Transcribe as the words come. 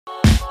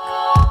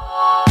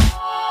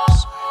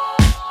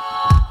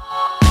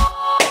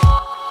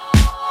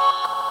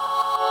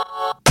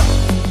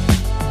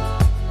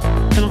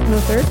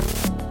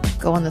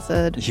Go on the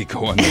third. You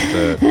go on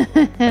the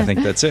third. I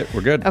think that's it.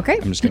 We're good. Okay.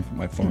 I'm just going to put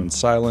my phone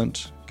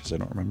silent because I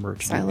don't remember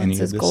to do any Silence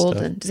of is this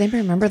golden. stuff. Does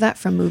anybody remember that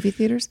from movie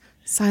theaters?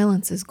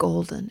 Silence is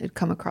golden. It'd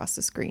come across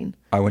the screen.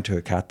 I went to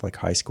a Catholic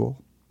high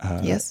school.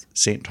 Yes.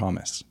 St.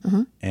 Thomas.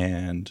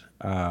 And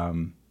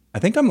I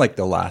think I'm like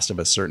the last of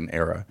a certain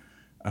era.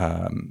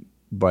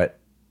 But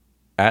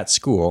at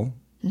school,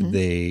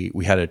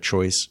 we had a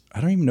choice.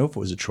 I don't even know if it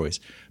was a choice,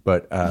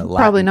 but Probably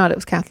Latin. not. It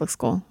was Catholic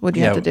school. What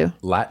do you have to do?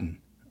 Latin.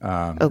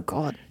 Oh,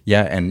 God.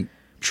 Yeah, and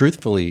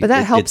truthfully, But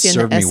that it helps you in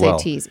served the me well.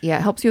 SATs. Yeah,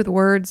 it helps you with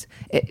words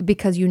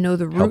because you know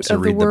the root Helps you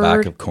of the read the word.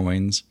 back of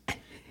coins.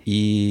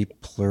 E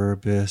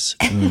pluribus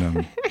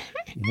unum.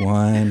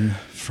 One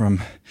from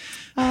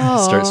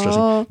start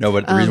stressing. No,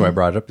 but the reason why I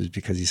brought it up is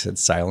because he said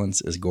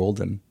silence is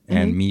golden.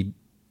 And me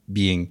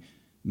being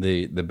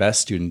the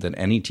best student that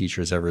any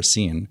teacher has ever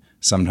seen,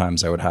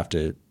 sometimes I would have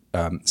to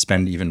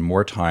spend even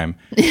more time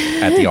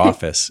at the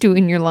office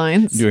Doing your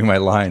lines. doing my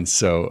lines.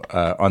 So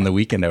on the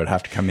weekend, I would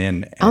have to come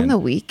in. And, On the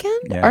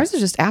weekend? Yeah. Ours is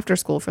just after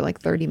school for like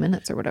 30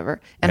 minutes or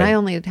whatever. And I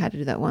only had to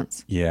do that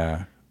once.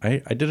 Yeah, I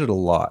did it a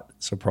lot.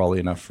 So probably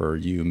enough for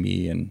you,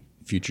 me, and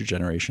future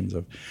generations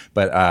of.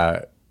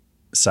 But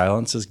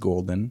silence is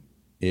golden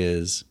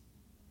is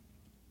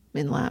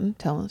In Latin,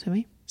 tell it to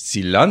me.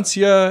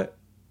 silentia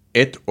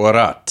et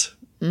orat.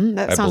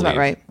 That I sounds about believe.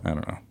 right. I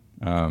don't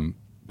know.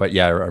 But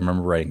yeah, I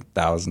remember writing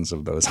thousands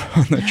of those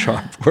on the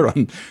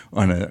chalkboard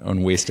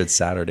on wasted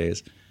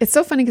Saturdays. It's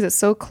so funny because it's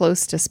so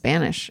close to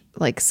Spanish.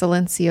 Like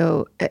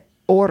silencio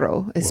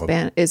oro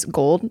is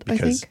gold, I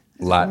Because think.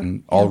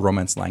 Latin, all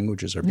Romance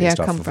languages are based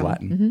off come of from.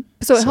 Latin.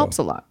 So it helps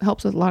a lot. It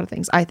helps with a lot of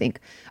things, I think.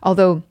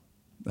 Although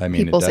I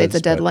mean, people say it's a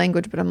does, dead but-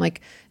 language, but I'm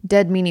like,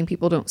 dead meaning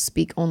people don't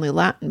speak only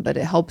Latin, but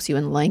it helps you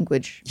in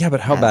language. Yeah, but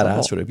how as a whole.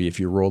 badass would it be if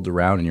you rolled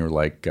around and you were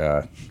like,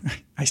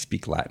 I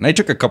speak Latin. I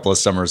took a couple of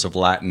summers of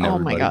Latin. Oh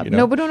my God. You know?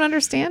 Nobody don't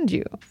understand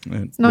you.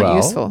 It's not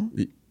useful.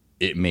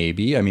 It may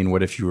be. I mean,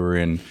 what if you were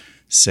in,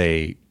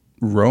 say,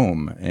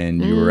 Rome and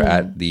you were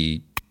at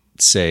the,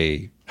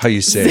 say, how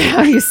you say,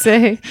 How you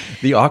say?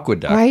 the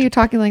aqueduct. Why are you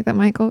talking like that,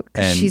 Michael?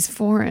 'Cause And- she's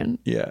foreign.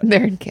 Yeah.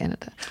 They're in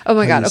Canada. Oh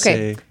my God. you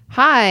Okay. say-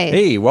 Hi.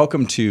 Hey,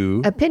 welcome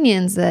to.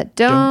 Opinions that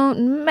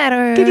don't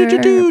matter.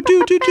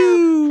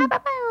 Do-do-do-do-do-do.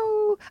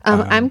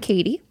 I'm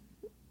Katie.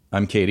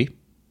 I'm Katie.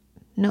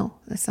 No,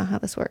 that's not how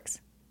this works.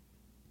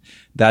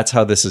 That's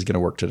how this is going to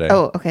work today.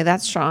 Oh, okay.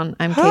 That's Sean.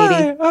 I'm Katie.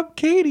 Hi, I'm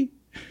Katie.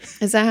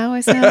 Is that how I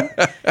sound?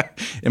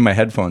 In my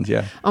headphones,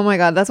 yeah. Oh my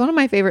God. That's one of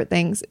my favorite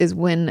things is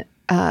when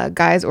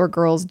guys or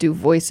girls do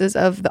voices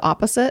of the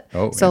opposite.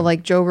 Oh, so yeah.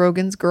 like Joe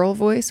Rogan's girl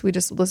voice, we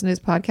just listen to his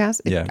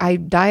podcast. Yeah. I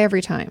die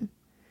every time.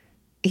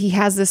 He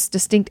has this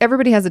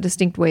everybody has a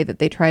distinct way that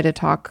they try to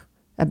talk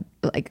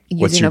like using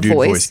What's your a dude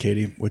voice. voice,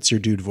 Katie? What's your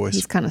dude voice?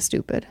 He's kind of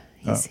stupid.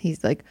 Oh.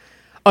 He's like,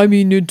 I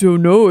mean, you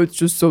don't know. It's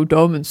just so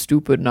dumb and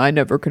stupid, and I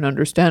never can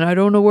understand. I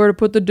don't know where to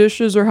put the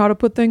dishes or how to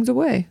put things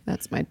away.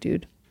 That's my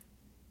dude.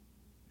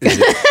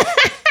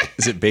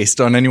 Is it based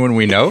on anyone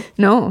we know?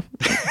 No,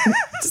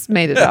 just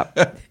made it up.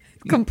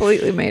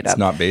 Completely made It's up.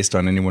 not based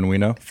on anyone we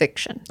know?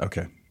 Fiction.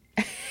 Okay.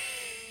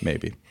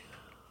 Maybe.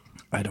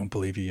 I don't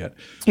believe you yet.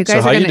 You guys so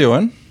are how you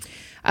gonna-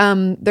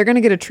 doing? They're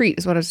gonna get a treat,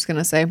 is what I was just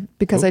gonna say,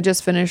 because I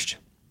just finished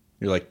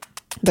You're like,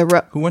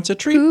 the who wants a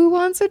treat? Who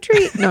wants a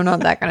treat? No,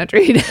 not that kind of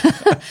treat.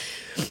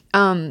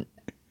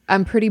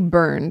 I'm pretty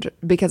burned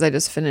because I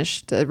just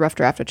finished the rough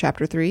draft of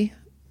chapter 3,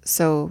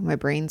 so my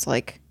brain's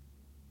like,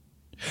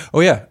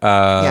 Oh, yeah.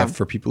 Yeah.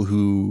 For people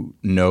who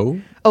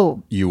know,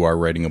 oh, you are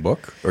writing a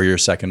book or your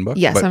second book.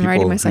 Yes, but I'm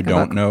writing my people second who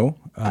don't book. know,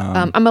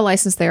 I'm a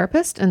licensed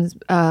therapist, and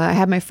I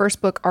had my first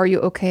book, Are You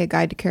Okay? A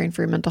Guide to Caring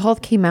for Your Mental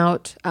Health, came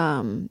out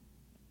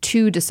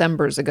 2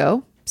 Decembers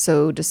ago,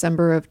 so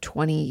December of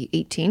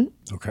 2018.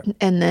 okay.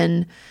 And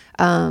then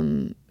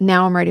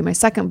now I'm writing my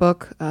second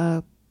book,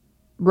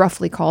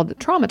 roughly called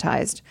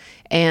Traumatized.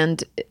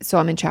 And so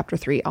I'm in chapter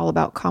 3, all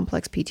about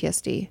complex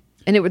PTSD.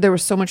 And there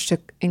was so much to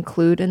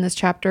include in this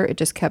chapter. It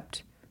just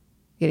kept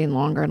getting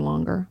longer and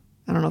longer.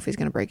 I don't know if he's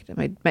going to break it.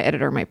 My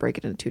editor might break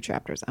it into 2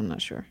 chapters. I'm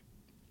not sure.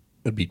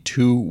 It'd be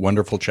 2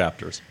 wonderful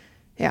chapters.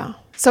 Yeah.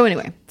 So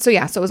anyway, so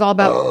it was all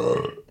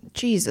about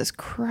Jesus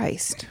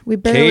Christ. We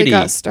barely Katie.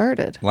 got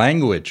started.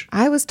 Language.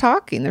 I was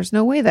talking. There's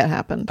no way that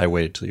happened. I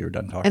waited till you were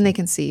done talking. And they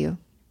can see you.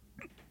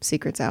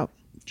 Secrets out.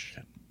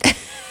 Shit.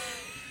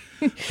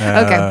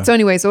 Okay. So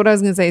anyway, so what I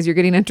was going to say is you're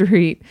getting a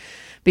treat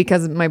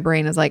because my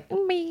brain is like,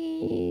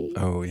 me.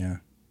 Oh, yeah.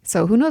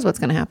 So who knows what's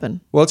going to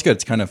happen? Well, it's good.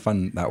 It's kind of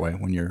fun that way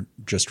when you're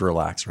just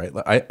relaxed, right?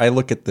 I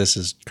look at this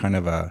as kind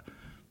of a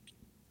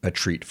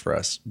treat for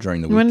us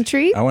during the week. You want a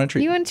treat? I want a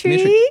treat. You want a Give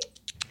me treat?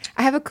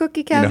 I have a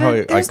cookie, Kevin. know how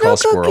I There's call no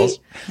cookie. squirrels?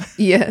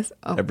 Yes.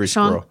 Oh, Every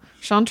Sean,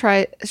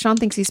 squirrel. Sean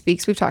thinks he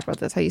speaks. We've talked about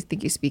this. How you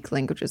think you speak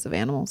languages of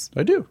animals.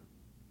 I do.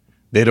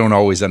 They don't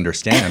always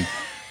understand,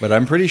 but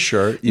I'm pretty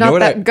sure. You Not know what?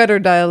 that gutter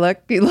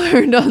dialect you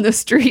learned on the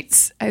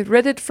streets. I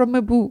read it from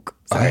a book.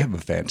 I have a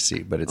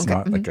fantasy, but it's Okay.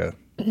 not like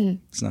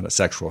it's not a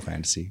sexual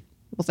fantasy.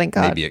 Well, thank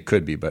God. Maybe it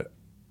could be, but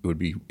it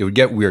would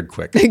get weird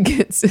quick. It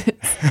gets it.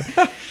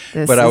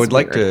 But I would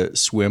like to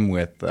swim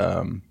with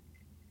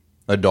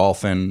a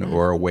dolphin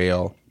or a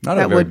whale. Not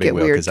That a very would big get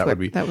whale, weird because that would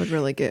quick. be That would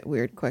really get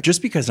weird quick.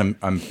 just because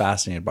I'm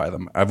fascinated by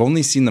them. I've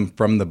only seen them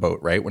from the boat,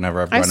 right?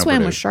 Whenever I've I run over swam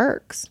to, with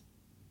sharks.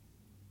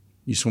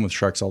 you swim with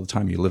sharks all the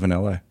time. You live in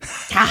LA.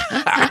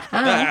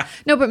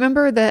 No, but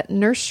remember that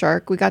nurse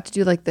shark? We got to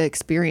do like the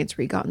experience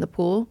where you got in the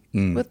pool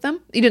with them.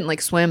 You didn't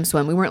like swim.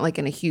 We weren't like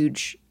in a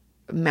huge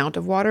amount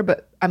of water,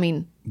 but I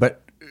mean,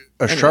 But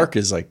a shark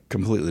is like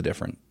completely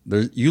different.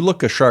 You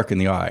look a shark in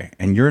the eye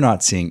and you're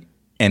not seeing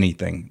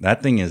anything.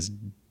 That thing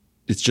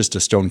it's just a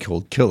stone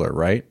cold killer,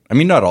 right? I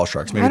mean, not all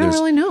sharks. Maybe I don't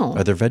really know.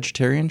 Are there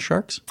vegetarian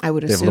sharks? I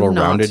would They have assume little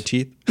not. rounded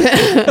teeth.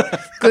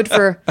 Good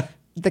for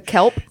the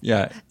kelp.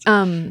 Yeah.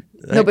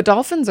 No, but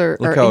dolphins are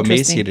Look how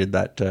interesting, emaciated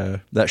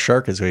that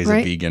shark is. He's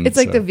right? a vegan. It's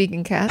like so. the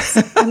vegan cats.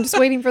 I'm just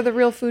waiting for the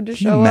real food to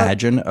Can you show up.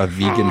 imagine a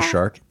vegan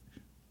shark?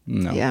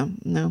 No. Yeah,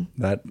 no.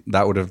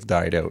 That would have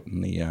died out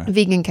in the.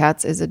 Vegan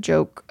cats is a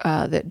joke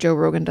that Joe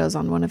Rogan does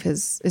on one of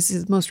his. Is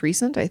his most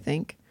recent, I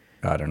think.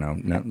 I don't know.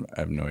 No,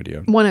 I have no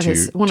idea. One of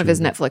his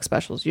Netflix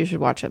specials. You should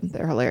watch them.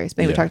 They're hilarious.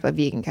 Maybe we Yeah. talked about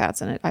vegan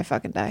cats in it. I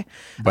fucking die.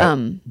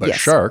 But yes.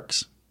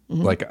 sharks,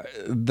 like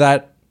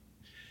that,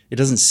 it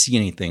doesn't see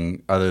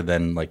anything other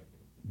than like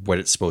what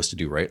it's supposed to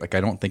do, right? Like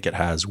I don't think it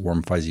has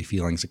warm, fuzzy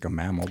feelings like a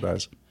mammal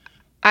does.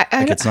 I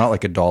It's not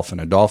like a dolphin.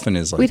 A dolphin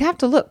is like we'd have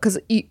to look because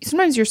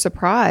sometimes you're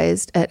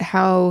surprised at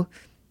how.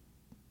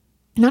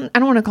 I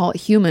don't want to call it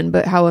human,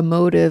 but how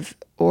emotive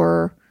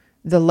or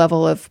the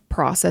level of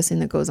processing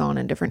that goes on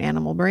in different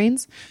animal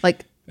brains,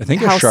 like I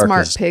think a how shark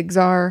smart is- pigs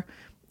are,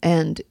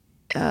 and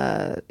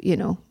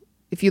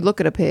if you look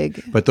at a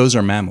pig, but those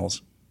are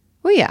mammals.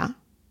 well, yeah,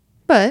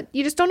 but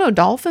you just don't know.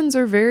 Dolphins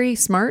are very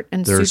smart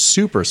and They're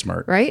super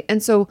smart. right,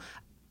 and so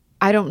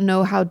I don't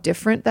know how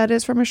different that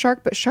is from a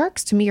shark, but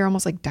sharks to me are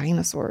almost like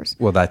dinosaurs.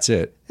 Well, that's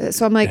it.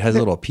 So I'm like, It has a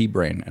little pea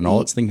brain, and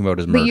all it's thinking about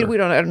is but murder. we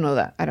don't. I don't know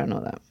that. I don't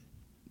know that.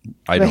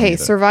 I But don't hey,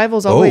 either.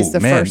 survival's always the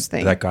man, first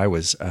thing. That guy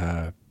was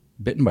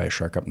bitten by a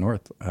shark up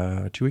north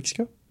 2 weeks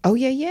ago. Oh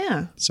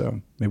yeah.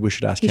 So maybe we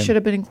should ask He him. should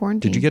have been in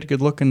quarantine. Did you get a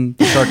good look in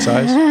the shark's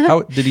eyes?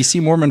 How did he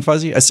seem warm and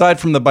fuzzy aside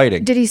from the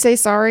biting? Did he say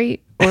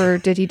sorry, or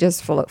did he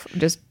just swim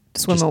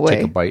Just away?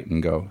 take a bite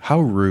and go. How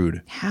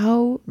rude,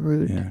 How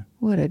rude! Yeah.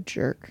 What a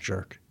jerk.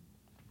 jerk.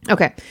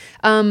 Okay,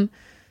 I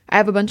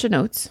have a bunch of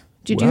notes.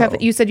 Did you have? Wow.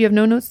 You said you have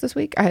no notes this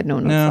week. I had no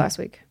notes No. last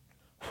week.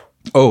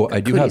 Oh, I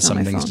do have cooties on some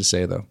my things phone. to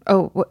say though.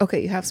 Oh,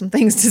 okay. You have some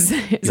things to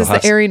say. Is this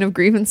have the airing of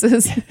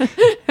grievances?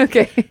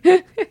 Okay.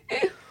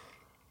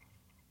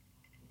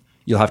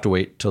 You'll have to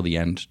wait till the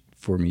end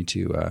for me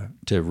to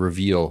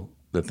reveal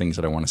the things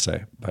that I want to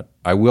say, but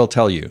I will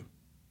tell you.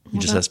 You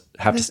just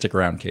have to stick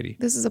around, Katie.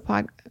 This is a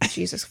pod.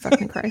 Jesus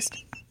fucking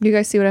Christ! Do you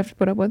guys see what I have to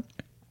put up with?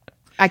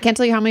 I can't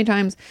tell you how many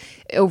times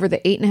over the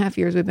 8.5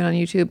 years we've been on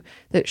YouTube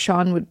that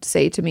Sean would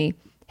say to me,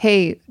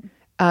 "Hey,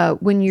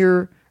 when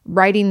you're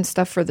writing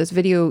stuff for this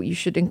video, you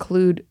should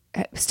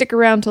stick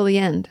around till the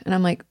end." And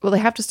I'm like, "Well, they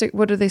have to stick.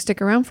 What do they stick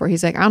around for?"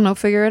 He's like, "I don't know.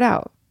 Figure it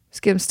out.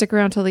 Just get them stick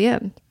around till the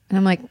end." And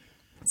I'm like,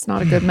 "It's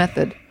not a good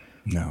method."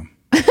 No.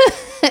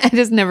 I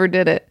just never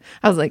did it.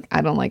 I was like,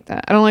 I don't like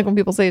that. I don't like when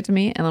people say it to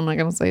me, and I'm not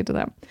going to say it to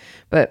them.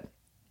 But,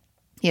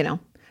 you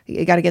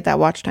got to get that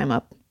watch time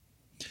up.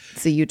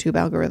 It's the YouTube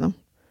algorithm.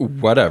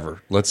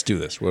 Whatever. Let's do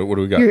this. What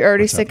do we got? You're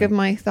already What's sick happening? of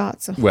my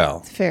thoughts. So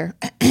Well. it's fair.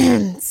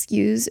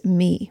 Excuse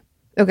me.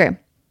 Okay.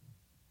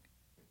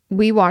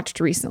 We watched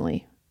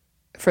recently,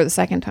 for the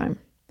second time,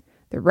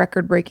 the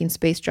record-breaking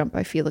space jump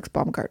by Felix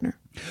Baumgartner.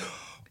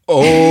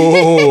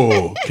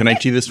 Oh, can I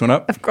tee this one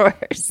up? Of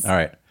course. All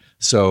right.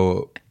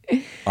 So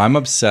I'm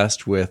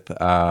obsessed with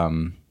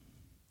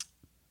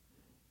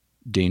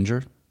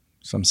Danger.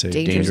 Some say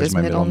Danger's his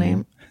my middle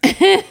name.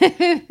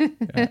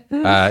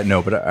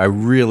 No, but I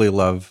really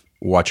love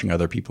watching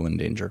other people in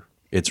danger.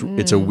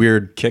 It's a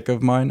weird kick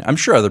of mine. I'm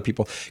sure other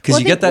people, because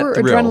you get that we're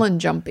thrill.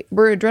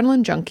 We're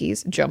adrenaline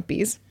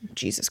jumpies.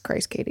 Jesus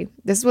Christ, Katie.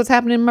 This is what's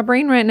happening in my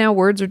brain right now.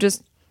 Words are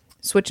just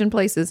switching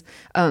places.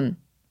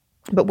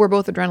 But we're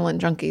both adrenaline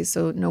junkies,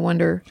 so no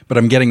wonder. But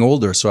I'm getting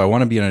older, so I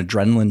want to be an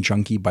adrenaline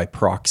junkie by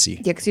proxy.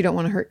 Yeah, because you don't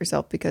want to hurt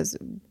yourself because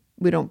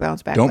we don't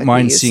bounce back. Don't like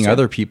mind we used seeing to.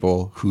 other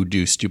people who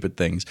do stupid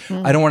things.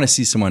 I don't want to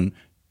see someone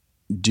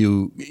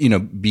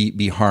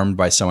be harmed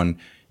by someone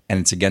and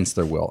it's against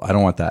their will. I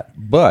don't want that.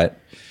 But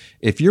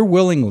if you're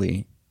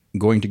willingly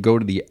going to go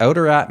to the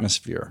outer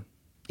atmosphere,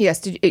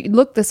 Yes,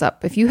 look this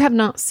up. If you have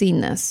not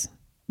seen this,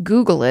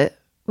 Google it.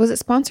 Was it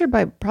sponsored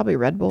by probably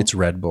Red Bull? it's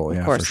Red Bull.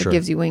 Yeah, Of course, for sure. it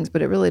gives you wings,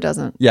 but it really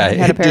doesn't. Yeah, He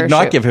had a it did not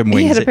parachute. give him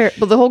He had wings.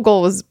 well, the whole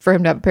goal was for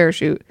him to have a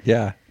parachute.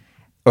 Yeah.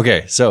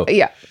 Okay. So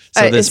Yeah.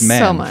 So this It's so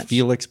man, much.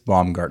 Felix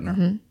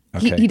Baumgartner.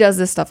 Okay. He does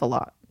this stuff a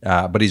lot.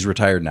 But he's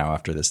retired now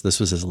after this. This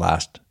was his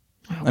last.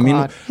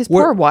 God. His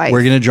poor wife.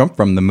 We're going to jump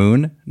from the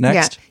moon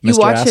next. Yeah, you Mr.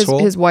 watch Asshole.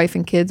 his wife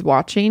and kids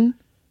watching,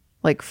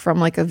 like from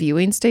like a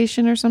viewing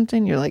station or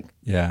something. You're like,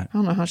 Yeah. I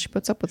don't know how she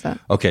puts up with that.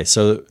 Okay.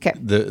 So Okay.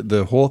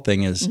 the whole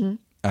thing is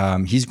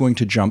he's going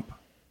to jump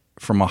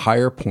from a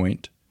higher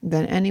point.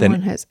 Than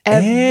anyone has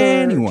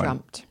ever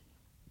jumped.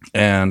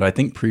 And I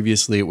think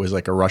previously it was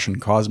like a Russian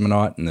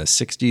cosmonaut in the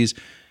 60s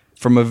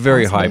from a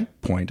very high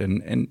point.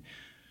 And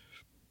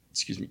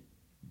excuse me.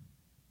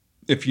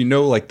 if you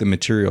know like the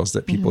materials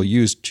that people Mm-hmm.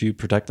 use to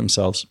protect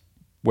themselves,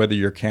 whether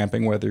you're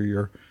camping, whether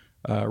you're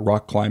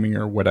rock climbing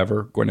or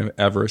whatever, going to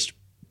Everest,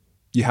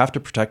 you have to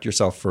protect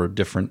yourself for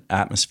different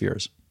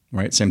atmospheres,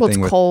 right? Same Well, thing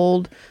it's with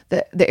cold.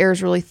 The air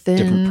is really thin.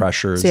 different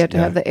pressures. So you have to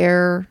yeah. have the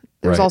air.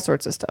 There's Right. all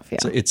sorts of stuff. Yeah.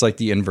 So it's like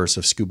the inverse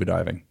of scuba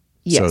diving.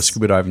 So Yes.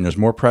 scuba diving, there's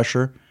more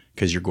pressure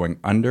because you're going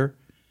under.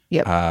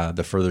 Yep.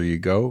 The further you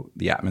go,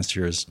 the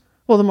atmosphere is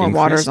Well, the more increase.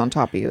 water is on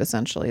top of you,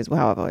 essentially, is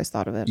how I've always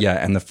thought of it. yeah,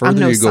 and the further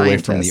no you go away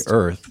from the scientist.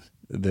 Earth,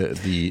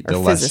 the Or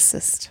less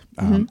physicist.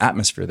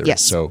 atmosphere there is.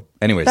 Yes. So,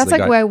 anyways, That's the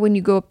like guy- why when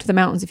you go up to the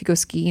mountains, if you go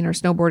skiing or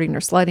snowboarding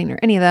or sledding or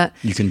any of that.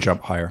 you can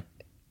jump higher.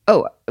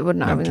 Oh, I would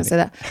not. I was going to say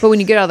that. But when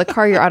you get out of the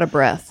car, you're out of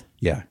breath.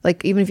 Yeah,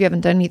 Like even if you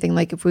haven't done anything,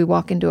 like if we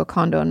walk into a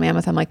condo in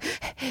Mammoth, I'm like,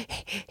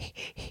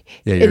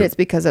 yeah. and it's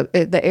because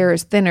the air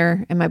is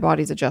thinner and my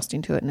body's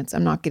adjusting to it, and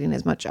I'm not getting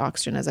as much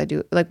oxygen as I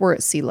do. Like we're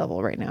at sea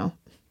level right now,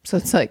 so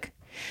it's like,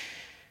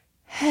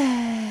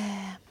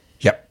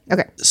 Yep.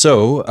 okay,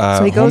 So,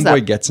 he goes Homeboy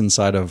up. gets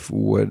inside of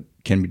what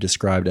can be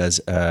described as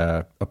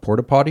a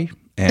porta potty,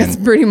 that's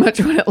and pretty much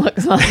what it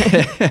looks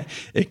like.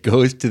 it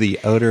goes to the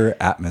outer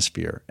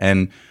atmosphere.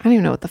 And I don't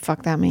even know what the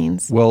fuck that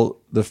means. well,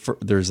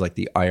 there's like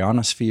the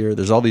ionosphere.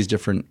 There's all these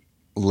different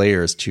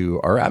layers to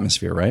our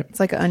atmosphere, right? It's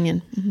like an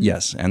onion.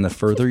 Yes. And the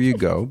further you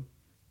go,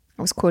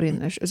 I was quoting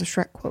this as a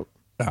Shrek quote.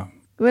 oh,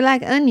 We're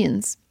like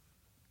onions.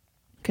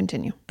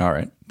 Continue. all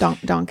right,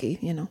 Donkey,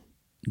 you know,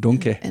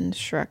 donkey. and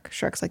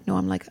Shrek's like, no,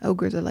 I'm like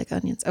ogres are like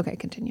onions. Okay,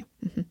 continue.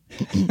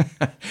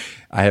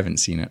 I haven't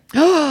seen it.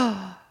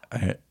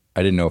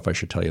 I didn't know if I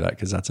should tell you that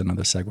because that's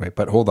another segue.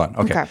 But hold on.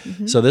 Okay.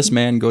 So this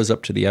man goes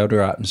up to the outer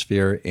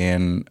atmosphere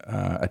in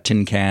a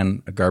tin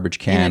can, a garbage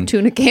In can. a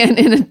tuna can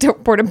in a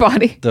porta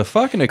potty. The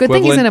fucking Good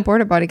equivalent. thing he's in a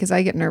porta potty because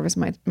I get nervous.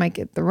 Might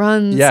get the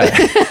runs. Yeah.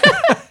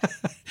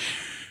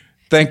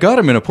 Thank God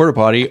I'm in a porta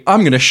potty.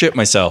 I'm going to shit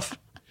myself.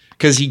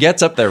 Because he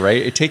gets up there, right?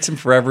 It takes him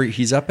forever.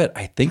 He's up at,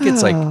 I think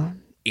it's like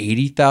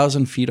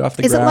 80,000 feet off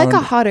the Is ground. it like a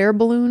hot air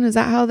balloon? Is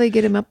that how they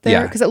get him up there?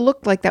 Yeah. Because it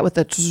looked like that with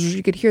the.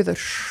 You could hear the.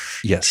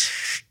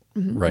 Yes.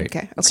 Right.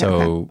 Okay. So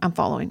okay. I'm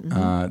following.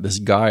 this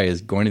guy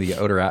is going to the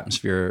outer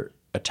atmosphere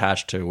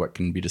attached to what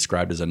can be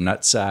described as a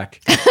nut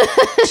sack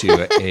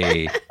to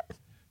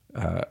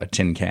a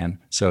tin can.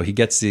 So he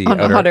gets the On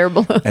a outer, hot air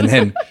balloon. and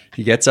then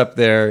he gets up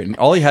there, and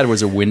all he had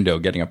was a window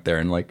getting up there,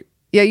 and like,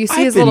 Yeah, you see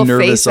I've his been little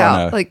nervous face on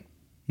out. Like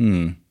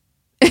you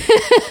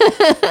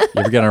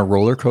ever get on a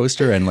roller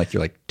coaster and like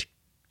you're like,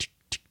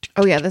 tick,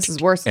 oh yeah, this is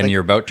worse. and Like,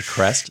 you're about to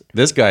crest.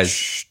 This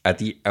guy's at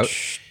the out.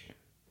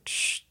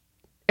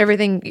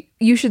 everything.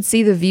 You should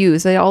see the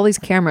views. They all these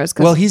cameras.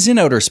 'Cause Well, he's in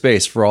outer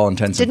space for all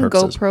intents and didn't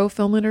purposes. GoPro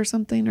film it or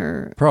something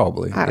or.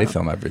 Probably don't they know.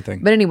 film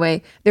everything. But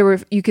anyway,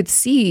 you could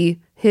see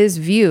his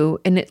view,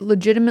 and it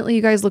legitimately,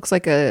 you guys, looks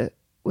like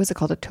what's it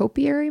called? A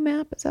topiary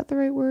map? Is that the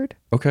right word?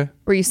 Okay.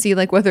 Where you see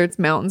like whether it's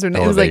mountains or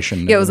not. Elevation,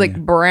 It was like, yeah, it was like yeah.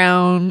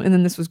 brown, and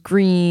then this was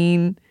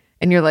green,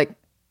 and you're like,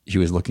 He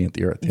was looking at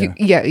the Earth.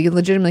 Yeah. you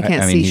legitimately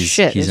can't I see mean, he's,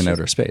 shit. He's It's in just-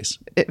 outer space,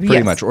 It- pretty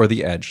yes. much, or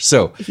the edge.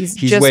 So He's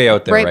he's just way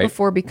out there, right?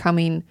 before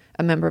becoming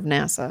a member of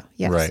NASA.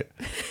 Yes. Right.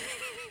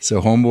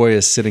 So Homeboy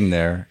is sitting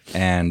there,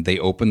 and they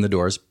open the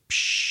doors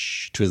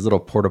to his little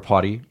porta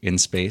potty in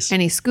space,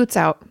 And he scoots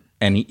out.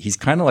 and he's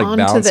kind of like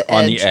Onto balanced the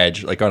on the edge.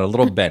 edge, like on a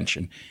little bench,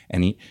 and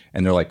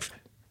they're like,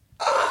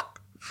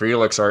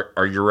 Felix,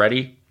 are you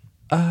ready?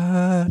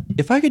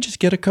 If I could just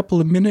get a couple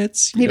of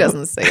minutes. He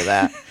doesn't say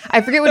that. I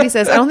forget what he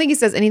says. I don't think he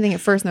says anything at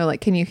first. And they're like,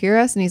 "Can you hear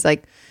us?" And he's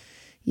like,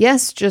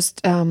 "Yes,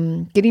 just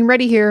getting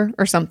ready here,"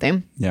 or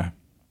something. Yeah.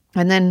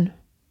 And then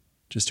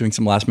Just doing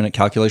some last minute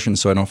calculations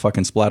so I don't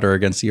fucking splatter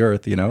against the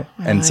earth, you know?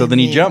 And so then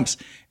he mean, jumps,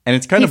 and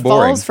it's kind he of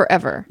boring. falls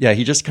forever Yeah,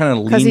 he just kind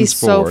of because leans he's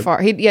forward. so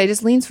far. He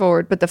just leans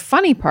forward. But the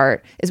funny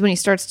part is when he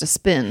starts to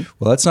spin.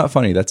 Well, that's not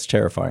funny. That's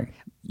terrifying.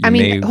 You I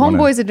mean, may wanna-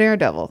 Homeboy's a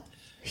daredevil.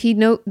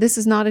 This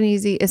is not an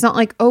easy. It's not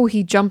like, oh,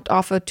 he jumped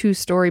off a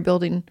 2-story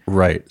building.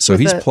 Right. So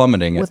with he's a-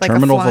 plummeting at with like a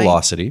terminal flying-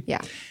 velocity.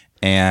 Yeah.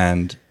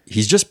 And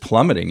he's just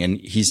plummeting, and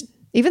he's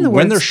Even the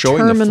when words they're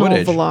showing the terminal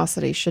footage,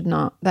 velocity should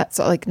not. That's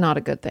like not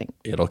a good thing.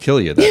 it'll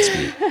kill you at that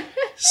speed.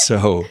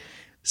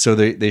 So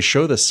they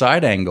show the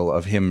side angle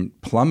of him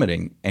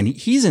plummeting, and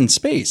he's in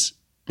space,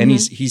 and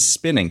Mm-hmm. he's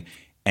spinning,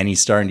 and he's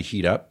starting to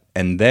heat up,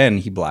 and then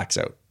he blacks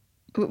out.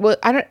 Well,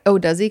 I don't. Oh,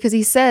 does he? Because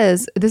he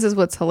says this is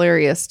what's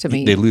hilarious to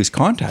me. They lose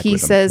contact. He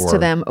with him says to for-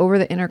 them over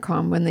the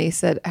intercom when they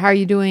said, "How are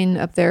you doing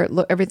up there?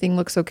 Look, everything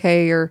looks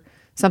okay," or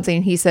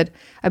something. He said,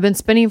 "I've been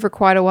spinning for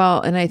quite a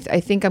while, and I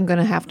think I'm going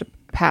to have to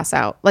pass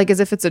out, like as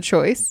if it's a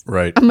choice.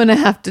 Right. I'm going to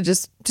have to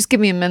just give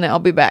me a minute. I'll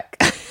be back."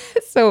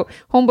 So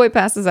Homeboy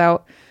passes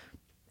out,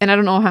 and I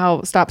don't know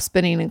how stops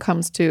spinning and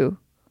comes to.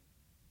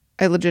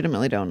 I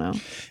legitimately don't know.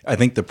 I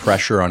think the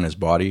pressure on his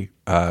body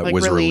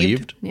was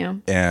relieved. Yeah.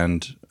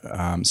 And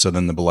so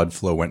then the blood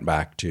flow went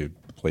back to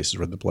places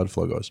where the blood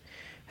flow goes.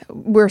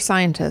 We're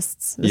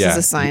scientists. This is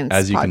a science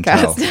as you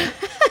podcast. can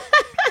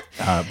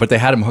tell. But they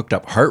had him hooked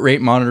up, heart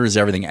rate monitors,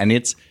 everything. And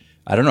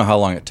I don't know how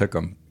long it took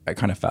him. I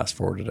kind of fast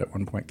forwarded at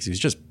one point because he was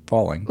just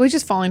falling. We're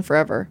just falling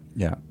forever.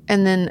 Yeah.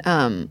 And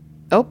then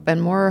Oh,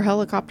 and more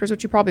helicopters,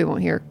 which you probably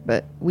won't hear,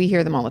 but we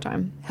hear them all the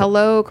time.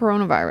 Hello,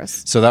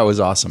 coronavirus. So that was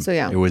awesome. So,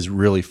 yeah. It was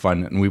really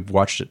fun. And we've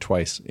watched it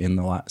twice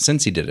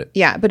since he did it.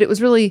 Yeah, but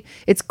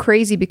it's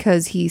crazy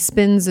because he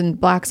spins and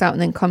blacks out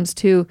and then comes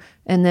to,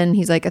 and then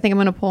he's like, I think I'm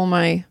going to pull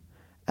my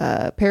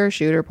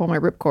parachute or pull my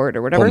ripcord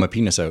or whatever. Pull my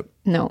penis out.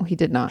 No, he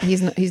did not.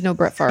 He's no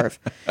Brett Favre.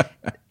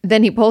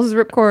 Then he pulls his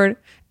ripcord,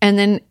 and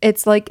then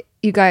it's like,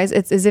 you guys,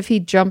 it's as if he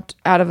jumped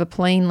out of a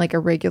plane like a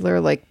regular,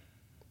 like,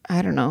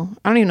 I don't know.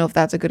 I don't even know if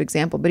that's a good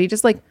example, but he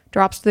just like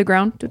drops to the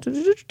ground,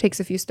 takes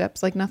a few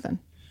steps like nothing.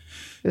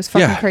 It was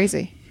fucking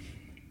crazy.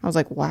 I was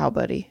like, wow,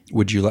 buddy.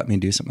 Would you let me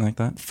do something like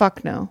that?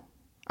 Fuck no.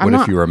 What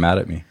if you were mad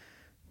at me?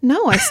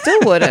 No, I still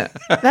wouldn't.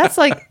 That's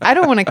like, I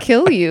don't want to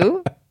kill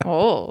you.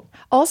 Oh.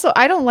 Also,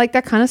 I don't like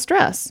that kind of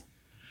stress.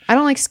 I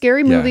don't like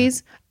scary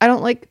movies. I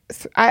don't like,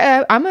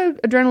 I'm an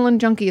adrenaline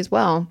junkie as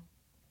well.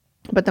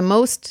 But the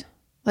most,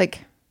 like,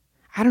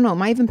 I don't know.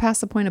 Am I even past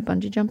the point of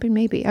bungee jumping?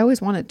 Maybe. I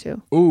always wanted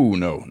to. Oh,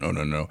 no.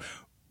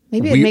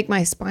 Maybe it'd make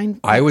my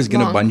spine. I was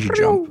going to bungee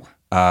jump.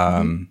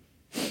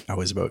 I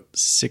was about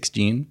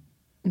 16.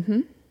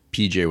 Mm-hmm.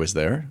 PJ was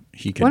there.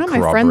 He could corroborate. One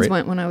of my friends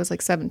went when I was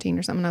like 17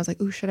 or something. I was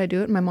like, ooh, should I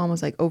do it? And my mom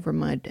was like, over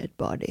my dead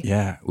body.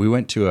 Yeah. We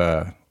went to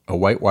a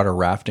whitewater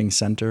rafting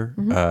center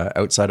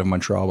outside of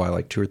Montreal by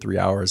like 2 or 3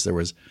 hours. There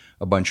was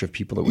a bunch of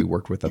people that we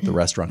worked with at the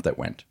restaurant that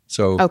went.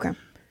 So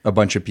a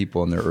bunch of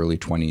people in their early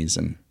 20s.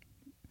 And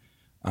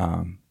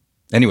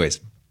anyways.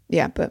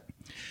 Yeah, but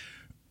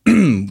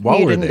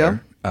while we're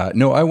there,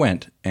 no, I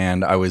went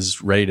and I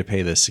was ready to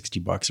pay the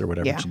 $60 or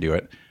whatever to do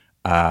it.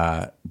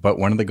 But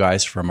one of the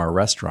guys from our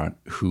restaurant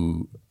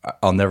who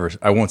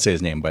I won't say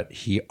his name, but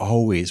he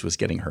always was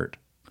getting hurt.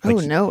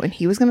 Like no. And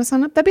he was going to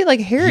sign up? That'd be like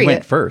Harriet. He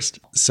went first.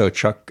 So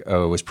Chuck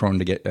was prone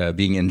to get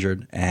being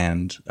injured.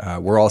 And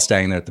we're all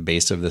standing there at the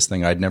base of this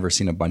thing. I'd never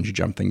seen a bungee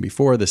jump thing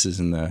before. This is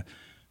in the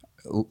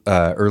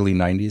early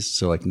 90s.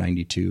 So like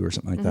 92 or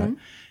something like that.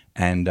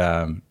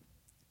 And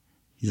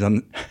he's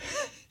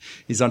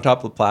on top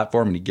of the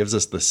platform and he gives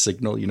us the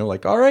signal,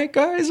 like, all right,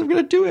 guys, I'm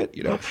going to do it,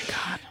 Oh my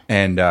God.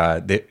 And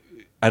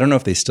I don't know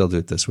if they still do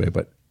it this way,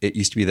 but it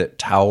used to be that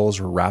towels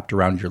were wrapped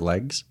around your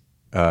legs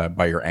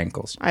by your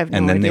ankles. I have no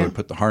And then idea. they would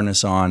put the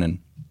harness on and...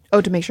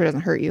 Oh, to make sure it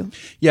doesn't hurt you.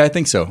 Yeah, I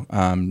think so.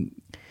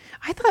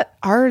 I thought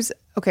ours...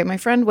 Okay, my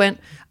friend went...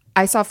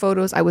 I saw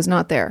photos. I was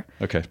not there.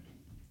 Okay.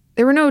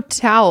 There were no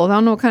towels. I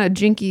don't know what kind of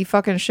jinky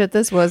fucking shit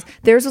this was.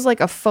 Theirs was like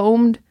a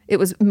foamed... It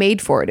was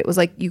made for it. It was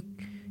like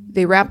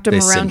they wrapped them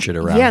around. They cinch it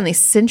around. Yeah, and they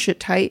cinch it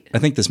tight. I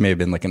think this may have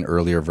been like an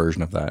earlier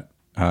version of that.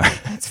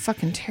 That's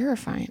fucking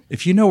terrifying.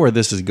 If you know where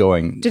this is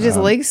going... Did his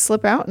legs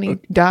slip out and he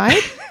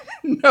died?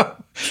 No.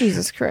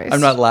 Jesus Christ.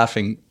 I'm not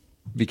laughing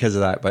because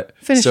of that, but...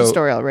 Finish the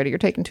story already. You're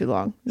taking too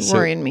long. You're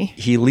worrying me.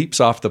 He leaps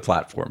off the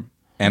platform.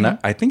 And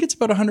I think it's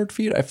about 100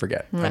 feet. I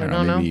forget. I don't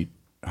know. Maybe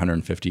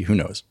 150. Who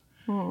knows?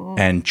 Oh.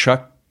 And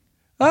Chuck...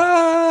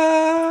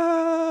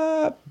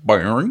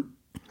 Boing,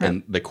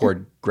 and the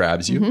cord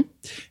grabs you. Mm-hmm.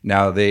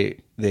 Now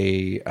they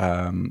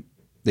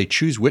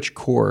choose which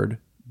cord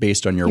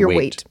based on your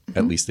weight. Mm-hmm.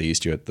 At least they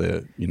used to at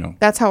the,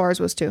 That's how ours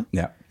was too.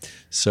 Yeah.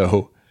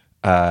 So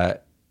I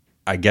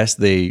guess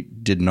they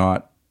did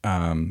not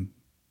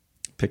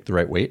pick the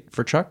right weight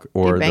for Chuck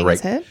or Did he bang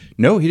his head?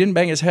 No, he didn't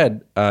bang his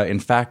head. In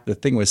fact, the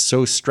thing was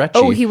so stretchy.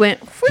 Oh, he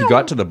went. He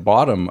got to the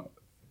bottom,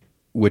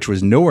 which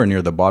was nowhere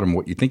near the bottom of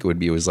what you think it would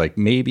be. It was like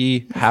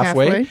maybe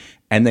halfway.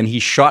 And then he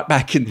shot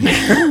back in the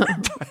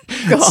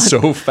air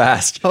so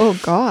fast. Oh,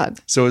 God.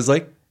 So it was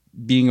like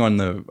being on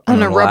a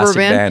rubber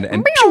band.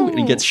 And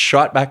he gets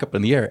shot back up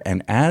in the air.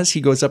 And as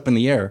he goes up in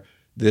the air,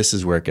 this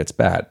is where it gets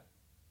bad.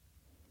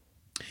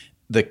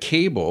 The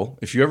cable,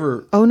 if you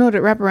ever... Oh, no, did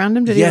it wrap around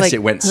him? Yes,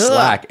 it went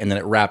slack. And then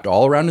it wrapped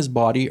all around his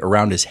body,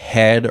 around his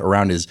head,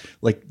 around his...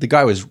 Like, the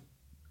guy was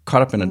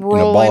caught up in a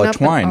ball of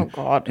twine. Oh,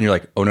 God. And you're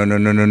like, oh,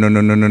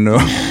 no.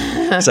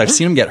 So I've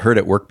seen him get hurt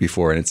at work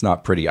before, and it's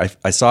not pretty. I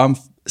saw him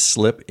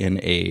slip in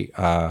a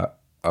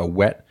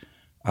wet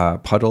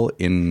puddle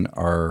in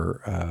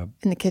our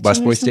in the kitchen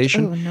busboy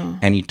station. Oh, no.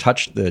 And he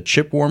touched the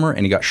chip warmer,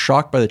 and he got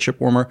shocked by the chip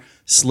warmer,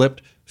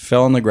 slipped,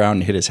 fell on the ground,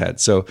 and hit his head.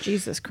 So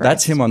Jesus Christ.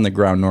 That's him on the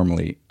ground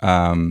normally.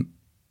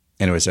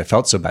 Anyways, I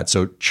felt so bad.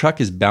 So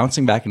Chuck is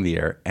bouncing back into the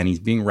air, and he's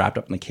being wrapped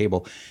up in the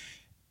cable.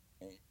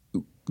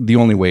 The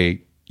only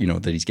way,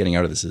 that he's getting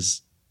out of this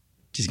is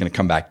he's going to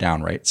come back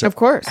down, right? So of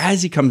course.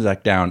 As he comes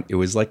back down, it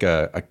was like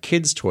a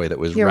kid's toy that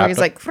was wrapped up.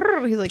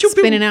 He's like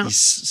spinning out. He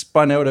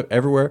spun out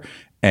everywhere.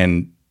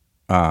 And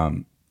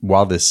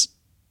while they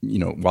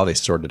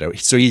sorted it out,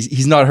 so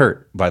he's not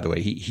hurt, by the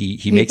way.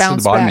 He makes it to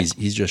the bottom.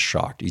 He's just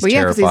shocked. He's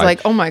terrified. Because he's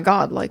like, oh my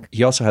God. Like,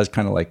 he also has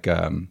kind of like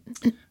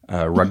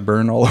rug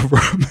burn all over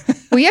him.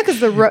 Well, yeah, because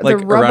the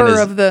rubber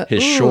of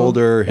his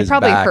shoulder, his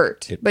probably back.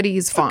 Hurt, but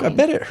he's fine. I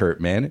bet it hurt,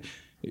 man.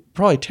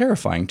 Probably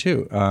terrifying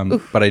too.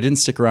 But I didn't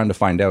stick around to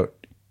find out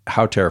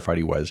how terrified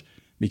he was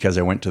because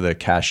I went to the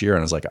cashier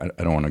and I was like,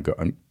 I don't want to go.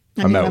 I'm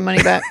need out. My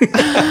money back.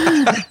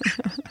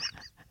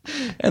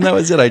 And that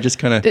was it. I just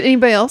kind of... Did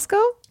anybody else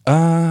go?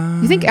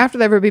 You think after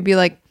that everybody be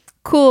like,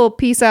 Cool.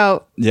 Peace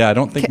out. Yeah, I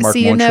don't think Mark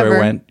See you Montroy never.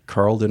 went.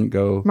 Carl didn't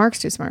go. Mark's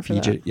too smart for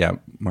that. PJ, yeah,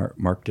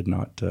 Mark did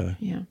not.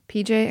 Yeah.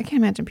 PJ, I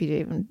can't imagine PJ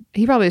even.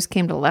 He probably just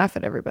came to laugh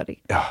at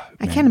everybody. Oh,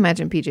 I can't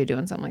imagine PJ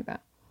doing something like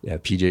that. Yeah,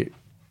 PJ.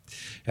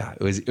 Yeah,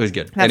 it was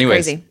good. That's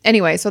Anyways, crazy.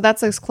 Anyway, so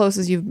that's as close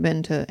as you've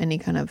been to any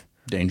kind of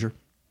Danger.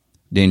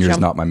 Danger is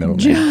not my middle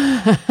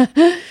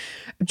name.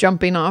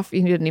 jumping off.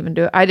 You didn't even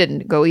do it. I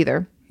didn't go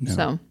either. No.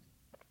 So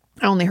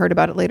I only heard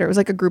about it later. It was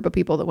like a group of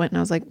people that went, and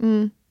I was like,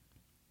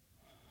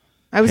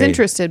 I was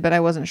interested, but I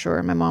wasn't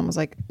sure. My mom was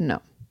like,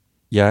 no.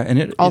 Yeah, and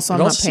it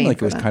also seemed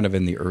like it was kind of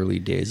in the early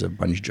days of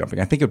bungee jumping.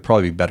 I think it would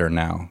probably be better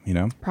now,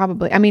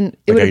 Probably. I mean,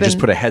 it would I could just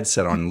put a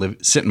headset on,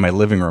 sit in my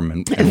living room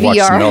and watch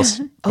VR. someone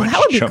else. Oh, that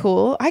would be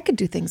cool. I could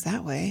do things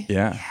that way.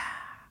 Yeah.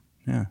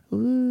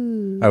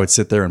 Ooh. I would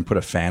sit there and put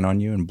a fan on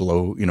you and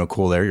blow,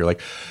 cool air. You're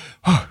like,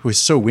 oh, it was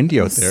so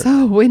windy out there.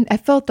 I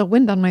felt the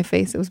wind on my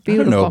face. It was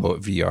beautiful. I don't know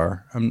about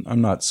VR.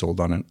 I'm not sold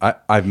on it.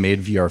 I've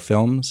made VR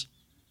films.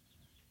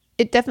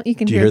 It definitely, you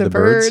can hear the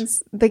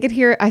birds. They could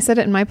hear, I said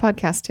it in my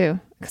podcast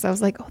too, because I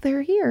was like, oh,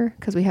 they're here.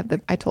 Because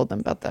I told them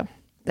about the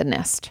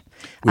nest.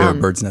 We have a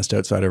bird's nest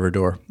outside of our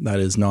door.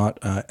 That is not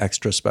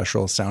extra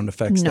special sound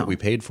effects that we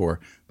paid for.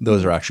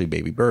 Those are actually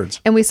baby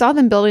birds. And we saw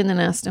them building the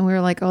nest and we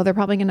were like, oh, they're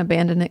probably going to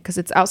abandon it because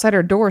it's outside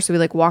our door. So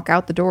we walk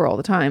out the door all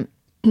the time.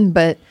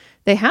 But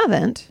they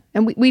haven't.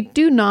 And we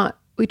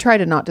try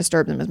to not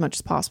disturb them as much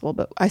as possible,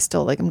 but I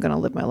still I'm going to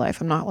live my life.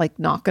 I'm not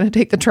not going to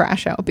take the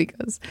trash out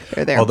because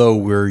they're there. Although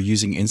we're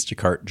using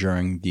Instacart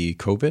during the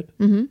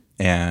COVID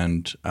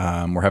and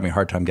we're having a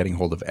hard time getting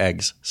hold of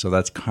eggs. So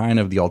that's kind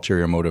of the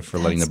ulterior motive for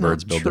letting the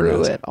birds build their nest.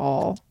 Not true at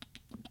all.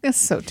 It's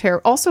so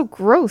terrible. Also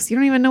gross. You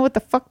don't even know what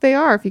the fuck they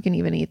are if you can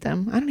even eat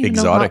them. I don't even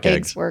know how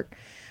eggs work.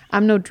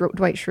 I'm no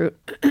Dwight Schrute.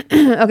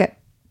 Okay.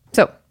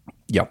 So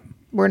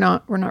we're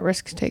not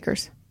risk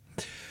takers.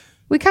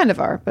 We kind of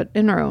are, but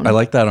in our own. I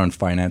like that on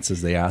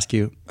finances. They ask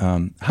you,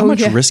 how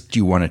much risk do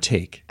you want to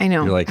take? I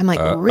know. You're like, I'm like,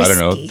 risky. I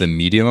don't know, the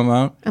medium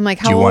amount. I'm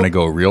like, do you want to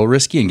go real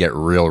risky and get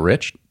real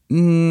rich?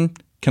 Can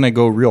I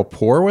go real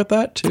poor with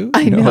that too?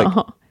 I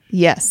know.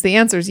 Yes. The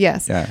answer is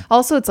yes. Yeah.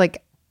 Also, it's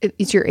like,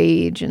 it's your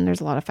age and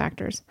there's a lot of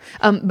factors.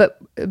 But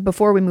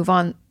before we move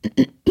on,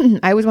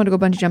 I always wanted to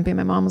go bungee jumping.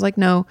 My mom was like,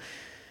 no.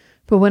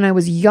 But when I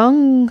was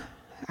young,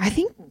 I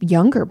think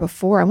younger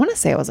before, I want to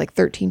say I was like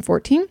 13,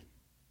 14.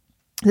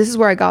 This is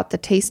where I got the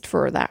taste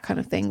for that kind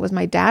of thing. Was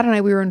my dad and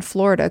we were in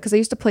Florida because I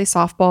used to play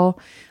softball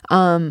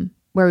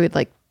where we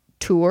would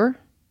tour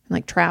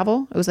and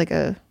travel. It was I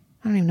don't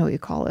even know what you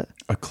call it.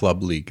 A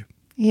club league.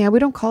 Yeah, we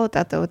don't call it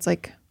that though. It's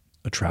like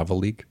a travel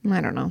league.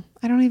 I don't know.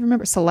 I don't even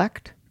remember.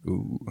 Select?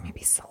 Ooh.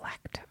 Maybe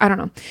select. I don't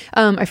know.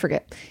 I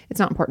forget. It's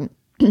not important.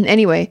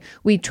 Anyway,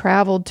 we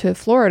traveled to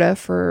Florida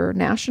for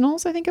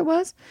nationals, I think it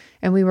was.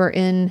 And we were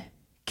in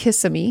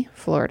Kissimmee,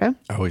 Florida.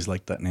 I always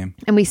liked that name.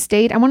 And we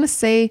stayed, I want to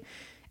say,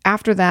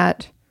 after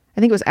that,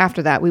 I think it was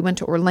after that, we went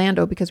to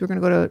Orlando because we were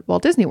going to go to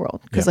Walt Disney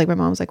World. Because my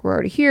mom was like, we're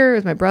already here. It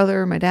was my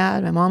brother, my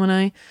dad, my mom and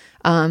I.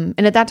 And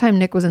at that time,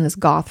 Nick was in this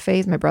goth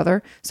phase, my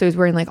brother. So he was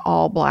wearing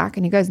all black.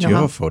 And you guys know Do you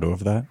have a photo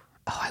of that?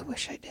 Oh, I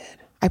wish I did.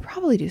 I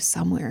probably do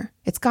somewhere.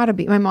 It's got to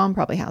be. My mom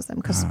probably has them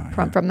because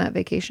from that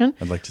vacation.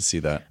 I'd like to see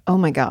that. Oh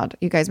my God.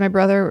 You guys, my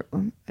brother,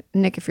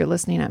 Nick, if you're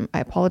listening,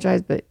 I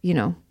apologize. But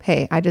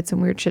hey, I did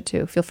some weird shit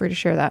too. Feel free to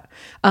share that.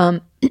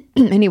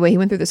 Anyway, he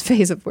went through this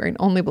phase of wearing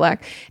only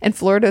black. And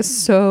Florida's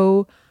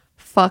so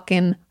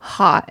fucking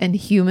hot and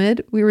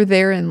humid. We were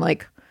there in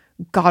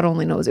God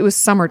only knows. It was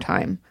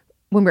summertime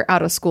when we were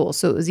out of school.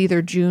 So it was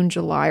either June,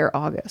 July, or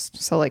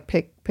August. So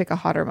pick a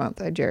hotter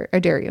month. I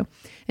dare you.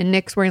 And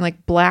Nick's wearing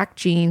black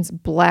jeans,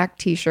 black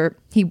t-shirt.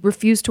 He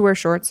refused to wear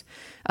shorts.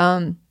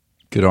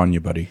 Good on you,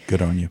 buddy.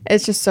 Good on you.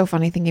 It's just so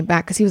funny thinking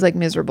back because he was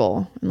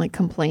miserable and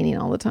complaining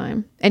all the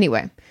time.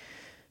 Anyway,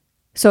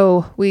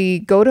 so we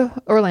go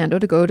to Orlando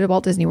to go to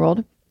Walt Disney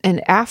World.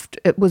 And after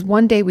it was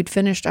one day we'd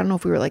finished, I don't know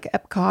if we were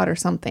Epcot or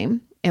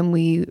something. And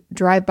we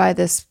drive by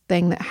this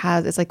thing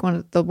that it's one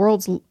of the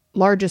world's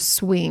largest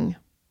swing.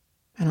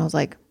 And I was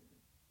like,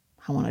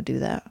 I want to do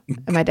that.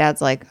 And my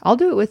dad's like, I'll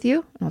do it with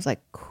you. And I was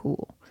like,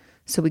 cool.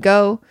 So we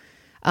go.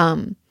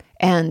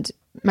 And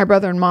my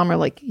brother and mom are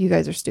like, you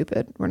guys are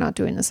stupid. We're not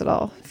doing this at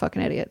all.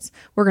 Fucking idiots.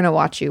 We're going to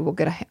watch you. We'll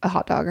get a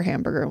hot dog or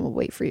hamburger and we'll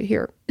wait for you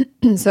here.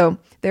 So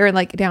they're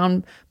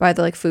down by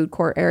the food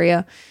court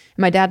area.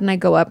 And my dad and I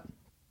go up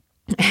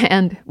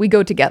and we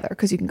go together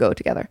because you can go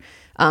together.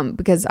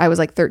 Because I was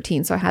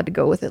 13, so I had to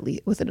go with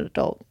an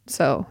adult.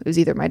 So it was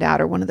either my dad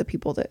or one of the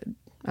people that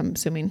I'm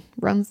assuming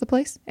runs the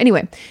place.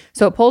 Anyway,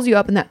 so it pulls you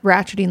up in that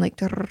ratcheting,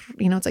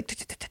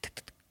 it's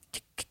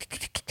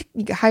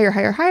you get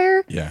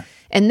higher. Yeah.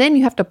 And then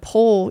you have to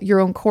pull your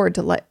own cord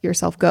to let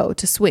yourself go,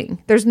 to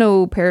swing. There's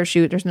no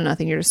parachute. There's no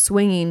nothing. You're just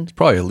swinging. It's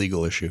probably a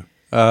legal issue.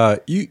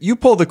 You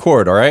pull the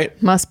cord, all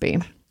right? Must be.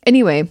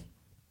 Anyway,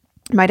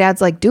 my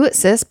dad's like, do it,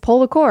 sis. Pull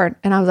the cord.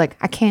 And I was like,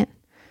 I can't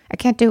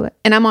do it.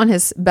 And I'm on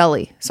his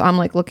belly. So I'm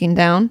looking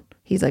down.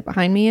 He's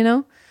behind me,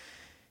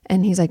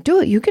 And he's like,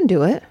 do it. You can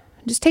do it.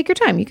 Just take your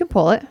time. You can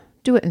pull it.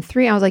 do it in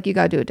 3. I was like, you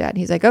got to do it, Dad.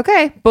 He's like,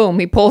 okay. Boom.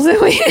 He pulls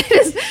it. We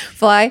just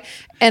fly.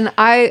 And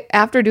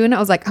after doing it, I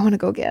was like, I want to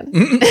go again.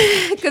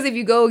 Because if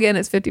you go again,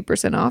 it's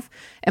 50% off.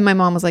 And my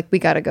mom was like, we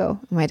got to go.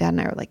 And my dad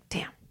and I were like,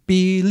 damn.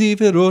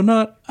 Believe it or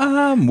not,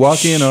 I'm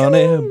walking on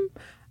air.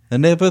 I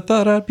never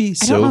thought I'd be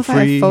so free. I don't know if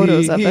I have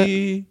photos of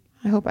it.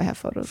 I hope I have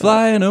photos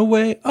Flying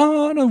away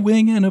on a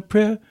wing and a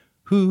prayer.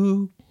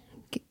 Who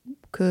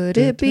could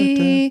it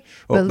be?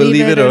 Oh,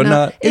 believe it or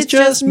not, it's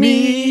just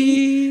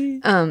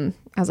me. I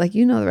was like,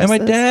 you know the rest And my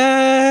of this.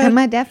 dad. And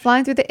my dad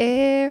flying through the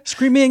air.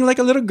 Screaming like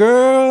a little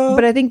girl.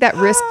 But I think that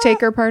risk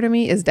taker part of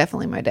me is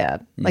definitely my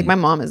dad. Like my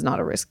mom is not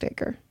a risk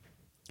taker.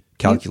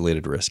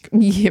 Calculated risk.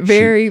 Yeah,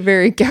 very,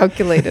 very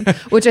calculated,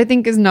 which I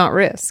think is not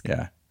risk.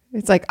 Yeah.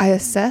 It's like I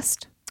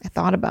assessed, I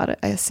thought about it,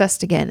 I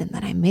assessed again, and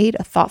then I made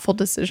a thoughtful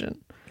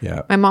decision.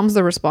 Yeah. My mom's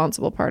the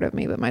responsible part of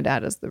me, but my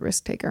dad is the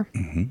risk taker.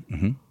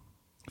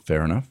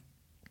 Fair enough.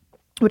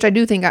 Which I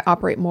do think I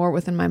operate more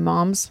within my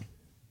mom's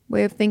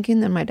way of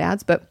thinking than my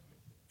dad's, but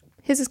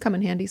his has come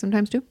in handy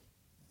sometimes too.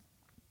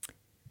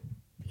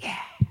 Yeah.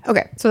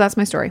 Okay, so that's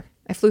my story.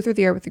 I flew through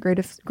the air with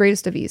the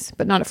greatest of ease,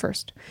 but not at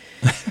first.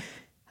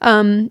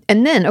 And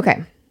then,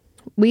 okay,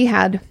 we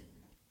have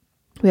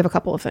a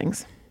couple of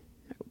things.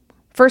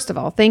 First of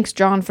all, thanks,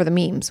 John, for the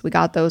memes. We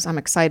got those. I'm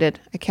excited.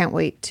 I can't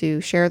wait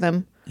to share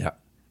them. Yeah.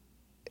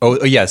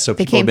 Oh, yeah. So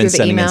people have been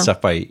sending in email.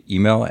 stuff by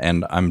email,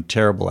 and I'm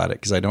terrible at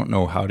it because I don't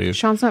know how to.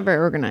 Sean's not very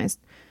organized,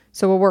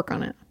 so we'll work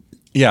on it.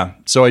 Yeah.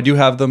 So I do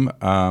have them.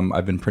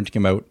 I've been printing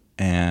them out,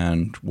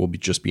 and we'll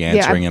just be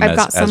answering them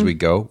as we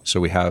go. So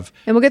we have.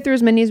 And we'll get through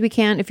as many as we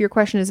can. If your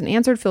question isn't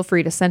answered, feel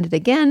free to send it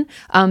again.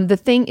 The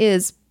thing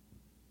is,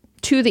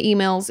 to the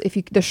emails,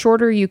 the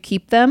shorter you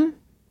keep them,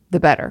 the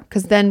better,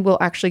 because then we'll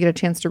actually get a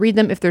chance to read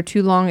them. If they're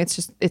too long,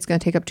 it's going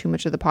to take up too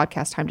much of the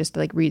podcast time just to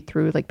like read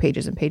through like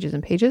pages and pages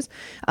and pages.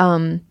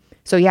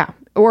 So yeah,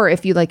 or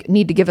if you like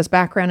need to give us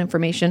background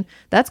information,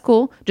 that's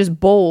cool. Just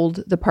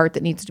bold the part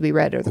that needs to be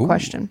read or the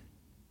question.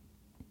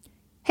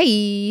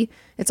 Hey,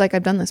 it's like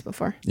I've done this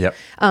before. Yep.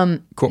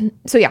 Cool.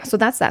 So yeah, so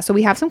that's that. So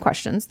we have some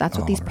questions. That's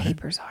what these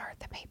papers are.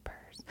 The papers.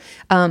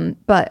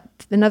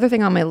 But another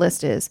thing on my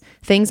list is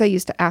things I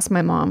used to ask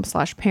my mom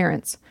 /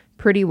 parents,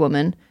 Pretty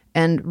Woman,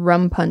 and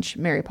Rum Punch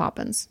Mary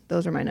Poppins.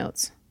 Those are my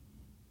notes.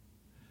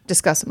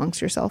 Discuss amongst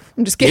yourself.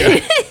 I'm just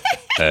kidding.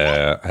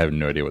 I have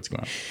no idea what's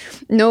going on.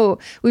 No,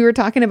 we were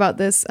talking about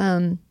this.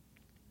 So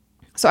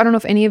I don't know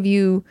if any of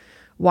you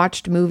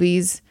watched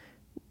movies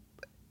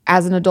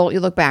as an adult. You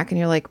look back and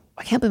you're like,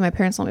 I can't believe my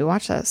parents let me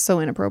watch that. It's so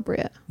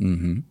inappropriate.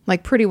 Mm-hmm.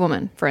 Like Pretty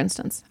Woman, for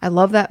instance. I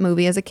love that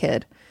movie as a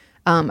kid.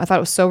 I thought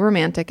it was so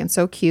romantic and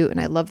so cute.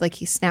 And I loved like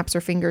he snaps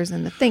her fingers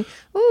in the thing.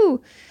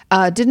 Ooh.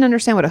 Didn't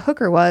understand what a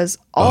hooker was.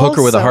 A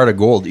hooker with a heart of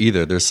gold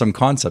either. There's some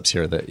concepts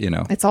here that,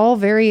 It's all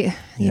very,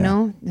 you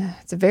know,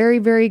 it's very,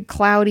 very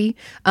cloudy.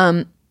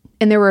 And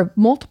there were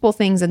multiple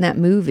things in that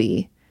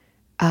movie.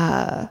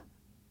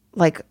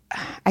 Like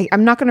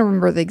I'm not going to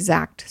remember the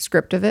exact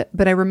script of it,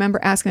 but I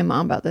remember asking my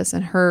mom about this,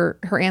 and her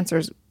answer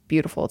is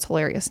beautiful. It's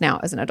hilarious now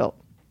as an adult.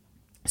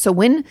 So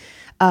when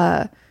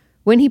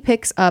he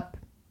picks up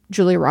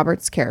Julia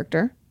Roberts'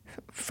 character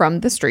from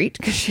the street,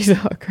 because she's a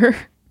hooker,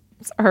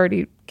 it's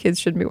already, kids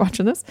shouldn't be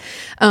watching this.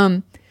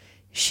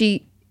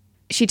 She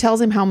tells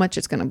him how much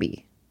it's going to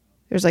be.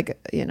 There's like,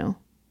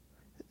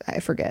 I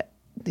forget,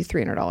 the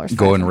 $300.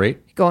 Going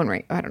rate? Going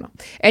rate. I don't know.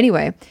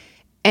 Anyway,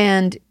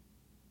 and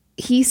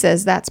he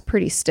says, that's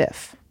pretty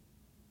stiff.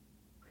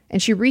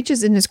 And she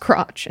reaches in his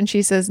crotch and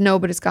she says, no,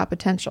 but it's got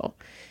potential.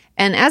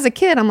 And as a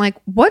kid, I'm like,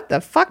 what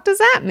the fuck does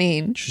that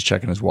mean? She's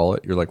checking his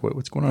wallet. You're like,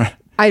 what's going on?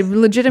 I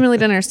legitimately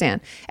didn't understand.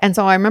 And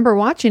so I remember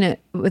watching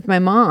it with my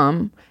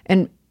mom,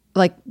 and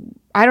like,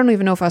 I don't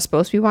even know if I was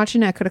supposed to be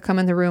watching it. I could have come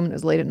in the room and it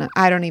was late at night.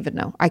 I don't even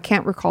know. I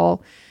can't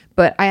recall.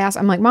 But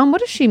I'm like, Mom, what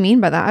does she mean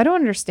by that? I don't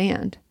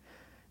understand.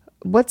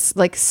 What's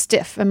like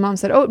stiff? And Mom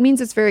said, oh, it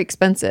means it's very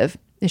expensive.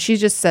 And she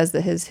just says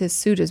that his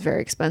suit is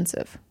very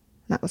expensive.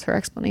 And that was her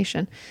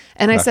explanation.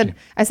 And I said,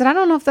 I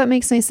don't know if that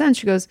makes any sense.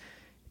 She goes,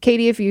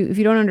 Katie, if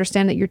you don't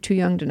understand it, you're too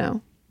young to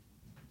know.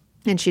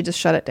 And she just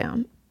shut it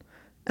down.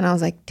 And I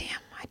was like, damn,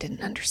 I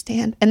didn't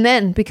understand. And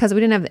then because we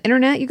didn't have the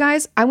internet, you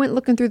guys, I went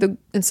looking through the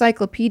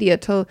encyclopedia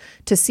to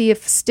see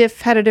if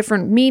stiff had a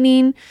different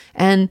meaning.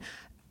 And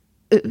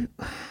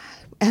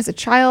as a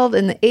child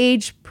in the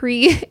age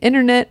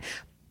pre-internet,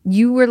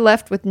 you were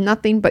left with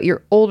nothing but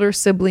your older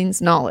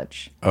siblings'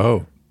 knowledge.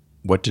 Oh,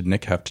 what did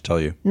Nick have to tell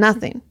you?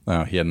 Nothing.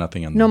 Oh, he had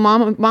nothing on. No,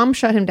 mom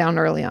shut him down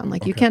early on.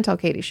 Like, you can't tell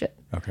Katie shit.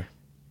 Okay.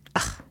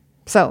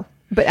 So,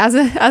 but as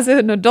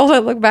an adult, I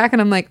look back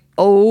and I'm like,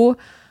 oh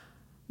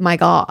my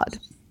God.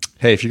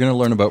 Hey, if you're going to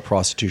learn about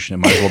prostitution, it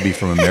might as well be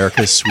from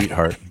America's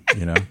Sweetheart,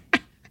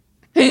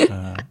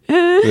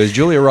 It was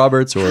Julia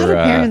Roberts or... How do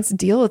parents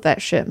deal with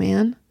that shit,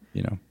 man?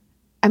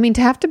 I mean,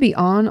 to have to be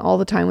on all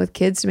the time with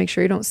kids to make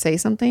sure you don't say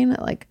something,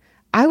 like,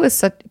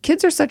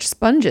 kids are such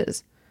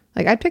sponges.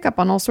 Like, I'd pick up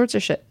on all sorts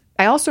of shit.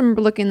 I also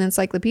remember looking in the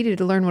encyclopedia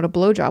to learn what a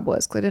blowjob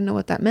was, because I didn't know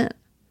what that meant.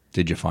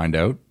 Did you find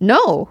out?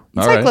 No.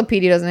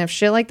 Encyclopedia doesn't have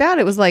shit like that.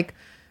 It was like,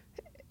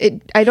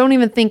 I don't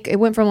even think, it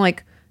went from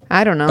like,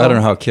 I don't know. I don't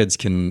know how kids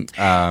can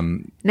now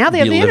they have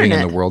be the living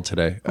internet in the world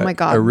today. Oh my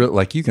God.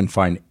 Like you can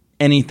find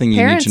anything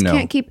Parents you need to know.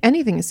 can't keep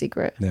anything a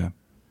secret. Yeah.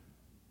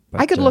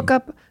 I could look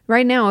up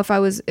right now if I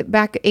was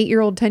back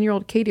 8-year-old,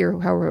 10-year-old Katie or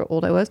however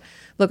old I was,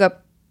 look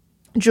up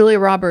Julia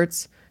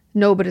Roberts.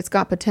 No, but it's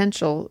got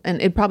potential,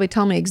 and it'd probably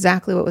tell me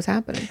exactly what was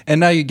happening. And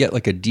now you get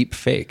like a deep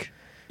fake,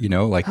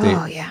 like they,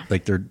 yeah.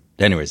 like they're.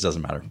 Anyways,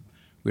 doesn't matter.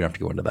 We don't have to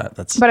go into that.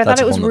 But I thought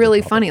it was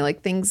really funny.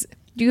 Like things.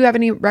 Do you have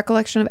any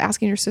recollection of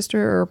asking your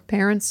sister or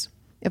parents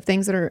if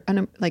things that are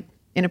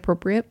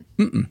inappropriate?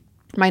 Mm-mm.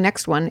 My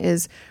next one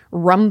is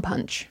rum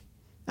punch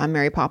on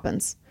Mary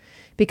Poppins,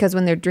 because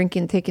when they're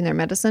taking their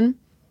medicine,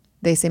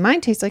 they say mine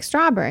tastes like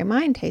strawberry.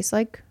 Mine tastes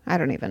like I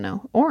don't even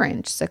know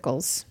orange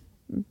sickles.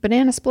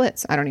 Banana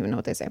splits. I don't even know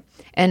what they say.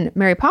 And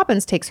Mary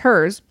Poppins takes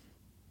hers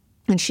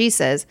and she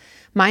says,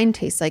 mine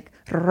tastes like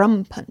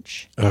rum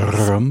punch.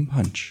 Rum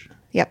punch.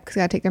 Yep, because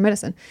I got to take their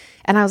medicine.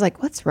 And I was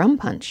like, what's rum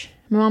punch?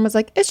 My mom was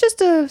like, it's just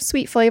a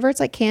sweet flavor.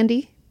 It's like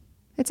candy.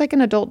 It's like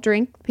an adult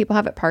drink. People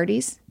have at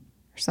parties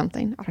or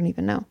something. I don't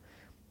even know.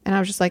 And I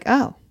was just like,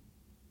 oh,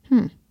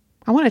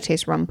 I want to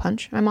taste rum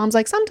punch. My mom's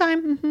like,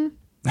 sometime. Mm-hmm.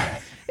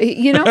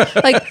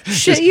 Like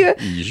shit.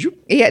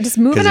 Just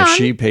moving on.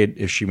 Because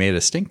if she made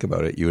a stink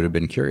about it, you would have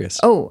been curious.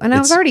 Oh, and I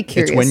was already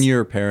curious. It's when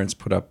your parents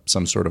put up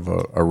some sort of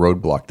a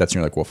roadblock. That's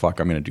when you're like, well, fuck,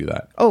 I'm going to do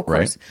that. Oh, of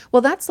course.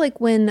 Well, that's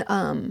like when,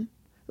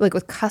 like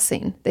with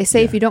cussing, they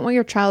say if you don't want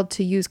your child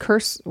to use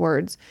curse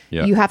words,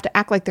 you have to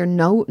act like they're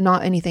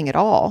not anything at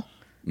all,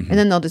 and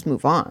then they'll just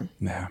move on.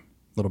 Yeah,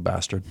 little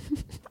bastard.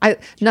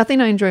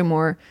 Nothing I enjoy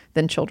more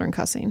than children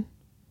cussing,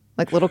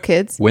 like little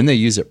kids. When they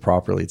use it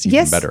properly, it's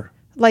even better.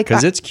 Like,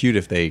 because it's cute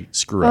if they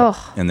screw up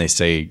and they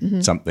say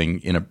something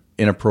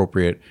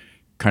inappropriate,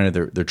 kind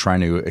of they're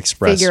trying to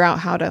express, figure out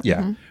how to.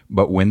 Yeah,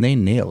 but when they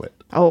nail it.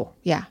 Oh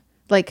yeah,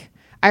 like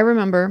I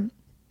remember,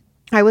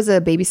 I was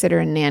a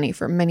babysitter and nanny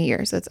for many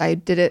years. I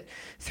did it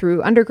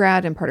through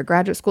undergrad and part of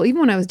graduate school. Even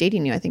when I was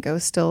dating you, I think I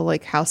was still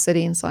like house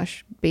sitting /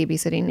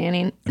 babysitting,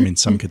 nannying. I mean,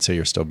 some could say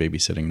you're still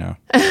babysitting now.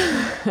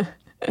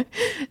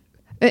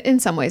 In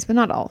some ways, but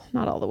not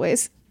all the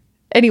ways.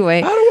 Anyway,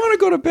 I don't want to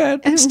go to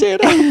bed. I'm staying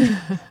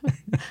up.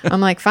 I'm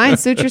like, fine,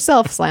 suit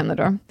yourself. Slam the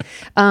door.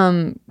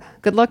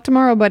 Good luck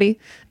tomorrow, buddy.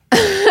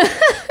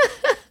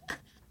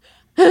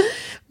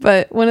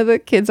 But one of the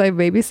kids I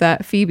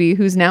babysat, Phoebe,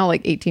 who's now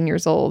like 18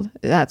 years old.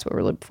 That's what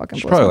really fucking.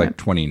 She's probably like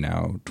 20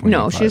 now. 25.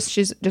 No, she's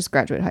just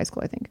graduated high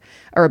school, I think,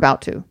 or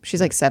about to.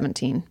 She's like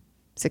 16,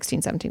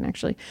 17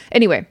 actually.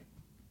 Anyway,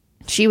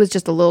 she was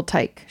just a little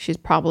tyke. She's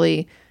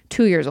probably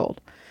 2 years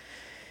old.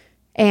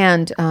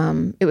 And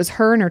it was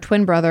her and her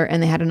twin brother,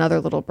 and they had another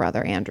little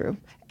brother, Andrew.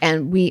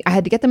 And I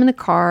had to get them in the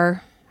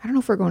car. I don't know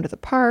if we're going to the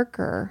park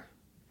or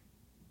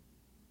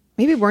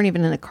maybe we weren't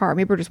even in a car.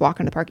 Maybe we're just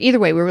walking to the park. Either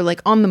way, we were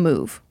like on the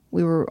move.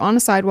 We were on a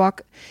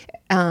sidewalk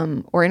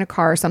or in a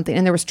car or something,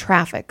 and there was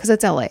traffic because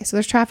it's LA. So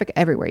there's traffic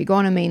everywhere. You go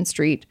on a main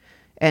street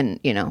and,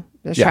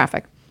 there's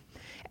traffic.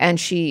 And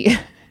she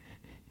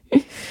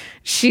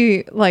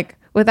like,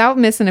 without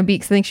missing a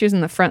beat, 'cause I think she was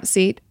in the front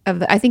seat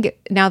of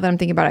now that I'm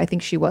thinking about it, I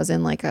think she was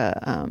in like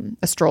a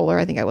stroller.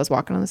 I think I was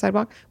walking on the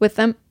sidewalk with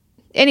them.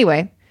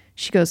 Anyway,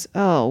 she goes,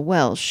 oh,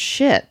 well,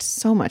 shit,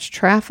 so much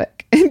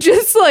traffic.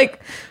 Just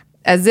like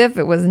as if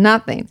it was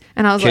nothing.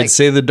 And I was like, kids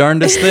say the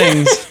darndest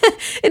things.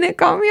 And it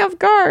caught me off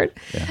guard.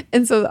 Yeah.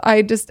 And so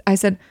I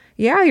said,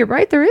 yeah, you're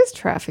right. There is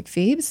traffic,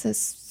 Phoebes.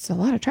 It's a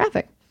lot of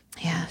traffic.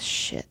 Yeah,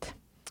 shit.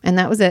 And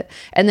that was it.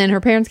 And then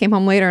her parents came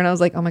home later and I was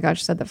like, oh my God,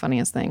 she said the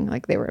funniest thing.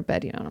 Like they were at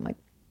bed, and I'm like,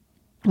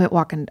 we went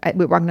walking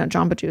down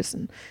Jamba Juice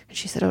and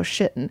she said, oh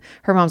shit. And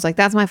her mom's like,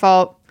 that's my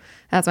fault.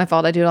 That's my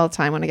fault. I do it all the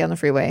time when I get on the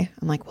freeway.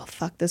 I'm like, well,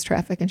 fuck this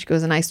traffic. And she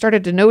goes, and I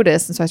started to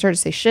notice. And so I started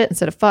to say shit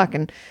instead of fuck.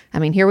 And I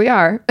mean, here we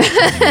are.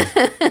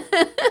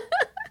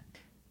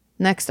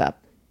 Next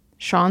up,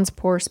 Sean's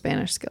poor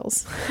Spanish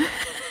skills.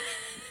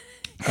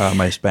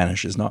 My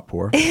Spanish is not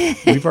poor.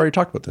 We've already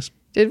talked about this.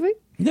 Did we?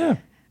 Yeah.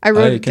 I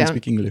wrote it can down.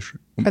 Speak English.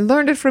 I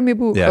learned it from your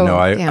book. Yeah,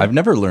 I've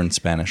never learned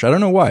Spanish. I don't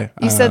know why.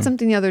 You said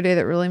something the other day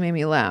that really made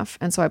me laugh.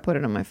 And so I put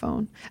it on my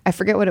phone. I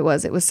forget what it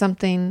was. It was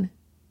something.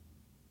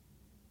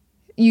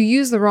 You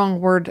use the wrong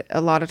word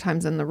a lot of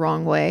times in the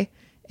wrong way.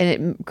 And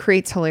it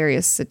creates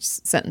hilarious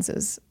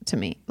sentences to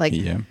me. Like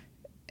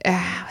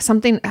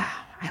something.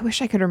 I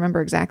wish I could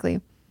remember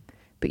exactly.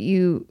 But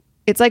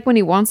it's like when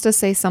he wants to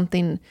say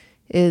something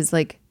is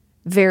like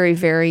very,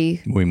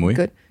 very muy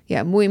good.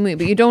 Yeah, muy, muy.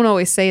 But you don't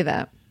always say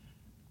that.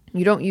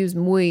 You don't use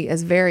muy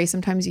as very.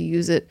 Sometimes you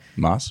use it.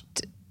 Más?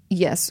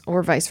 Yes,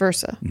 or vice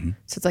versa. Mm-hmm.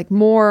 So it's like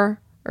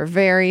more or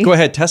very. Go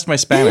ahead, test my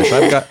Spanish.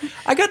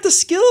 I got the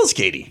skills,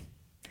 Katie.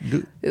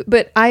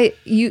 But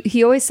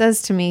he always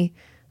says to me,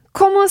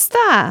 ¿Cómo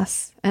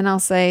estás? And I'll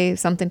say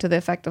something to the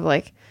effect of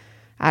like,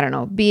 I don't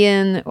know,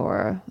 bien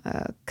or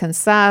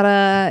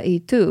cansada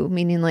y tú,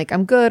 meaning like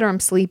I'm good or I'm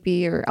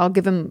sleepy, or I'll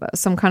give him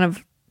some kind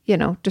of,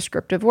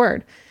 descriptive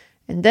word.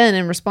 And then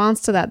in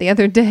response to that, the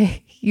other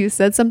day, you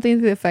said something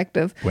to the effect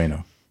of,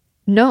 Bueno.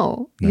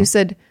 No, you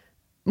said,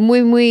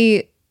 muy,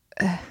 muy,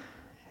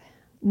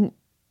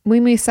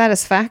 Mimi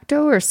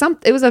satisfacto or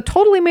something. It was a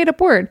totally made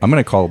up word. I'm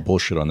going to call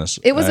bullshit on this.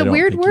 It was a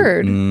weird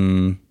word.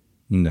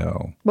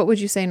 No. What would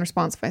you say in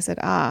response if I said,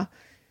 I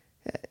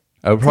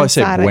would probably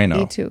say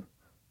bueno. Good.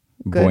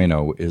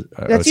 Bueno is.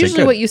 That's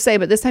usually what you say,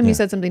 but this time you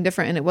said something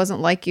different and it wasn't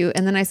like you.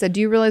 And then I said, do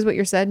you realize what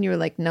you said? And you were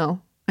like,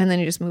 no. And then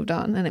you just moved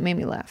on and it made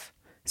me laugh.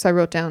 So I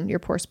wrote down your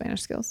poor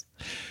Spanish skills.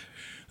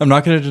 I'm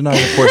not going to deny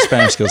the poor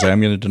Spanish skills. I am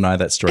going to deny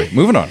that story.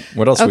 Moving on.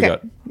 What else we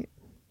got?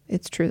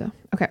 It's true though.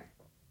 Okay.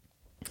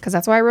 Because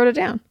that's why I wrote it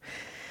down.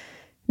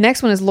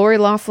 Next one is Lori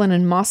Loughlin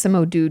and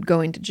Massimo Dude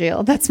going to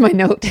jail. That's my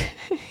note.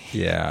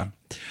 Yeah.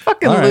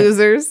 Fucking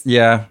losers.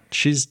 Yeah.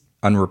 She's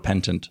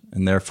unrepentant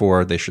and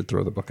therefore they should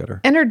throw the book at her.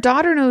 And her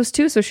daughter knows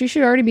too, so she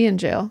should already be in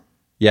jail.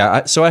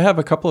 Yeah. So I have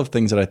a couple of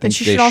things that I think and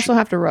she should also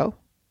have to row.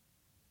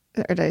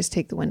 Or did I just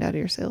take the wind out of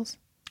your sails?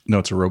 No,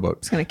 it's a rowboat.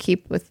 It's going to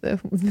keep with the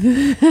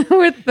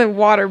with the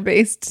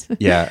water-based.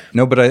 Yeah.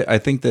 No, but I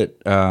think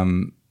that...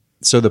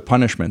 so the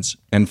punishments,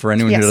 and for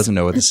anyone who doesn't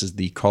know, this is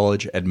the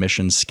college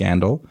admissions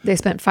scandal. They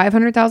spent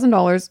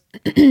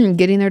 $500,000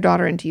 getting their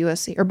daughter into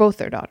USC, or both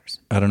their daughters.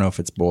 I don't know if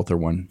it's both or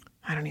one.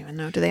 I don't even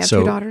know. Do they have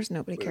two daughters?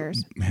 Nobody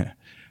cares.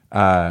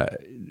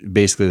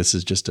 Basically, this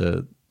is just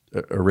a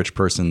rich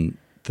person.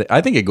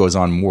 I think it goes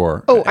on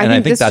more. Oh, and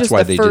I think that's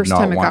why they did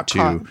not want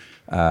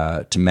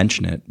to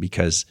mention it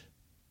because,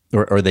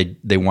 or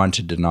they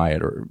wanted to deny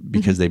it, or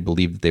because they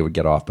believed that they would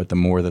get off. But the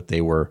more that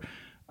they were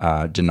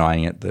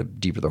denying it, the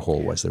deeper the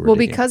hole was. They were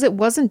digging. Because it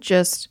wasn't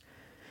just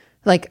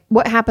like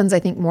what happens. I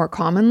think more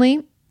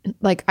commonly,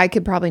 like I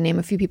could probably name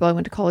a few people I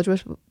went to college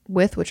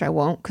with, which I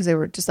won't because they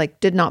were just like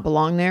did not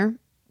belong there,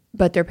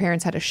 but their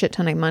parents had a shit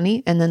ton of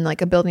money, and then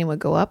like a building would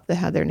go up that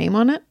had their name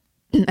on it.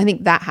 I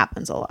think that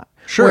happens a lot.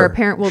 Sure, where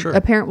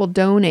a parent will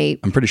donate.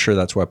 I'm pretty sure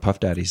that's why Puff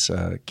Daddy's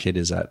kid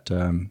is at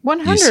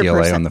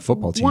UCLA on the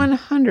football team.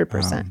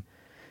 100%.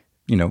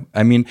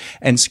 I mean,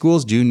 and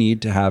schools do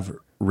need to have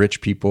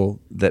rich people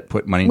that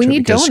put money into it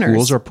because donors.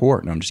 Schools are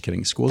poor. No, I'm just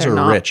kidding. Schools They're are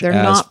not, rich. They're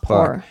as not fuck.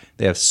 poor.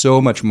 They have so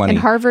much money. And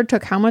Harvard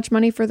took how much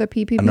money for the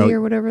PPP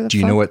or whatever? Do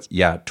you know what?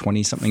 Yeah,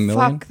 20 something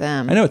million. Fuck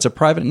them. I know it's a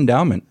private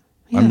endowment.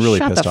 Yeah, I'm really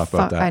pissed off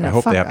about that. I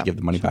hope they have to up. give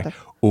the money back.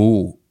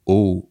 Oh,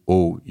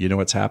 you know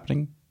what's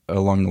happening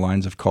along the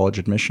lines of college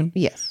admission?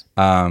 Yes.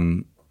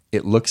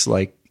 It looks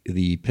like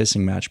the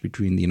pissing match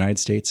between the United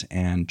States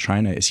and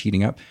China is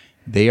heating up.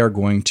 They are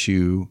going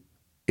to,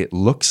 it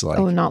looks like.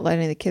 Oh, not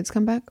letting the kids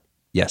come back?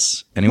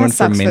 Yes. Anyone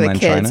from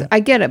mainland China? I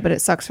get it, but it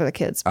sucks for the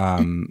kids.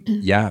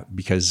 Yeah,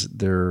 because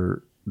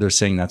they're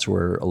saying that's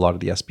where a lot of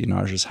the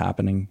espionage is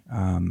happening.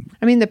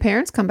 I mean, the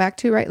parents come back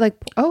too, right?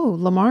 Like,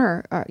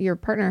 Lamar, your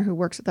partner who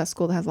works at that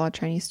school that has a lot of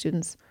Chinese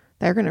students,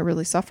 they're going to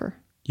really suffer.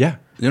 Yeah.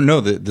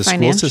 No, the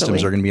school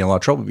systems are going to be in a lot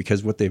of trouble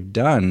because what they've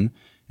done,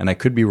 and I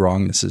could be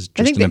wrong, this is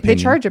just an opinion.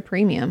 They charge a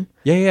premium.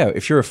 Yeah.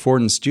 If you're a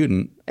foreign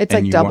student. It's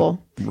like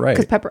double. Right.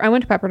 Because I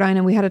went to Pepperdine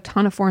and we had a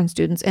ton of foreign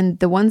students, and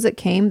the ones that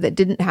came that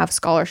didn't have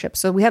scholarships.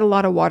 So we had a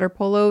lot of water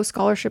polo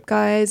scholarship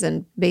guys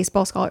and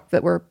baseball scholar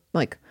that were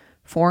like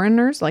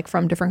foreigners, like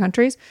from different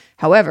countries.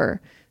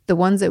 However, the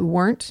ones that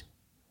weren't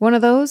one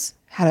of those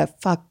had a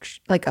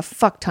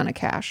fuck ton of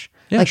cash.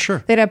 Yeah,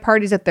 sure. They'd have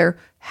parties at their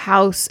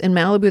house in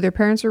Malibu. Their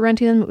parents were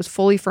renting them. It was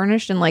fully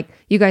furnished. And like,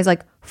 you guys,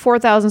 like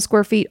 4,000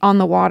 square feet on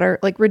the water,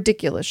 like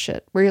ridiculous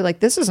shit where you're like,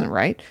 this isn't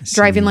right.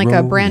 Driving like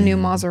a brand new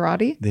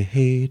Maserati. They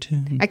hate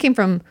him. I came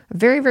from a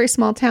very, very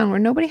small town where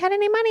nobody had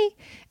any money.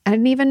 I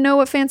didn't even know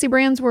what fancy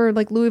brands were.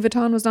 Like Louis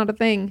Vuitton was not a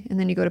thing. And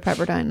then you go to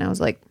Pepperdine and I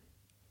was like,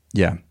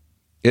 yeah.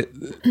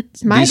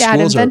 My dad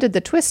invented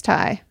the twist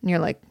tie. And you're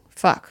like,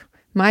 fuck.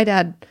 My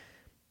dad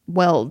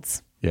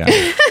welds. Yeah.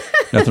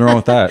 Nothing wrong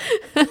with that.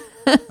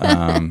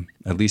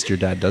 At least your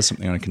dad does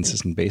something on a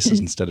consistent basis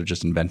instead of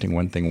just inventing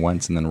one thing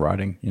once and then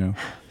rotting,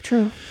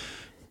 True.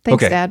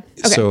 Thanks, Dad.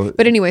 Okay.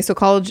 But anyway, so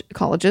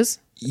colleges.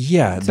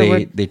 Yeah,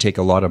 they take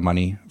a lot of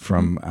money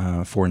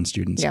from foreign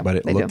students, but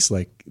it looks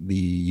like the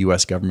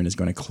U.S. government is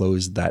going to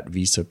close that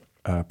visa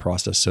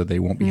process, so they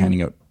won't be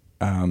handing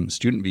out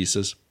student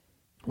visas.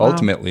 Wow.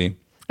 Ultimately,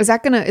 is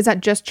that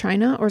just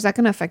China, or is that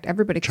gonna affect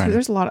everybody? Because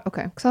there's a lot of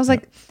because I was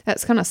like,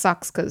 that's kind of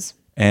sucks.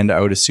 And I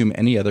would assume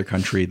any other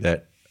country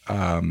that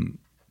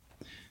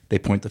they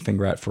point the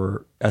finger at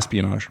for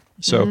espionage.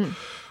 So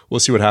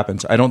we'll see what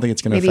happens. I don't think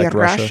it's going to affect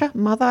Russia.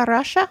 Mother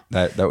Russia.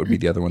 That would be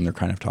the other one they're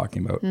kind of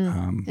talking about.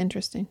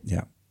 Interesting.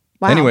 Yeah.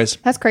 Wow. Anyways,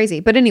 that's crazy.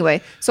 But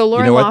anyway, so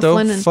Lori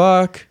Loughlin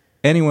fuck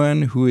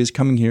anyone who is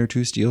coming here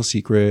to steal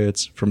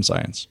secrets from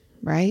science.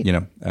 Right.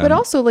 But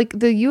also, like,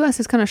 the U.S.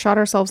 has kind of shot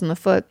ourselves in the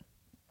foot.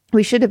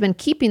 We should have been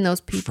keeping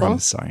those people from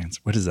science.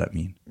 What does that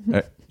mean?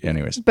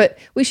 Anyways, but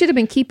we should have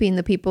been keeping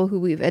the people who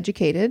we've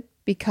educated,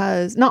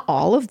 because not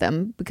all of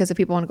them, because if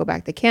people want to go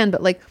back, they can.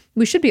 But like,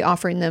 we should be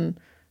offering them,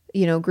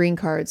 green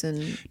cards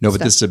and but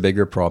this is a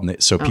bigger problem.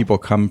 So people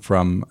come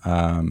from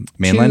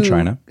mainland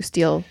China,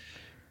 steal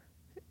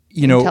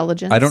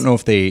intelligence. I don't know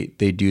if they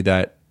do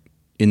that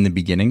in the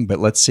beginning, but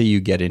let's say you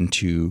get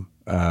into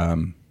I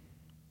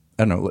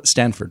don't know,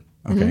 Stanford,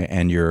 okay,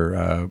 and you're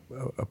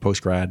a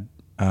post grad,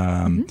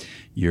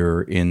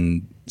 you're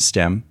in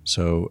STEM,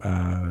 so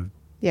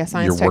Yeah,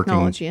 science,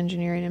 technology,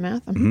 engineering, and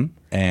math.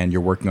 and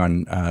you're working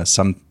on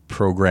some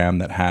program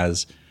that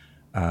has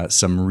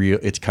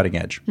it's cutting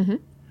edge.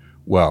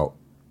 Well,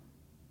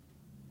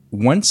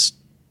 once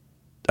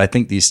I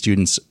think these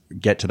students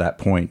get to that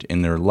point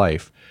in their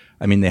life,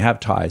 I mean, they have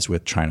ties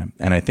with China.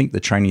 And I think the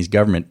Chinese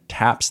government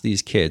taps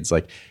these kids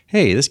like,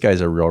 hey, this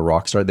guy's a real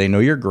rock star. They know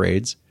your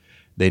grades.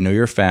 They know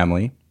your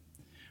family.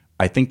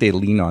 I think they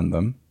lean on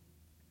them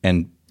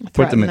and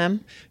put them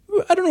in.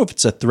 I don't know if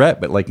it's a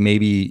threat, but like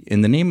maybe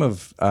in the name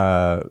of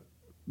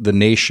the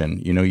nation,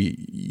 you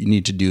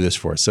need to do this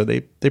for us. So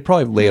they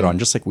probably lay it on,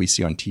 just like we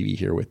see on TV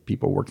here with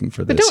people working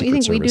for the Secret Service. But don't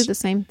you think we do the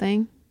same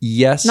thing?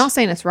 Yes. Not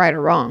saying it's right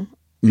or wrong.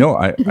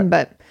 No,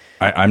 but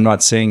I'm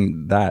not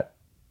saying that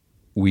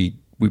we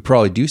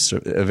probably do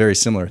very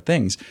similar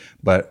things.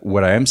 But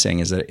what I am saying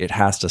is that it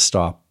has to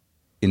stop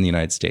in the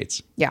United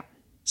States. Yeah.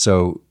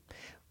 So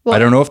I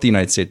don't know if the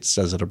United States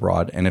does it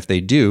abroad, and if they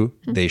do,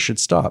 they should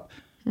stop.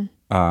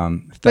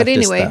 But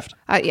anyway,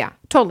 yeah,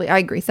 totally. I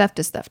agree. Theft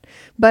is theft.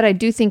 But I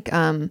do think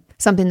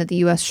something that the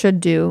U.S. should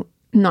do,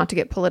 not to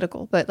get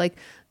political, but like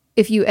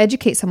if you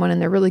educate someone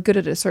and they're really good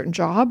at a certain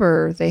job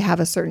or they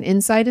have a certain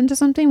insight into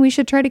something, we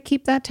should try to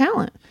keep that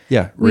talent.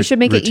 Yeah. We should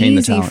make it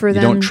easy for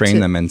them. You don't train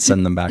them and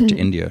send them back to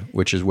India,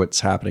 which is what's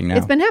happening now.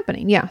 It's been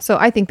happening. Yeah. So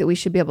I think that we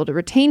should be able to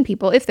retain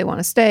people if they want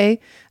to stay,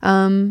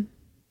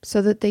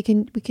 so that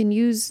we can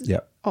use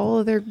all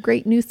of their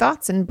great new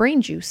thoughts and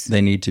brain juice.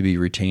 They need to be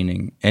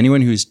retaining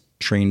anyone who's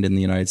trained in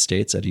the United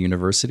States at a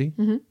university.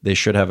 They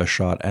should have a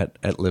shot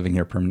at living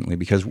here permanently,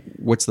 because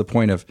what's the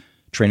point of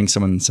training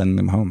someone and sending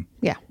them home?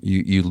 Yeah.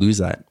 You lose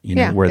that,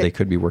 where they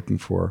could be working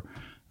for.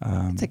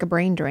 It's like a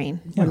brain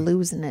drain. We're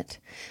losing it.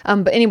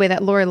 But anyway,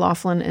 that Lori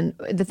Loughlin, and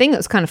the thing that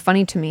was kind of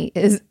funny to me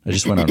is... I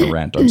just went on a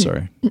rant. I'm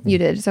sorry. You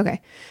did. It's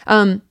okay.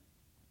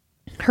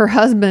 Her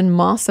husband,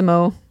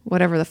 Massimo,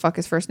 whatever the fuck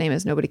his first name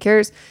is, nobody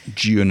cares.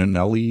 Gina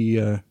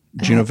Minnelli?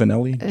 Gina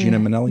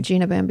Minnelli?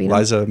 Gina Bambino.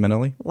 Liza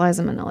Minnelli?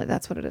 Liza Minnelli,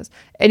 that's what it is.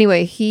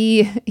 Anyway,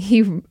 he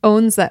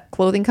owns that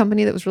clothing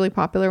company that was really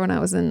popular when I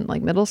was in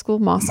like middle school,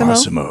 Massimo.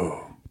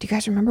 Do you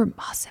guys remember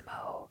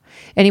Massimo?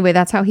 Anyway,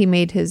 that's how he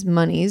made his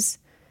monies.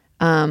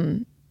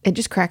 It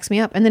just cracks me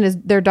up. And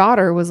then their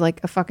daughter was like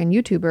a fucking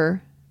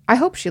YouTuber. I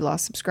hope she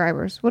lost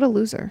subscribers. What a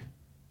loser.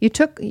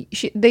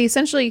 They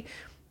essentially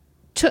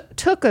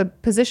took a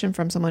position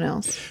from someone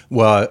else.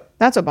 Well,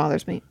 that's what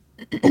bothers me.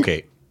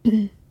 Okay.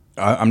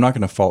 I'm not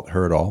going to fault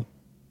her at all.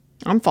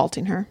 I'm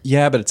faulting her.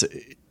 Yeah, but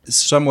it's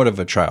somewhat of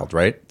a child,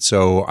 right?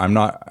 So I'm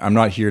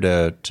not here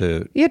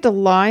to. You have to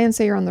lie and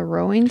say you're on the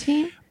rowing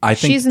team? I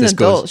think she's an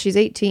adult. She's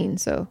 18,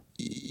 so.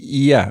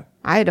 Yeah.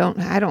 I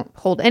don't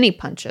hold any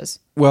punches.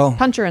 Well,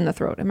 punch her in the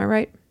throat. Am I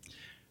right?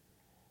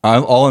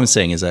 All I'm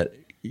saying is that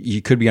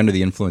you could be under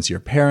the influence of your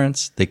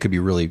parents. They could be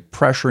really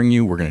pressuring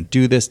you. We're going to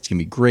do this. It's going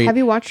to be great. Have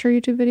you watched her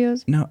YouTube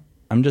videos? No,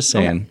 I'm just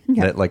saying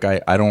that like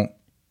I don't.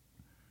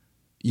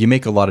 You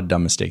make a lot of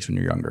dumb mistakes when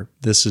you're younger.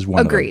 This is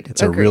one Agreed. of them.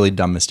 It's a really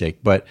dumb mistake,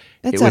 but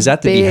it was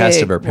at the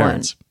behest of her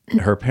parents.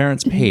 Her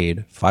parents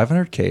paid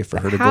 $500K for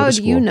her to go to school. How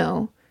do you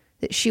know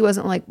that she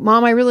wasn't like,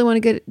 Mom, I really want to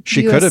get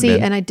to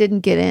USC and I didn't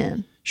get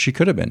in? She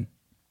could have been.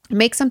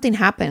 Make something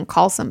happen.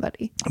 Call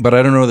somebody. But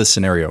I don't know the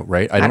scenario,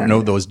 right? I don't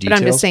know those details.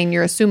 But I'm just saying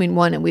you're assuming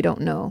one and we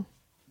don't know.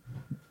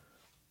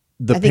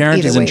 The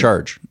parent is in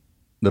charge.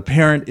 The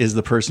parent is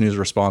the person who's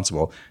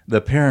responsible.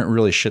 The parent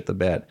really shit the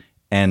bed.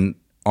 And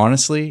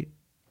honestly,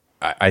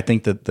 I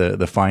think that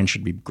the fine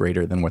should be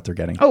greater than what they're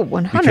getting. Oh,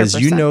 100%. Because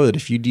you know that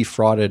if you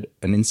defrauded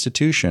an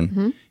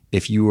institution,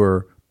 if you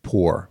were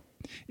poor,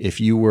 if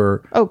you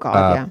were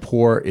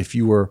poor, if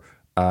you were,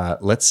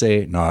 let's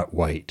say, not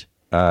white,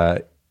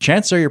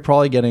 chances are you're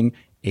probably getting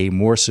a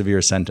more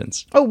severe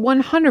sentence. Oh,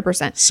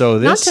 100%. So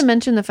this not to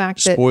mention the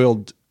fact that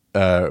spoiled,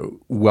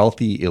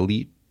 wealthy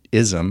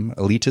elitism,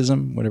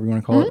 whatever you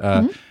want to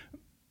call it.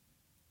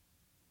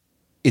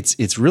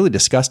 It's really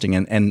disgusting.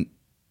 And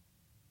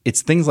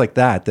it's things like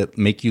that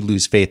make you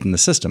lose faith in the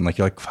system. Like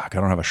you're like, fuck,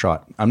 I don't have a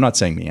shot. I'm not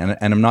saying me. And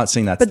I'm not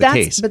saying that's the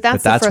case. But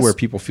that's where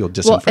people feel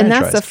disenfranchised. Well, and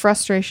that's the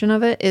frustration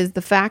of it, is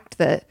the fact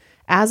that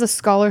as a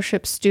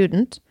scholarship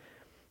student,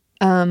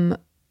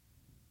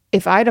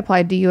 if I'd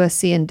applied to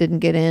USC and didn't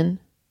get in,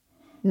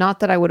 not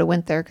that I would have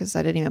went there because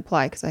I didn't even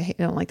apply because I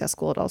don't like that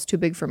school at all. It's too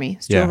big for me.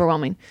 It's too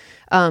overwhelming.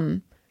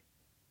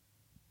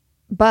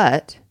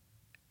 But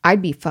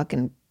I'd be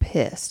fucking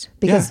pissed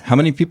because how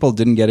many people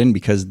didn't get in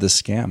because of this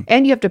scam?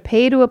 And you have to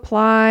pay to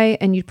apply,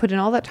 and you put in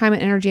all that time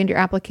and energy into your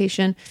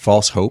application.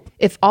 False hope.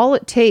 If all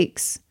it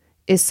takes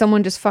is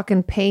someone just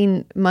fucking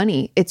paying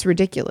money, it's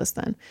ridiculous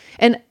then.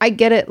 And I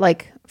get it,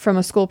 like from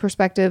a school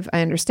perspective,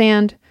 I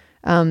understand.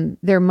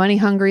 They're money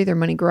hungry, they're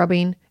money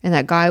grubbing, and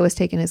that guy was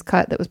taking his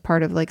cut that was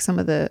part of like some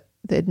of the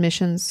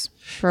admissions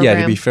program.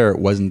 Yeah, to be fair, it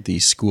wasn't the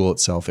school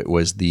itself, it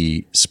was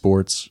the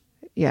sports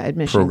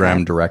admission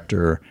program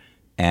director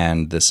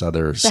and this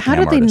other scam But how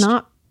did they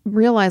not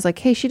realize, like,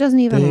 hey, she doesn't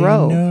even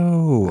row?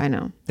 No, know. I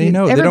know. They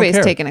know. They don't Everybody's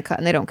care. taking a cut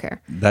and they don't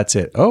care. That's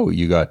it. Oh,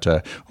 you got.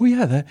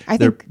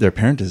 Their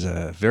parent is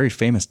a very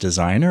famous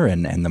designer,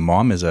 and the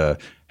mom is a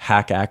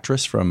hack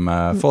actress from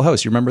Full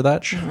House. You remember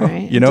that show?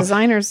 Right. You know,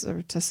 Designers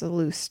are just a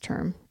loose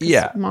term. 'Cause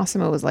Yeah.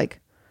 Massimo was like,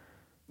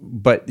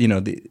 but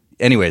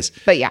anyways,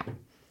 but yeah,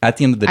 at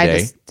the end of the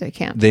day, I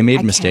can't. they I made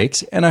can't.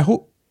 mistakes, and I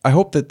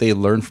hope that they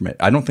learn from it.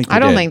 I don't think they I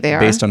don't did, think they are.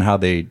 based on how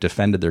they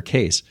defended their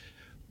case.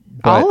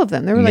 But All of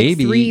them. There were like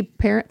maybe-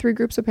 three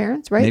groups of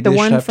parents, right? Maybe The they should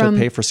one have from to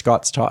pay for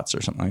Scott's Tots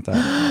or something like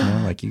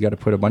that. Like you got to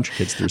put a bunch of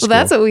kids through well, school.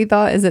 that's what we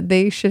thought is that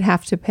they should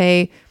have to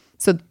pay.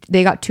 So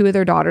they got 2 of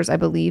their daughters, I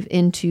believe,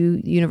 into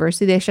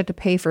university. They should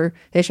pay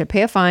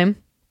a fine,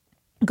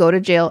 go to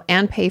jail,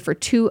 and pay for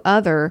 2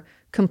 other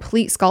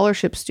complete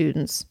scholarship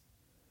students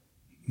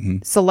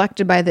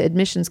selected by the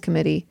admissions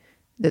committee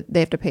that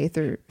they have to pay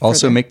through.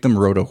 Also, make them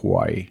row to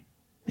Hawaii.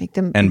 make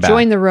them and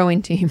join back. the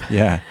rowing team.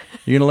 Yeah,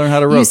 you're gonna learn how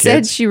to row. You kids.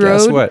 said she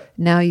Guess rowed. what?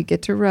 Now you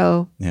get to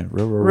row. Yeah,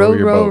 row Row,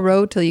 your row, boat.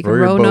 row till you can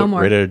your row no boat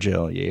more. Right out of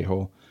jail, yay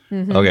hole.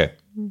 Mm-hmm. Okay.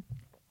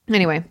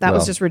 Anyway, that Well.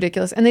 was just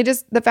ridiculous. And they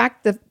just the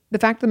fact of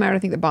the matter I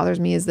think that bothers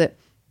me is that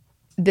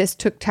this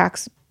took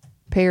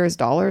taxpayers'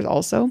 dollars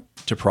also.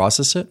 To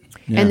process it,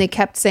 yeah. And they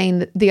kept saying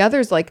that the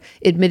others like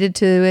admitted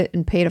to it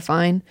and paid a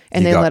fine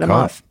and He they got let him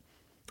caught. off.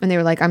 And they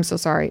were like, I'm so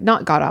sorry.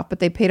 Not got off, but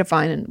they paid a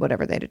fine and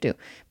whatever they had to do.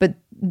 But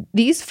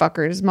these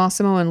fuckers,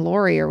 Massimo and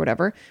Lori or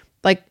whatever,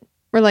 like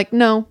were like,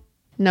 no.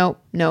 Yeah.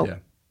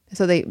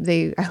 So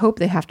they I hope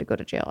they have to go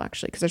to jail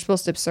actually because they're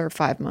supposed to serve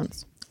 5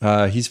 months.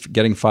 He's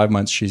getting 5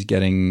 months. She's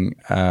getting,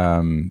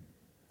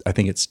 I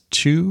think it's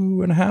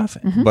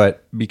 2.5. Mm-hmm.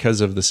 But because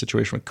of the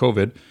situation with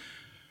COVID,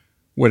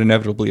 what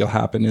inevitably will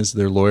happen is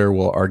their lawyer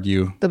will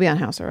argue. They'll be on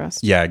house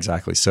arrest. Yeah,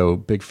 exactly. So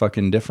big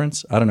fucking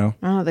difference. I don't know.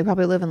 I don't know. They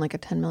probably live in like a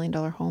 $10 million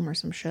home or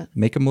some shit.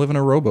 Make them live in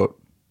a rowboat.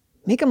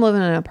 Make them live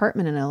in an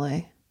apartment in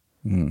LA.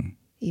 Hmm.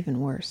 Even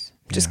worse.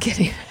 Just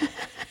kidding.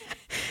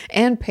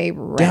 And pay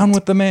rent. Down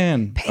with the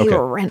man. Pay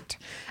rent.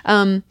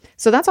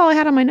 So that's all I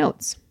had on my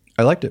notes.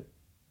 I liked it.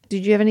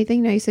 Did you have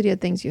anything? No, you said you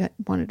had things you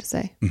wanted to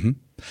say.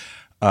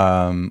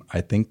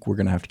 I think we're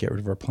going to have to get rid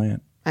of our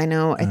plant. I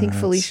know. I think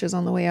Felicia's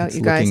on the way out, It's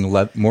you guys.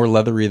 looking more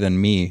leathery than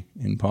me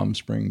in Palm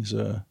Springs.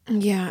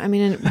 Yeah, I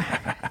mean,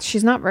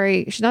 she's not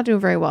doing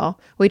very well.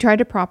 We tried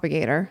to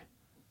propagate her,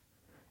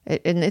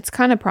 and it's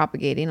kind of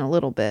propagating a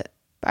little bit.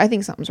 But I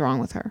think something's wrong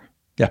with her.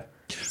 Yeah.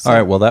 All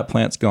right. Well, that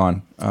plant's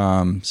gone.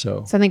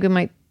 So I think we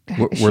might.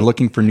 we're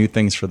looking for new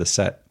things for the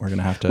set. We're going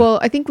to have to. Well,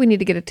 I think we need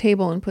to get a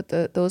table and put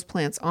those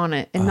plants on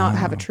it, and not Oh.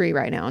 have a tree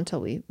right now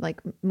until we like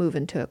move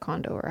into a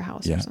condo or a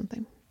house or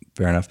something.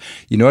 Fair enough.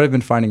 You know what I've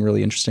been finding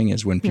really interesting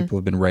is when people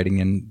have been writing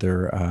in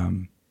their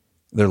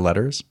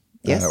letters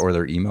Yes. or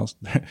their emails.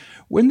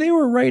 When they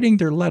were writing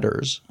their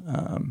letters,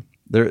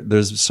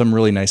 there's some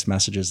really nice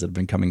messages that have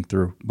been coming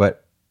through.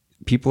 But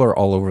people are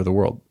all over the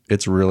world.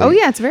 It's really Oh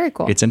yeah, it's very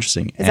cool. it's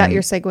interesting. Is that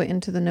your segue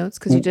into the notes?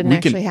 Because you didn't we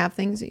can- actually have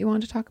things that you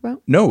wanted to talk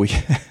about. No,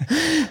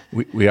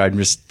 we I'm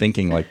just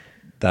thinking like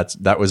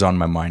that was on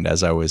my mind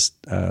as I was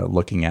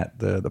looking at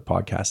the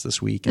podcast this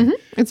week. And,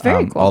 It's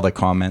very cool. All the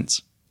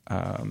comments.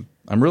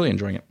 I'm really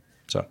enjoying it.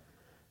 So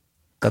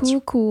that's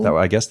Cool.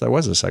 I guess that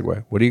was a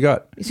segue. What do you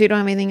got? So you don't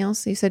have anything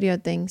else? You said you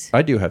had things.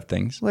 I do have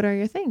things. What are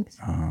your things?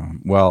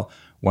 Well,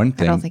 one don't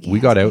thing, think he we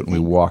has got out and we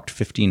anything. walked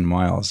 15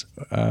 miles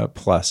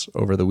plus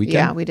over the weekend.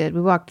 Yeah, we did.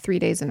 We walked 3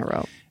 days in a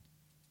row.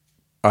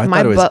 I My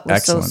thought it was butt was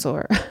excellent. so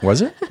sore.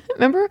 Was it?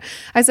 Remember,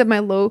 I said my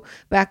low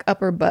back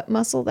upper butt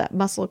muscle, that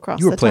muscle across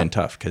You were the playing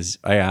top. tough because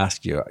I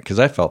asked you because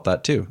I felt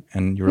that too,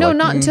 and you were No, like,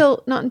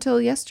 not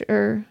until yesterday.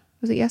 Or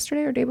was it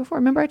yesterday or day before?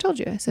 Remember, I told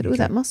you. I said, "Ooh,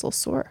 that muscle's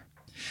sore."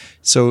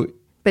 So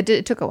But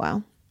it took a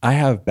while. I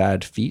have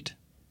bad feet.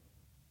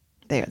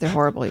 They're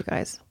horrible, you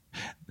guys.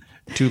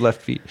 2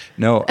 left feet.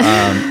 No,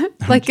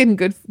 Like in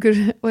good.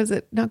 Was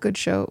it not good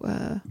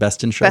show?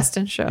 Best in show. Best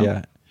in show.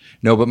 Yeah.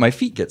 No, but my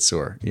feet get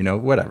sore.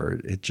 Whatever.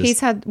 It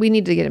just. We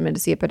need to get him in to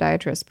see a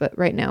podiatrist, but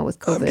right now with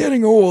COVID, I'm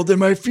getting old and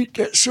my feet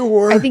get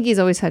sore. I think he's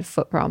always had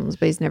foot problems,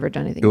 but he's never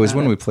done anything. it was about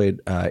when we played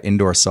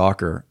indoor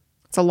soccer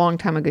It's a long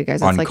time ago, you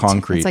guys. on It's like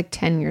concrete. It's like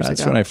 10 years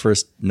That's ago. when I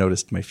first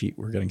noticed my feet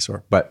were getting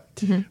sore. But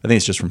Mm-hmm. I think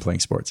it's just from playing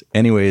sports.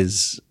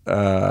 Anyways,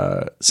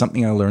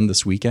 something I learned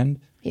this weekend.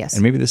 Yes.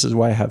 And maybe this is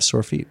why I have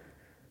sore feet.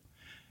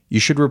 You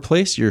should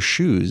replace your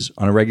shoes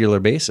on a regular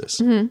basis.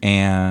 Mm-hmm.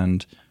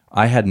 And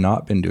I had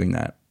not been doing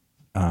that.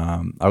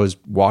 I was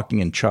walking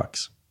in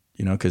Chucks,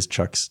 because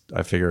Chucks,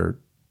 I figure.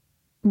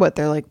 What,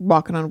 they're like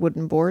walking on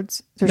wooden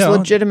boards? There's No.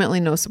 legitimately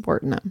no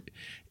support in them.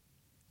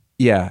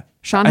 Yeah.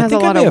 Sean I has a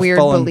think I lot may of have weird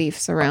fallen-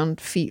 beliefs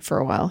around feet for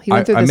a while. He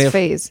went I through may this have-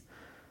 phase.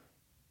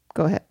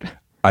 Go ahead.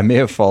 I may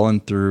have fallen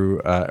through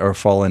or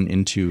fallen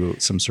into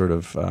some sort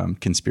of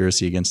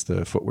conspiracy against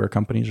the footwear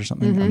companies or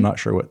something. Mm-hmm. I'm not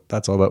sure what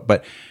that's all about.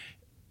 But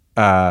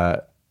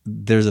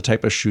there's a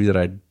type of shoe that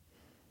I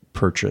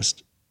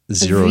purchased,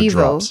 zero Vivo.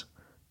 drops.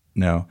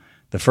 No,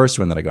 the first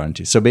one that I got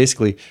into. So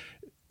basically,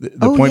 the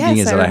point being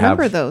is I that I have.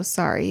 remember those.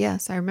 Sorry.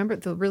 Yes, I remember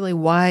the really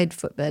wide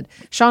footbed.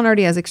 Sean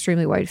already has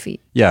extremely wide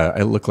feet. Yeah,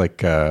 I look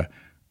like when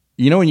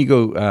you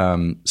go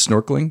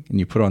snorkeling and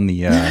you put on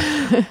the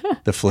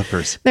The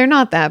flippers. They're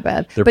not that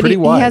bad. They're but pretty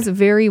wide. He has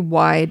very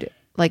wide,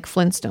 like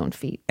Flintstone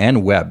feet.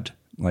 And webbed.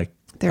 Like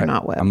They're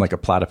not webbed. I'm like a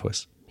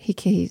platypus.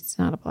 He's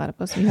not a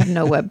platypus. You have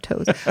no webbed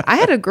toes. I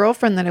had a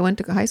girlfriend that I went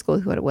to high school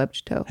who had a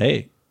webbed toe.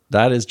 Hey,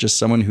 that is just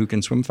someone who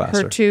can swim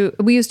faster. Her too.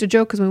 We used to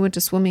joke because when we went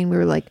to swimming, we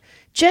were like,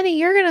 Jenny,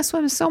 you're going to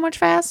swim so much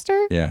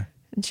faster. Yeah.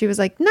 And she was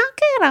like, knock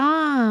it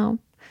off.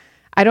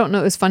 I don't know.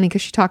 It was funny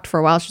because she talked for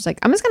a while. She's like,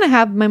 I'm just going to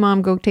have my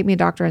mom go take me a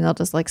doctor and they'll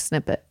just like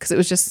snip it. Because it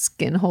was just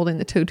skin holding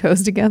the two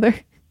toes together.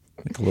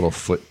 Like a little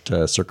foot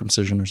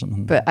circumcision or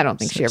something. But I don't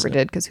think she ever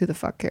did because who the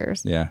fuck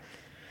cares? Yeah.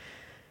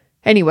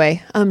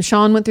 Anyway,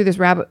 Sean went through this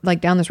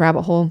down this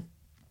rabbit hole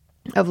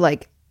of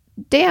like,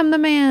 damn the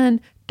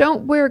man.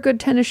 Don't wear good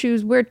tennis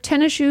shoes. Wear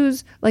tennis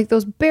shoes, like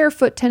those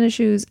barefoot tennis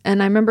shoes.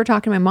 And I remember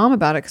talking to my mom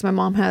about it because my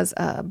mom has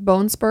a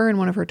bone spur in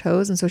one of her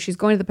toes. And so she's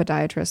going to the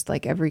podiatrist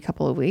like every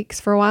couple of weeks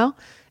for a while.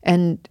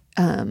 And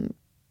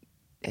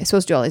is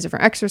supposed to do all these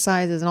different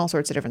exercises and all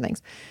sorts of different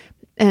things.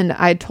 And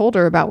I told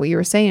her about what you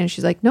were saying. And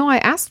she's like, no, I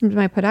asked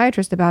my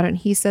podiatrist about it. And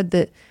he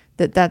said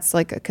that's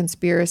like a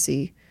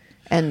conspiracy.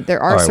 And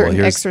there are certain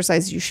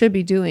exercises you should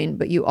be doing,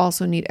 but you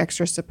also need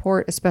extra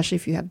support, especially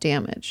if you have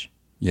damage.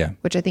 Yeah.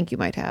 Which I think you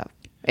might have.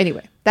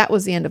 Anyway, that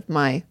was the end of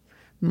my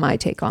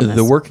take on this.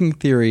 The working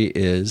theory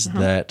is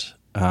that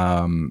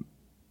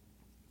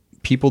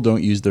people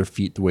don't use their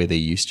feet the way they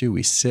used to.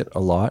 We sit a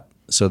lot.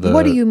 So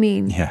what do you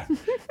mean? Yeah.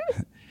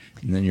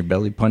 And then your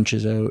belly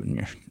punches out and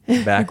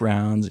your back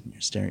rounds and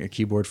you're staring at your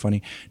keyboard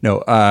funny.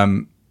 No.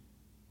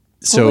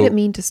 So what would it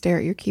mean to stare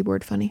at your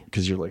keyboard funny?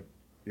 Because you're like,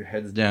 your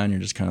head's down. You're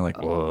just kind of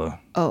like, whoa.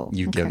 Oh,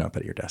 You've given up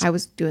at your desk. I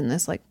was doing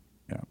this like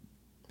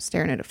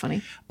staring at it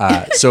funny.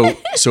 So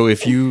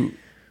if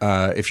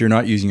you're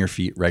not using your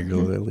feet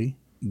regularly,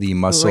 the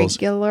muscles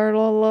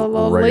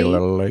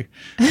regularly,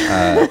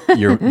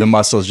 the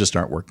muscles just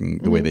aren't working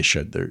the way they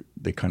should.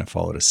 They kind of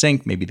follow to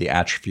sync. Maybe they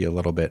atrophy a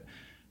little bit,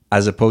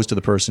 as opposed to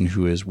the person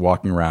who is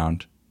walking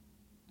around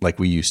like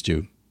we used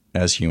to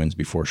as humans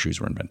before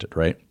shoes were invented,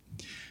 right?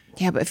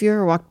 Yeah, but if you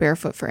ever walk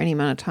barefoot for any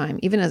amount of time,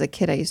 even as a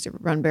kid, I used to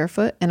run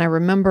barefoot, and I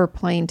remember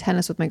playing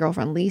tennis with my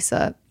girlfriend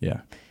Lisa.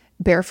 Yeah.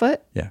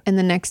 Barefoot. Yeah. And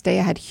the next day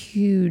I had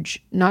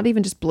huge, not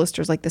even just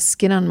blisters, like the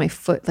skin on my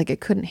foot, like it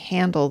couldn't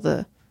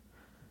handle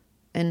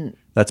and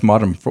that's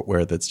modern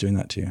footwear that's doing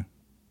that to you.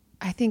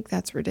 I think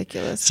that's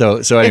ridiculous. So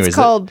anyways, it's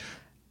called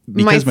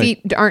my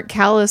feet aren't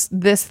calloused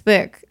this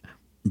thick.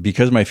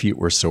 Because my feet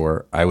were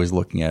sore, I was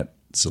looking at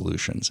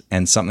solutions,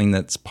 and something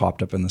that's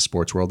popped up in the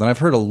sports world. And I've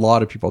heard a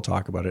lot of people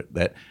talk about it,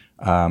 that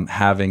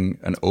having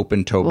an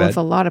open toe bed. If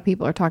a lot of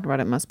people are talking about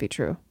it, it must be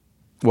true.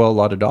 Well, a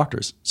lot of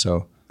doctors.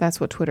 So that's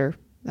what Twitter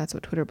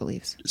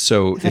believes.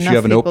 So if you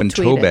have an open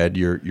toe bed,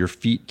 your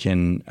feet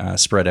can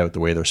spread out the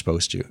way they're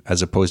supposed to,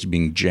 as opposed to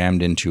being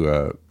jammed into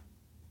a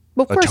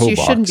Well, of course, toe you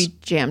box. Shouldn't be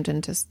jammed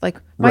into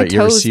like my right. You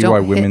toes. ever see don't why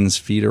hit. women's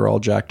feet are all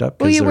jacked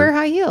up? Well, you wear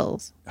high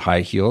heels.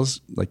 High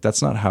heels, like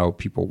that's not how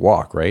people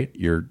walk, right?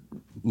 You're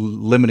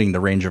limiting the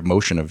range of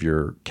motion of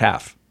your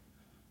calf.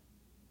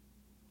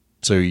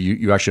 So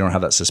you actually don't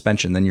have that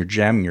suspension. Then you're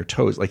jamming your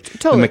toes. Like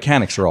the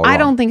mechanics are all wrong. I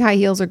don't think high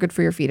heels are good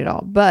for your feet at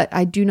all. But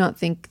I do not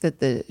think that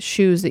the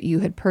shoes that you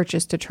had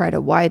purchased to try to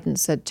widen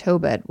said toe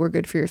bed were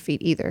good for your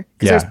feet either.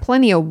 Because there's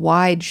plenty of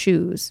wide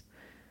shoes.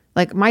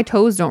 Like my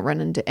toes don't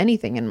run into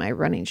anything in my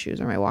running shoes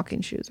or my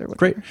walking shoes or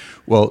whatever. Great.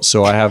 Well,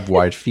 so I have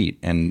wide feet,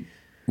 and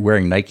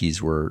wearing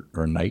Nikes or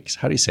Nikes.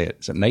 How do you say it?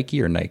 Is it Nike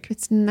or Nike?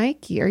 It's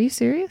Nike. Are you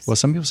serious? Well,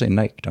 some people say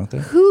Nike, don't they?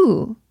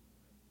 Who?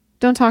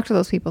 Don't talk to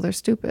those people. They're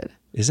stupid.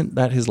 Isn't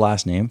that his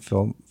last name,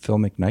 Phil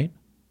McKnight?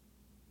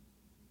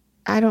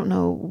 I don't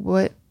know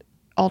what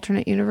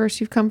alternate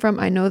universe you've come from.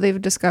 I know they've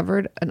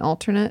discovered an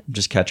alternate.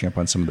 Just catching up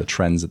on some of the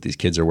trends that these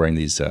kids are wearing,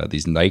 these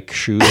Nike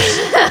shoes.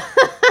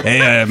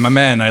 Hey, my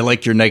man, I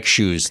like your Nike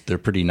shoes. They're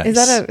pretty nice.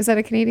 Is that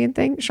a Canadian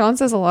thing? Sean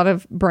says a lot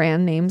of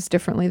brand names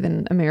differently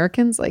than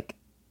Americans. Like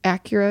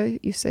Acura,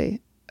 you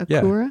say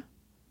Acura.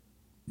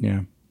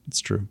 Yeah, it's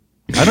true.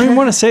 I don't even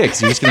want to say it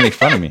because you're just going to make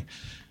fun of me.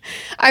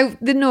 I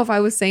didn't know if I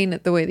was saying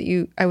it the way that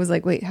you. I was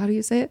like, wait, how do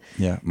you say it?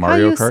 Yeah,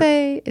 Mario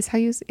Kart. How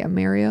you say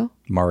Mario.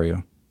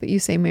 Mario. But you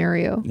say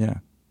Mario. Yeah,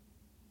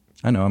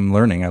 I know. I'm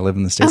learning. I live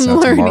in the States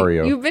now. It's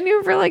Mario. You've been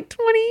here for like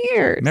 20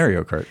 years.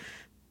 Mario Kart.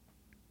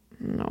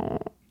 No.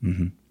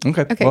 Mm-hmm.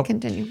 Okay. Okay. Well,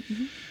 continue.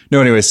 Mm-hmm. No.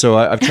 Anyway, so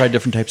I've tried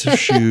different types of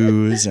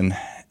shoes, and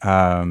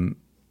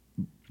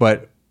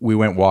but we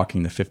went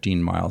walking the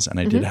 15 miles, and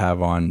I did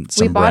have on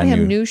some. We bought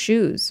him new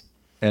shoes.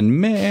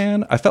 And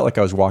man, I felt like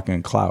I was walking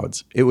in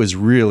clouds. It was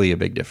really a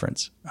big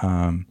difference.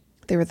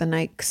 They were the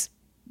Nikes.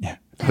 Yeah.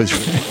 It was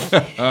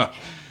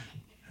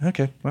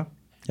okay. Well,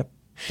 yep.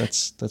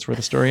 That's where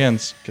the story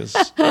ends, because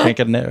can't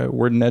get a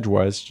word in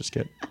edgewise. Just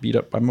get beat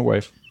up by my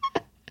wife.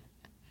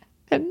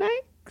 The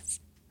Nikes.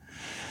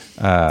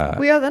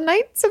 We are the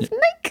Knights of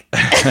Nike.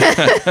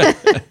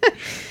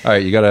 All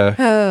right, you got a.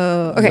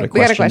 Oh, okay. We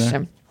got a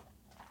question.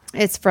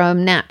 It's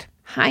from Nat.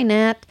 Hi,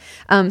 Nat.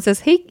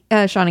 Says, hey,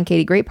 Sean and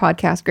Katie, great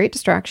podcast, great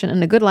distraction,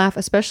 and a good laugh,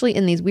 especially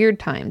in these weird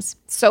times.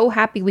 So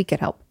happy we could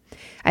help.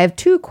 I have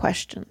 2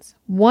 questions.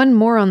 One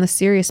more on the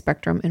serious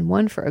spectrum and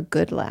one for a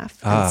good laugh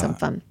and some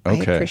fun. I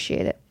okay.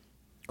 appreciate it.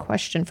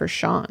 Question for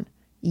Sean.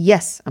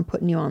 Yes, I'm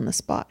putting you on the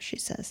spot, she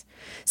says.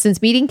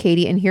 Since meeting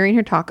Katie and hearing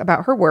her talk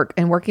about her work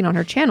and working on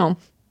her channel,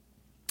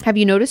 have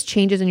you noticed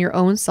changes in your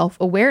own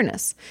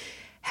self-awareness?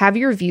 Have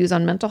your views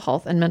on mental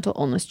health and mental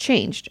illness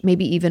changed?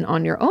 Maybe even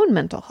on your own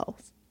mental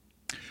health?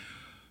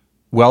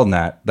 Well,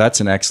 Nat,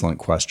 that's an excellent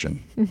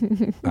question.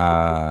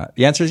 The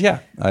answer is yeah.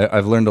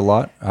 I've learned a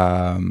lot.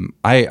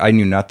 I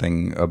knew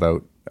nothing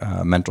about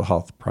mental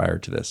health prior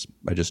to this.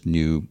 I just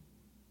knew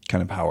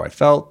kind of how I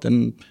felt,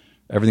 and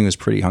everything was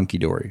pretty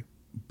hunky-dory.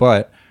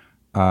 But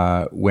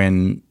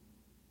when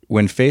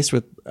faced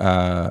with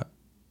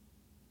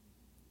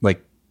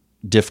like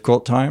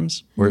difficult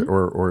times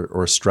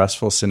or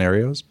stressful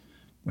scenarios,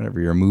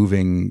 whenever you're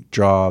moving,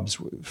 jobs,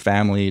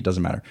 family, it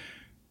doesn't matter.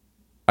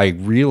 I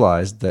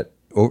realized that,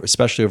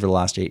 especially over the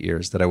last 8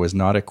 years, that I was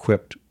not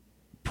equipped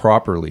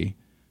properly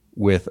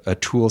with a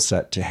tool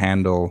set to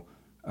handle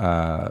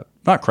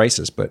not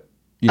crisis, but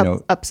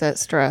upset,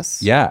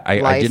 stress. Yeah,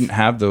 I didn't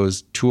have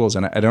those tools,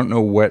 and I don't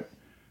know what.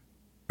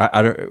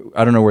 I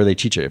don't know where they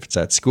teach it. If it's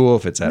at school,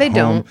 if it's at home. They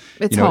don't.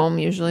 It's home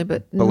usually,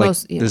 but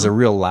most. Like, there's a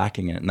real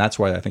lacking in it, and that's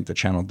why I think the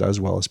channel does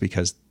well. Is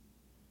because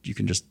you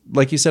can just,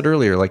 like you said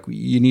earlier, like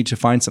you need to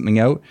find something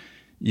out.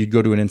 You'd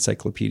go to an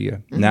encyclopedia.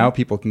 Mm-hmm. Now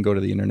people can go to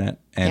the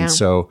internet, and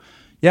so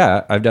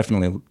yeah, I've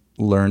definitely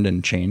learned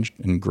and changed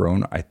and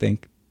grown. I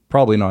think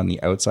probably not on the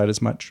outside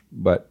as much,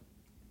 but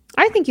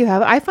I think you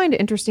have. I find it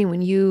interesting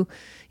when you'll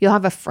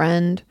have a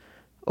friend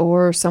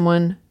or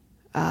someone.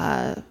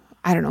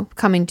 I don't know,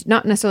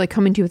 not necessarily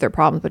coming to you with their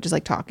problems, but just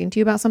like talking to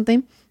you about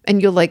something.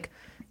 And you'll like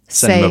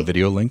send them a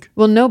video link.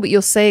 Well, no, but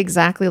you'll say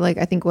exactly like,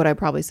 I think what I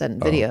probably said in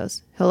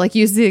videos. He'll like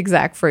use the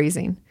exact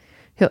phrasing.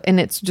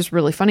 And it's just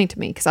really funny to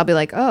me because I'll be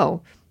like,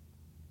 oh,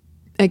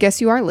 I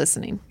guess you are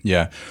listening.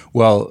 Yeah.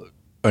 Well,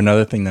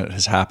 another thing that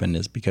has happened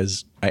is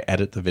because I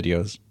edit the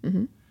videos,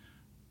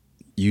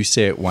 you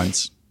say it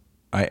once,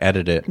 I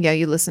edit it. Yeah,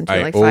 you listen to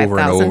it like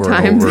 5,000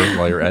 times. Over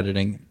while you're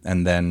editing.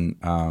 And then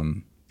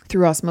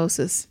through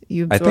osmosis,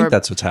 you absorb. I think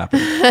that's what's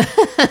happening.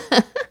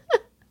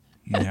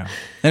 Yeah.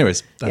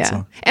 Anyways, that's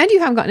all. And you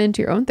have gotten into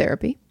your own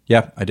therapy.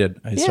 Yeah, I did.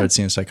 I started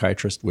seeing a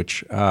psychiatrist,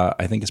 which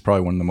I think is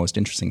probably one of the most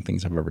interesting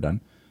things I've ever done.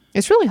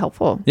 It's really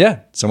helpful. Yeah.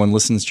 Someone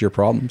listens to your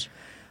problems.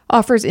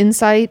 Offers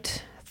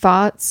insight,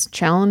 thoughts,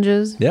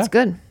 challenges. Yeah. It's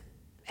good.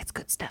 It's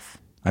good stuff.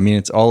 I mean,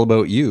 it's all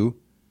about you.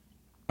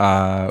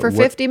 For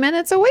 50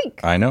 minutes a week.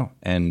 I know.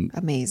 And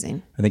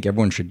amazing. I think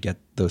everyone should get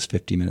those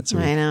 50 minutes a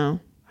week. I know.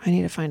 I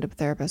need to find a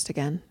therapist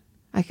again.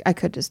 I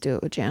could just do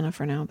it with Jana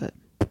for now, but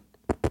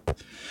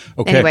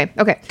okay. Anyway,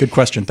 okay. Good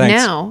question. Thanks.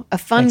 Now, a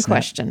fun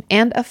question.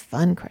 And a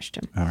fun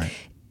question. All right.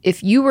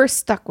 If you were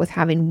stuck with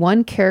having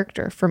one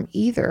character from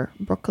either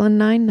Brooklyn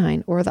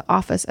Nine-Nine or The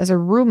Office as a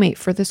roommate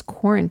for this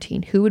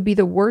quarantine, who would be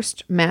the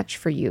worst match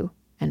for you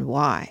and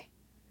why?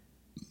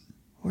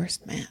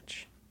 Worst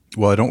match.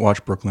 Well, I don't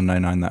watch Brooklyn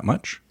Nine-Nine that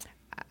much.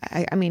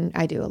 I mean,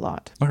 I do a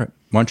lot. All right.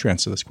 Why don't you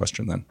answer this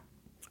question then?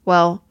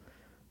 Well,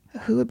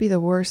 who would be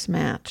the worst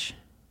match?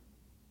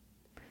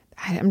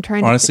 I'm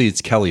trying Honestly, it's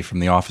Kelly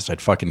from The Office.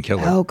 I'd fucking kill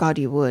her. Oh, God,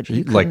 you would.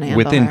 You like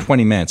within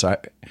 20 minutes, I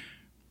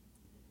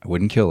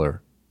wouldn't kill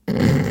her,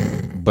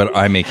 but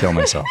I may kill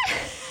myself.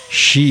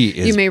 She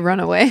is. You may run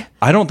away.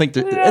 I don't think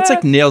it's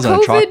like nails on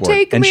a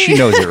chalkboard, and she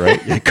knows it,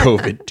 right? Yeah,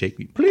 COVID, take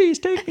me, please,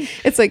 take me.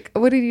 It's like,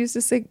 what did he used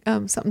to say?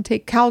 Something,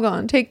 take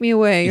Calgon, take me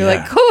away. You're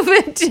like,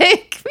 COVID,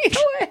 take me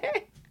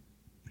away.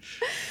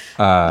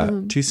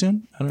 Too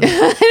soon? I don't know.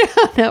 I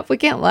don't know. If we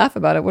can't laugh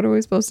about it, what are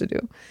we supposed to do?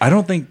 I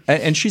don't think,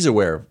 and she's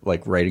aware of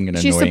like writing an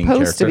annoying character. She's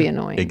supposed to be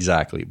annoying.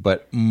 Exactly.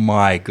 But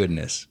my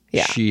goodness,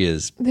 she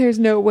is. There's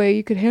no way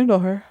you could handle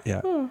her. Yeah.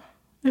 Oh,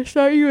 it's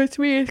not you, it's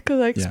me. It's because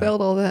I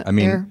expelled all that. I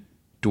mean,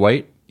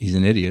 Dwight, he's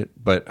an idiot,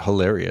 but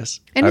hilarious.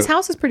 And his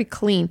house is pretty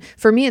clean.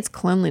 For me, it's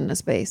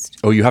cleanliness based.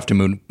 Oh, you have to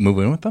move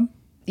in with them?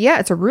 Yeah,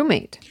 it's a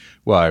roommate.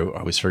 Well,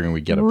 I was figuring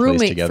we'd get a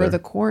place together. Roommate for the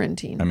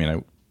quarantine. I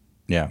mean,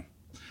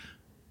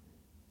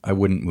 I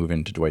wouldn't move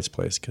into Dwight's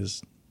place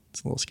because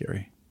it's a little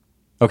scary.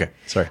 Okay,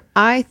 sorry.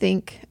 I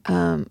think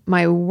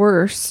my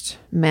worst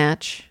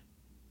match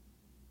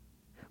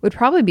would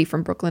probably be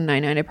from Brooklyn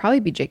Nine-Nine. It'd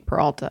probably be Jake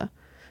Peralta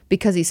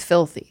because he's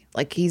filthy.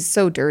 Like, he's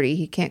so dirty.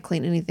 He can't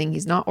clean anything.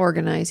 He's not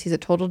organized. He's a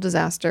total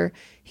disaster.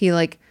 He,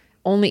 like,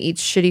 only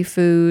eats shitty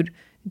food,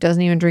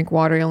 doesn't even drink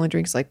water. He only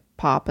drinks, like,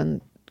 pop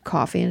and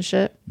coffee and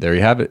shit. There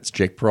you have it. It's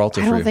Jake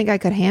Peralta. I don't think I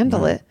could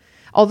handle it.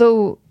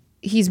 Although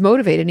he's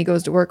motivated and he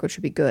goes to work, which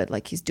would be good.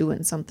 Like, he's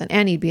doing something,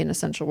 and he'd be an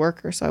essential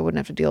worker, so I wouldn't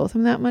have to deal with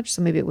him that much.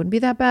 So maybe it wouldn't be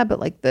that bad. But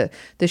like the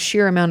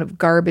sheer amount of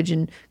garbage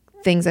and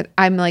things that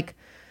I'm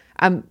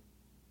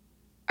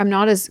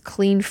not as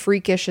clean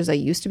freakish as I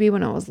used to be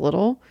when I was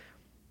little,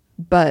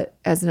 but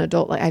as an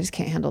adult, like, I just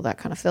can't handle that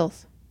kind of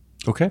filth.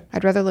 Okay.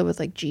 I'd rather live with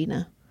like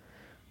Gina.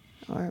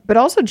 But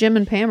also Jim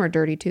and Pam are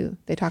dirty too.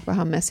 They talk about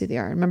how messy they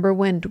are. Remember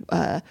when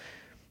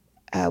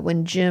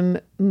Jim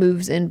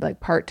moves in like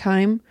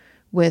part-time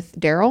with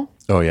Daryl?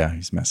 Oh yeah,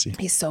 he's messy.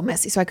 He's so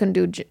messy. So I couldn't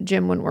do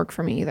Jim wouldn't work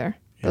for me either.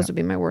 Yeah. Those would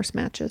be my worst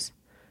matches.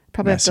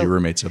 Probably Messy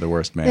roommates are the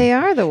worst, man. They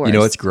are the worst. You know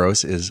what's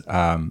gross is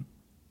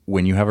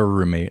when you have a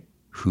roommate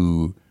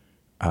who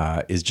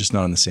is just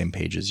not on the same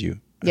page as you,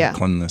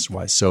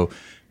 cleanliness-wise. So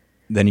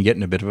then you get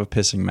in a bit of a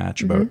pissing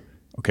match about,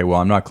 okay,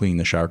 well, I'm not cleaning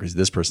the shower because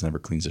this person never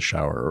cleans the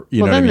shower. Or, you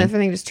know what I mean?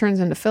 Everything just turns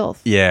into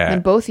filth. Yeah.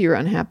 And both of you are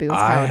unhappy with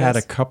how I it had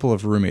is. a couple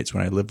of roommates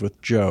when I lived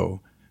with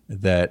Joe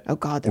that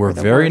they were were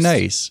the very worst.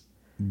 nice,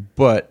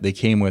 but they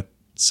came with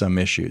some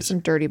issues. Some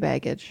dirty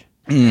baggage.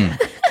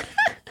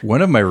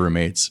 One of my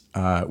roommates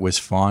was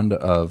fond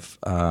of,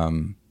 how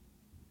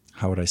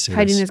would I say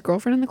Hiding this? his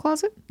girlfriend in the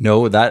closet?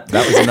 No, that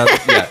was another.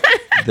 Yeah,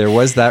 there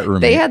was that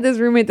roommate. They had this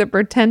roommate that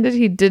pretended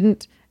he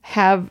didn't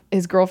have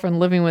his girlfriend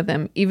living with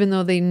him, even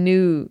though they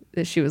knew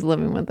that she was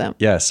living with them.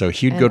 Yeah, so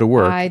he'd go to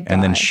work,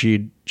 and then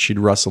she'd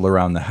rustle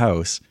around the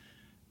house,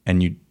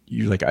 and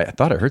you like, I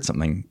thought I heard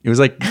something. It was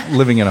like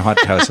living in a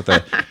haunted house with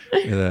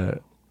a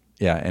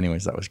yeah.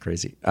 Anyways, that was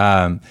crazy.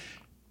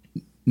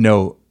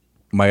 No,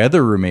 my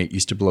other roommate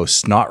used to blow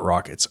snot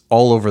rockets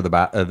all over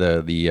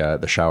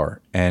the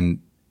shower,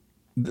 and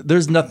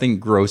there's nothing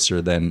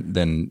grosser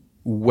than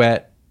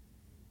wet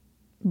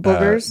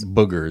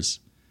boogers.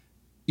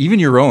 Even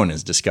your own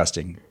is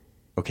disgusting.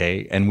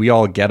 Okay, and we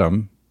all get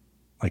them.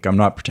 Like, I'm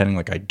not pretending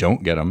like I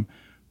don't get them,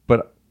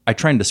 but I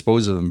try and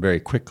dispose of them very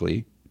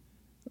quickly.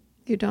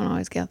 You don't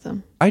always get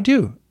them. I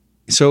do.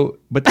 So,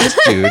 but this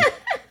dude,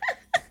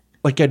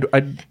 like,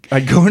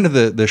 I'd go into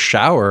the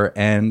shower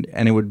and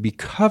it would be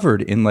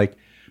covered in like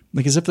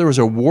as if there was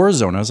a war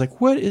zone. I was like,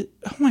 oh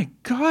my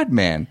God,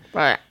 man,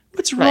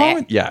 what's wrong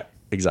with? Yeah,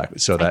 exactly.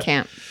 So that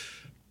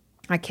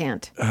I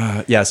can't.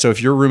 Yeah. So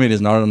if your roommate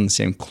is not on the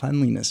same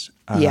cleanliness,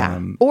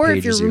 or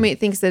if your roommate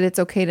thinks that it's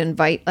okay to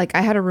invite, like,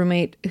 I had a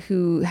roommate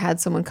who had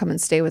someone come and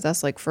stay with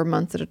us like for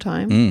months at a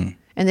time.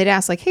 And they'd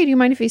ask, like, hey, do you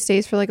mind if he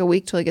stays for like a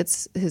week till he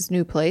gets his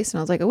new place? And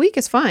I was like, a week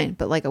is fine.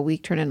 But like a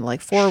week turned into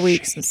like 4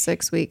 weeks and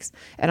 6 weeks.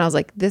 And I was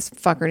like, this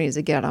fucker needs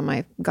to get out of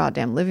my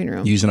goddamn living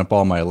room. Using up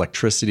all my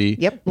electricity.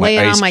 Yep.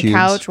 Laying on my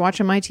couch,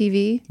 watching my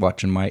TV.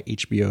 Watching my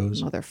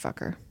HBOs.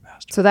 Motherfucker.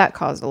 Bastard. So that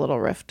caused a little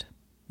rift.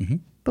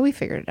 But we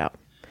figured it out.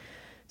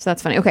 So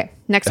that's funny. Okay,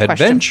 next question.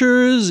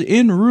 Adventures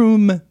in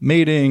room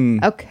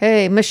mating.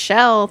 Okay,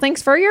 Michelle,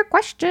 thanks for your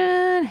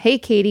question. Hey,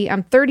 Katie,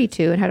 I'm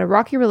 32 and had a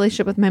rocky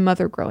relationship with my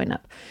mother growing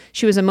up.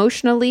 She was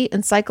emotionally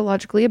and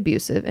psychologically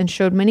abusive and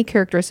showed many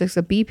characteristics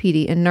of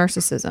BPD and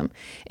narcissism.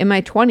 In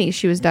my 20s,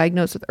 she was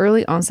diagnosed with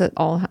early onset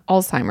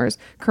Alzheimer's.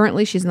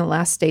 Currently, she's in the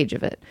last stage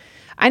of it.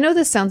 I know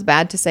this sounds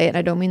bad to say it, and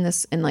I don't mean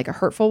this in like a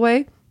hurtful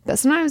way, but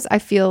sometimes I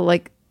feel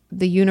like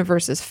the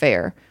universe is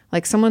fair.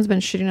 Like someone's been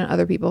shitting on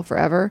other people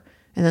forever,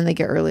 and then they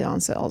get early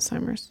onset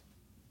Alzheimer's.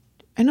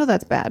 I know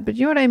that's bad, but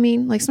you know what I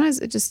mean? Like sometimes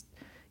it just,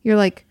 you're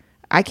like,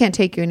 I can't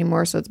take you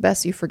anymore, so it's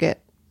best you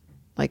forget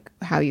like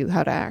how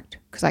to act,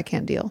 because I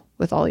can't deal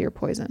with all your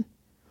poison.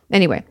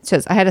 Anyway, it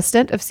says, I had a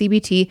stint of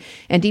CBT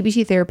and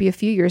DBT therapy a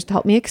few years to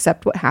help me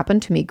accept what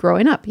happened to me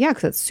growing up. Yeah,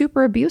 because it's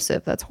super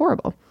abusive. That's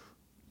horrible.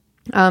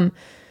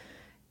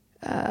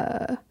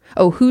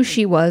 Who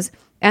she was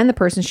and the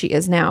person she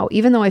is now.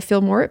 Even though I feel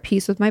more at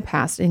peace with my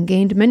past and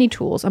gained many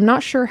tools, I'm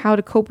not sure how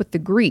to cope with the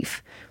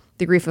grief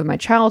of my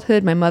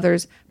childhood, my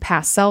mother's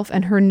past self,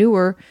 and her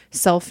newer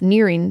self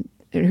nearing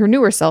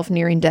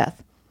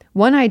death.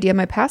 One idea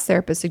my past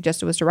therapist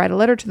suggested was to write a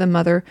letter to the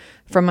mother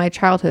from my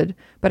childhood,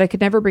 but I could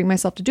never bring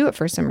myself to do it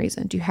for some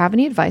reason. Do you have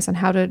any advice on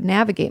how to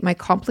navigate my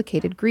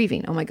complicated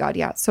grieving? Oh my God,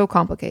 yeah, it's so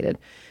complicated,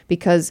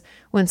 because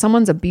when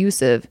someone's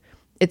abusive,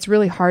 it's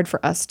really hard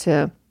for us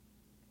to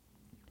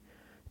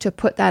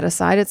put that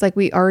aside. It's like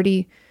we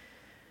already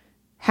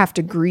have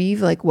to grieve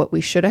like what we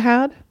should have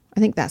had. I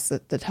think that's the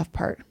tough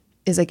part,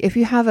 is like if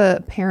you have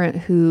a parent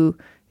who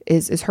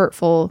is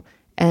hurtful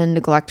and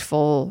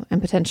neglectful and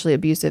potentially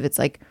abusive, it's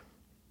like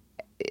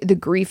the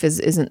grief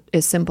isn't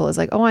as simple as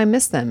like, oh, I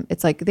miss them.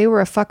 It's like they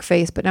were a fuck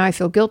face, but now I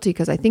feel guilty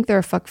because I think they're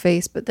a fuck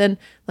face, but then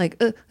like,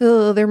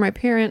 they're my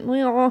parent.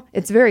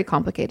 It's very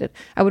complicated.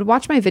 I would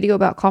watch my video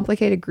about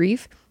complicated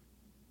grief,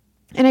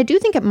 and I do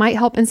think it might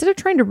help, instead of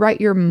trying to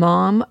write your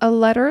mom a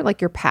letter, like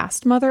your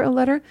past mother a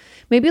letter,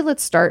 maybe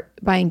let's start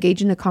by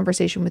engaging the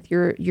conversation with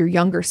your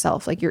younger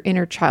self, like your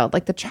inner child,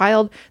 like the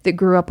child that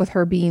grew up with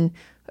her being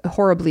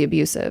horribly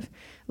abusive.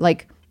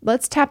 Like,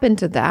 let's tap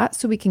into that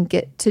so we can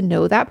get to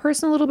know that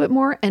person a little bit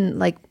more. And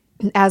like,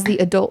 as the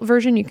adult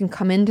version, you can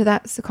come into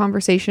that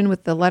conversation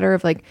with the letter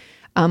of like,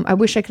 I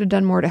wish I could have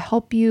done more to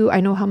help you.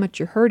 I know how much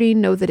you're hurting.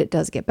 Know that it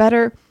does get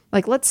better.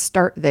 Like, let's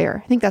start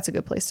there. I think that's a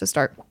good place to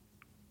start.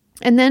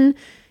 And then,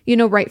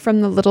 right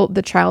from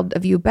the child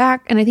of you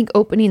back. And I think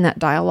opening that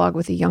dialogue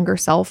with a younger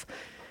self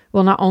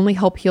will not only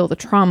help heal the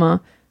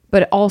trauma,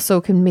 but it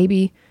also can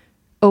maybe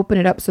open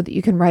it up so that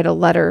you can write a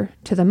letter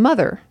to the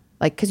mother.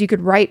 Like, because you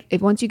could write,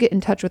 once you get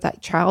in touch with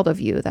that child of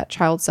you, that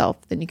child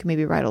self, then you can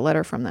maybe write a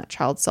letter from that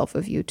child self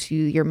of you to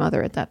your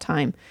mother at that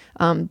time.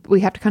 We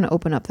have to kind of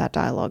open up that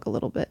dialogue a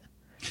little bit.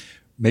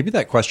 Maybe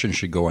that question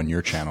should go on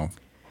your channel,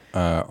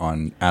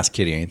 on Ask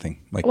Katie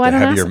Anything, like well, the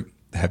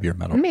heavier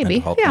mental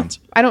health ones.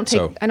 I don't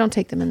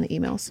take them in the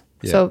emails.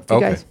 Yeah. So if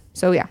you guys,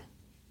 yeah.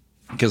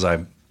 Because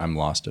I'm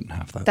lost in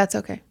half that. That's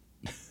okay.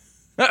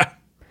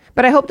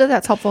 But I hope that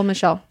that's helpful,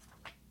 Michelle.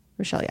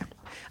 Rochelle, yeah.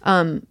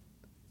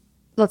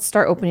 Let's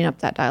start opening up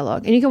that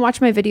dialogue. And you can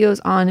watch my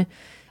videos on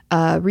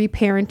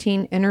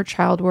reparenting, inner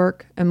child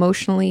work,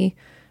 emotionally,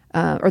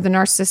 or the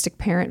narcissistic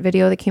parent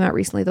video that came out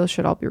recently. Those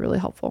should all be really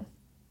helpful.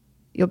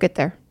 You'll get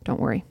there. Don't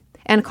worry.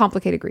 And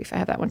complicated grief. I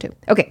have that one too.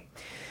 Okay.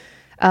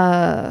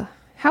 How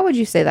would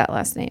you say that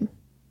last name?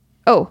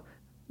 Oh,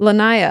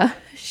 Lanaya.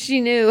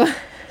 She knew.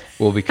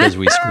 Well, because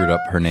we screwed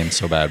up her name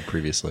so bad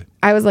previously.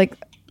 I was like,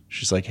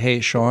 she's like, hey,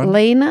 Sean.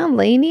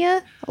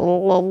 Lania?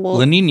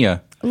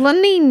 Lanina.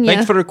 Lanina.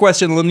 Thanks for the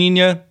question,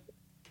 Lanina.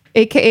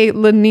 AKA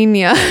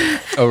Lanina.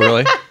 Oh,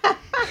 really?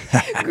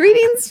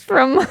 Greetings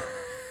from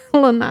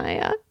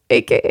Lanaya,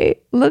 AKA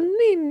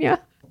Lanina.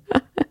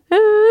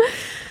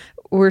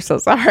 We're so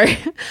sorry.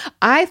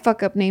 I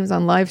fuck up names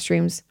on live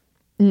streams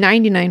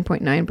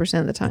 99.9%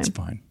 of the time. That's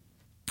fine.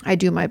 I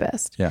do my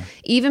best. Yeah.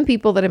 Even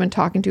people that I've been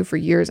talking to for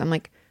years, I'm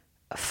like,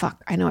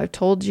 fuck, I know I've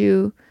told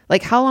you.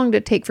 Like, how long did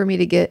it take for me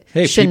to get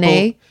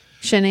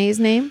Shanae's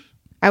name?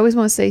 I always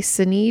want to say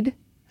Sinead.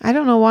 I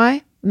don't know why.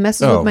 It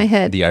messes with my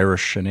head. The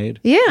Irish Sinead?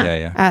 Yeah.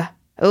 Yeah.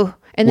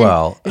 And then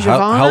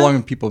how long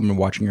have people been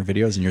watching your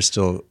videos and you're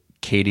still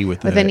Katie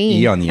with an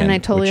E on the end? And I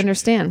totally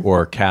understand.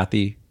 Or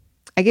Kathy.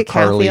 I get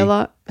Carly. Kathy a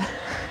lot.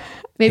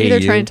 Maybe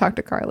they're trying to talk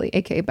to Carly,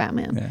 aka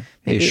Batman. Yeah.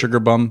 Hey, Sugar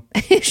Bum.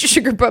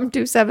 Sugar Bum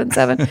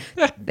 277.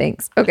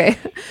 Thanks. Okay,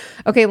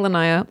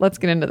 Lanaya, let's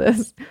get into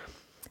this.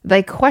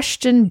 Thy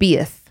question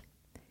beeth,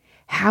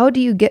 how do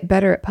you get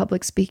better at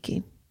public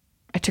speaking?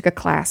 I took a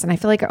class and I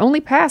feel like I only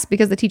passed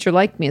because the teacher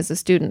liked me as a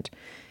student.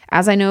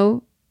 As I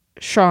know,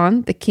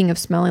 Sean, the king of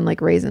smelling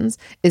like raisins,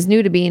 is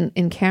new to being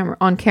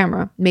on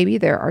camera. Maybe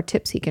there are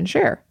tips he can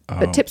share. Oh.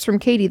 But tips from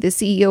Katie, the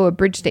CEO of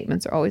Bridge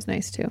Statements, are always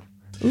nice too.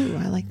 Ooh,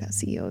 I like that,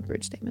 CEO of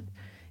Bridge Statement.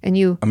 And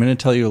you, I'm going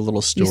to tell you a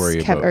little story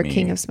about me.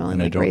 King of smelling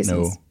like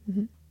raisins.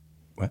 Know.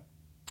 What?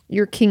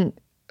 You're king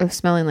of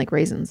smelling like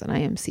raisins, and I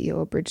am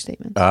CEO of Bridge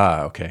Statements.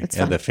 Ah, okay. It's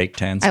fun. The fake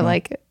tan smell. I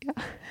like it.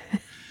 Yeah.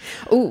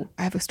 Oh,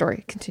 I have a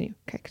story. Continue.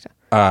 Okay.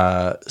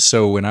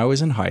 So when I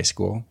was in high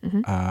school,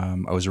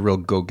 I was a real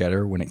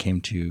go-getter when it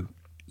came to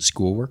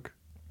schoolwork,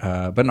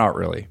 but not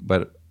really,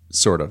 but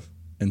sort of.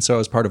 And so I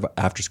was part of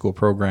after-school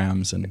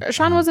programs. And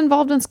Sean was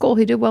involved in school.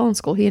 He did well in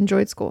school. He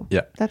enjoyed school.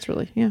 Yeah. That's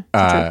really,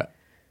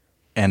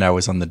 and I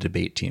was on the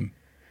debate team.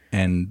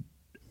 And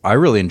I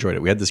really enjoyed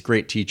it. We had this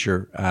great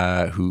teacher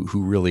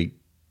who really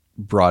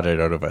brought it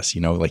out of us,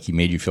 like he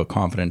made you feel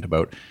confident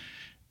about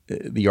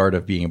the art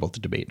of being able to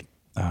debate.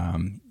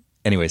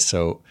 Anyway,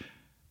 so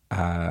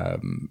I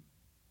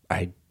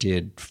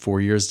did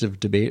 4 years of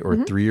debate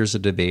or 3 years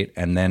of debate.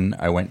 And then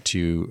I went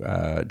to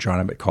John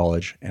Abbott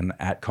College. And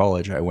at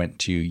college, I went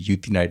to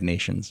Youth United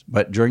Nations.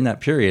 But during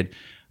that period,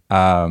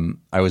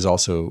 I was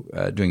also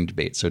doing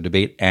debate. So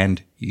debate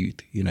and Youth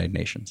United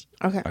Nations.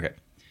 Okay.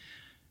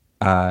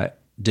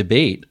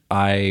 Debate,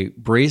 I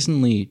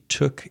brazenly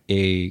took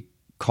a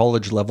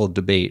college level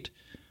debate.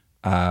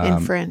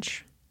 In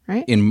French,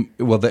 right?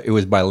 It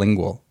was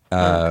bilingual.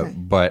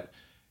 But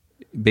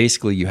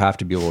basically you have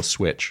to be able to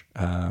switch.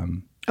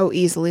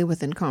 Easily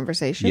within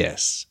conversation?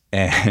 Yes.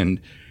 And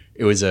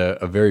it was a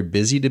very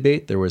busy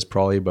debate. There was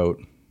probably about,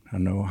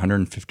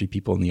 150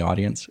 people in the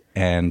audience.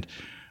 And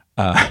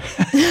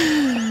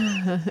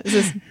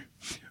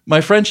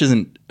my French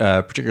isn't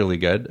particularly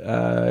good.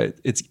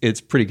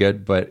 It's pretty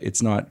good, but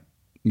it's not,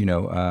 it's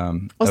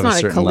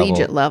not a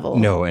collegiate level.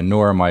 No, and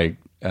nor am I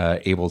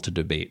able to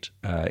debate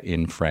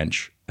in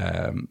French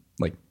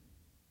like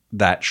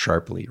that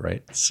sharply,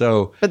 right?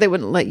 So, but they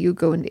wouldn't let you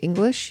go into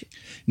English?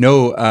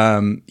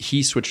 No,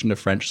 he switched into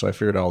French, so I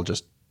figured I'll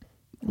just.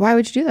 Why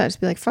would you do that?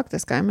 Just be like, fuck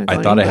this guy. I'm gonna go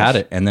I thought I had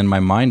it, and then my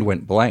mind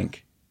went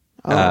blank.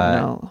 Oh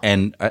no!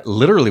 And I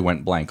literally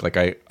went blank. Like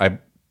I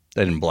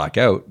didn't black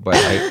out, but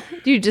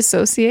Do you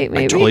dissociate?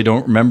 Maybe I totally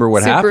don't remember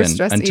what happened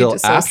until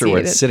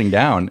afterwards, sitting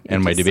down,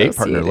 and my debate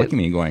partner looked at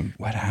me going,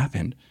 "What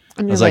happened?"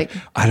 I was like,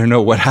 "I don't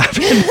know what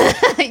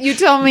happened." You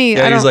tell me.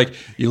 Yeah, he was like,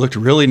 "You looked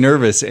really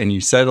nervous, and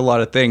you said a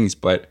lot of things,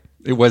 but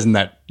it wasn't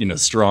that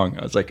strong."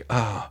 I was like,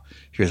 "Oh."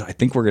 He goes, "I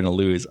think we're gonna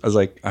lose." I was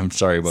like, "I'm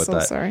sorry about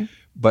that." Sorry,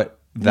 but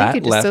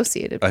that left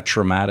a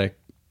traumatic.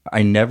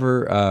 I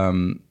never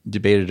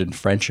debated in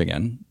French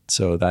again,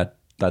 so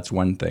that's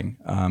one thing.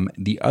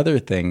 The other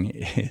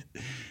thing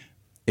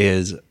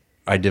is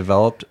I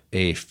developed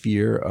a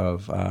fear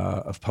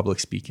of public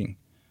speaking.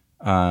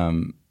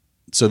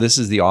 So this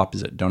is the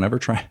opposite. Don't ever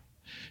try.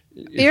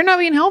 You're not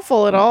being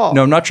helpful at all.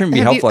 No, I'm not trying to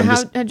be helpful.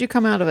 How'd you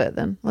come out of it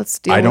then? Let's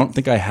deal. I don't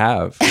think I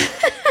have.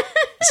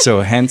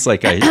 So hence,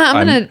 like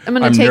I'm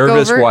take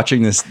nervous over.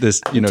 watching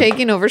this.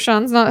 Taking over.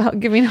 Sean's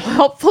not giving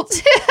helpful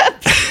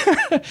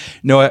tips.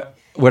 No,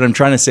 what I'm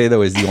trying to say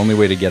though is the only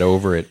way to get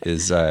over it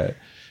is to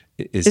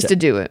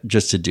do it.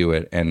 Just to do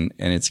it, and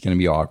it's going to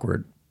be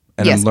awkward.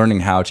 And yes. I'm learning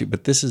how to.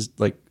 But this is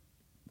like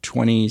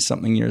 20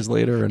 something years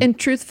later. And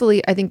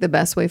truthfully, I think the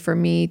best way for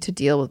me to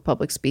deal with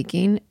public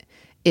speaking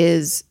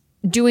is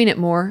doing it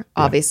more.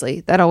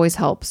 Obviously, that always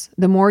helps.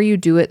 The more you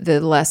do it,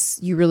 the less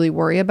you really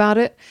worry about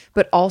it.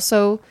 But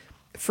also,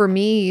 for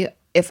me,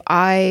 if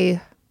I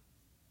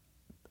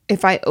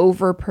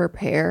over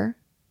prepare,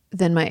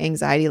 then my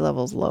anxiety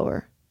level's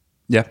lower.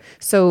 Yeah.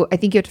 So I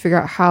think you have to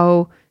figure out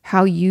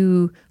how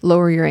you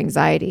lower your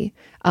anxiety.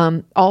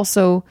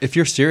 Also, if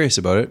you're serious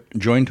about it,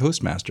 join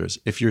Toastmasters.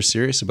 If you're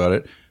serious about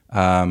it,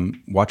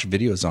 watch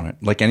videos on it.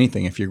 Like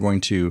anything, if you're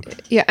going to,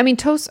 yeah, I mean,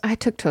 I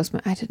took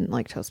Toastmasters. I didn't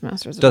like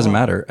Toastmasters. Doesn't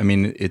matter. I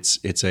mean, it's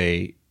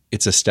a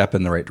step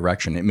in the right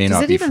direction. It may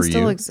not be for you. Does it even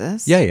still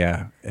exist?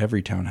 Yeah.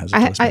 Every town has a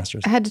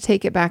Toastmasters. I had to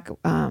take it back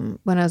when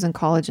I was in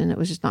college, and it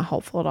was just not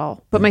helpful at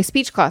all. But my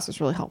speech class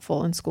was really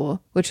helpful in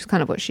school, which is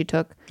kind of what she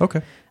took.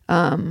 Okay.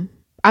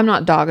 I'm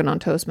not dogging on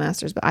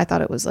Toastmasters, but I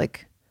thought it was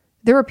like,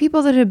 there were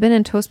people that had been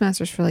in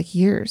Toastmasters for like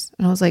years.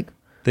 And I was like,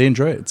 they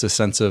enjoy it. It's a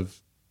sense of,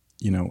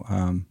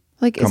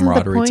 like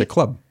camaraderie. It's a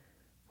club.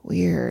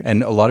 Weird.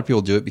 And a lot of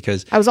people do it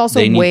because I was also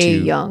way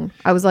young.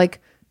 I was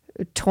like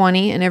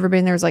 20 and everybody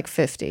in there was like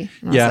 50.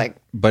 And yeah. I was like,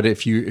 but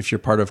if you're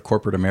part of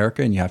corporate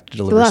America and you have to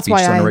deliver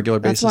speeches on a regular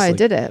basis, that's why I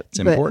did it. It's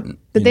important.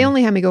 But they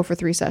only had me go for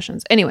 3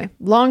 sessions. Anyway,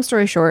 long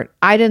story short,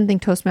 I didn't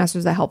think Toastmasters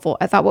was that helpful.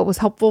 I thought what was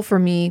helpful for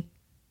me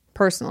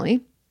personally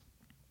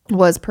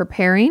was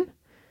preparing,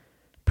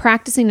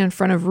 practicing in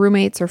front of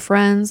roommates or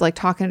friends, like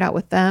talking it out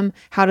with them.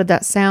 How did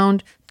that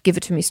sound? Give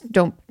it to me.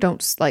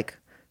 Don't like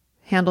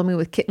handle me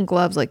with kitten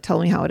gloves. Like tell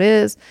me how it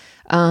is.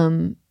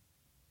 And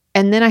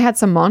then I had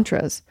some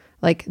mantras.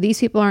 Like these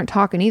people aren't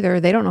talking either.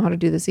 They don't know how to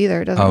do this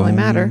either. It doesn't really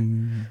matter.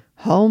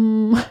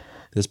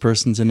 This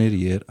person's an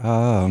idiot.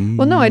 Well,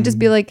 no, I'd just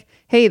be like,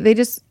 hey, they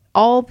just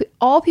all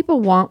people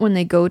want when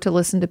they go to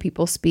listen to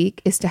people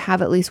speak is to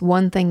have at least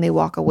one thing they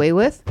walk away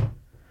with.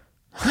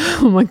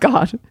 Oh my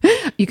God.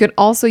 You could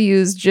also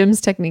use Jim's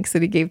techniques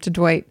that he gave to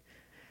Dwight.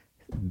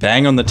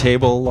 Bang on the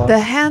table. The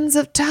hands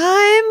of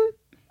time.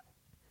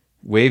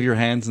 Wave your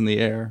hands in the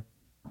air.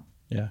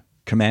 Yeah.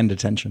 Command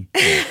attention.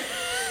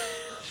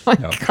 My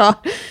God.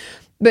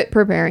 But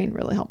preparing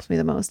really helps me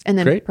the most. And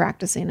then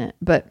practicing it.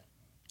 But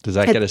does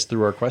that get us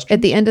through our questions?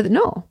 At the end of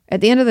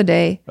the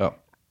day,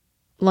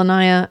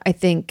 Lanaya, I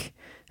think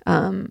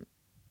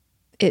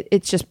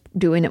it's just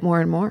doing it more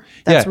and more.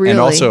 That's really, and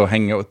also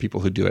hanging out with people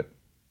who do it.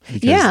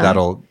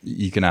 Because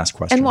you can ask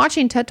questions. And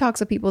watching TED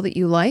Talks of people that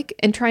you like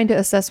and trying to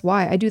assess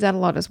why. I do that a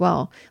lot as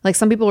well. Like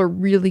some people are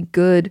really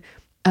good,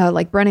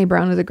 like Brené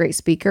Brown is a great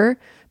speaker,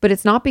 but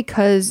it's not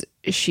because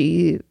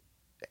she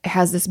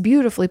has this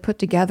beautifully put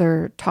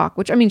together talk,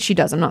 which I mean, she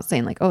does. I'm not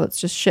saying like, oh, it's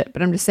just shit,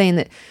 but I'm just saying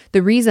that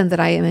the reason that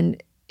I am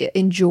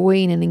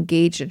enjoying and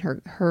engaged in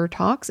her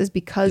talks is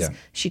because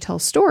she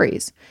tells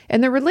stories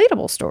and they're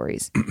relatable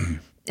stories.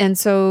 And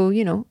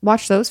so,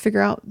 watch those, figure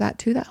out that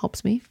too. That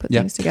helps me put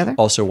things together.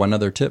 Also, one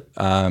other tip.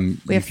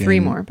 We have 3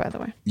 more, by the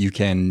way. You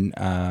can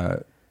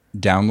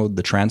download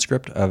the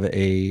transcript of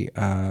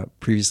a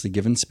previously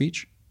given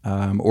speech,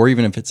 or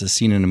even if it's a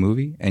scene in a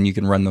movie, and you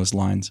can run those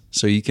lines.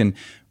 So you can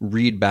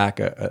read back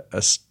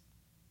a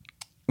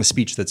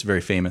speech that's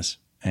very famous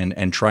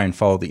and try and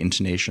follow the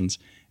intonations.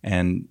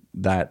 And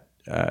that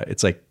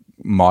it's like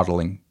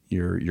modeling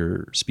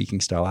your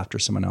speaking style after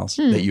someone else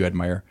that you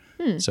admire.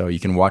 So you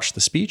can watch the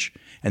speech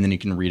and then you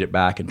can read it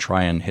back and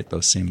try and hit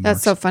those same marks.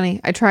 That's so funny.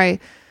 I try,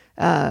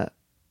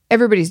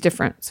 everybody's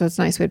different. So it's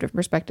nice we have different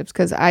perspectives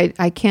because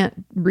I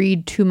can't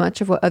read too much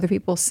of what other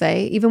people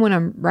say. Even when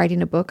I'm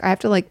writing a book, I have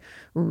to like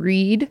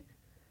read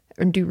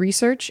and do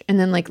research and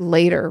then like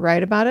later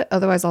write about it.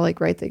 Otherwise I'll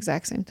like write the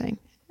exact same thing.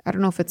 I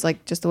don't know if it's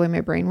like just the way my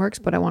brain works,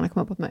 but I want to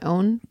come up with my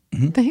own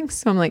things.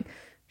 So I'm like,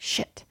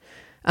 shit.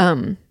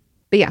 But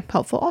yeah,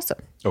 helpful also.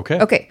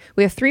 Okay.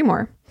 We have 3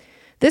 more.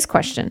 This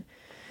question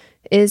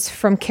is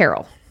from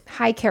Carol.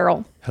 Hi,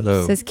 Carol.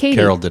 Hello. Says Katie.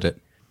 Carol did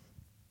it.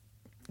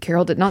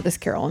 Carol did not this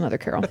Carol, another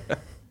Carol.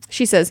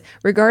 She says,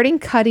 regarding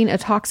cutting a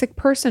toxic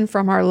person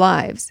from our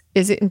lives,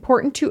 is it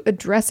important to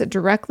address it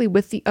directly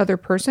with the other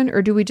person,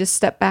 or do we just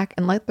step back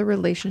and let the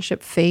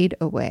relationship fade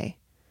away?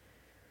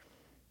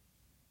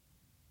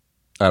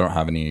 I don't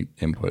have any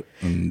input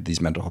in these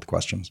mental health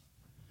questions.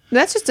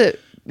 That's just have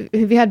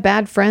you had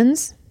bad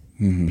friends?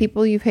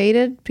 People you've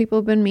hated? People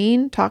who've been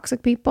mean?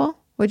 Toxic people?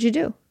 What'd you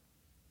do?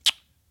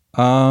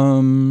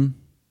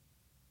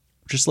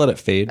 Just let it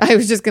fade. I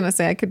was just gonna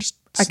say I could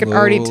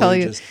already tell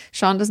you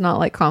Sean does not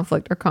like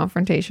conflict or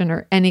confrontation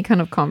or any kind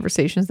of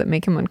conversations that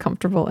make him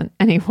uncomfortable in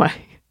any way.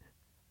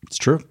 It's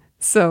true.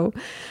 So,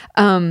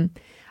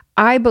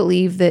 I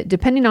believe that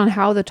depending on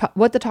how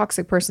what the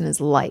toxic person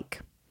is like,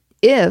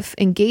 if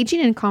engaging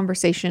in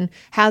conversation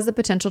has the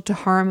potential to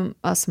harm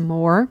us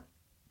more,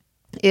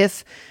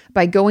 if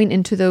by going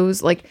into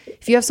those, like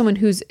if you have someone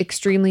who's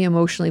extremely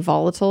emotionally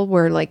volatile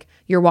where like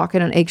you're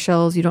walking on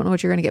eggshells, you don't know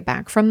what you're going to get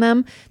back from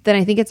them, then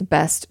I think it's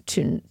best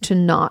to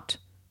not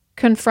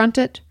confront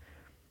it.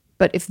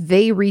 But if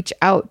they reach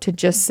out to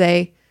just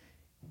say,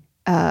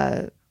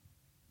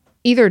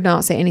 either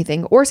not say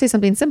anything or say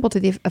something simple to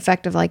the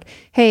effect of like,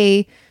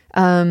 hey,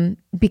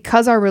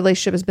 because our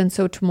relationship has been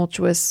so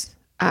tumultuous,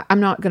 I'm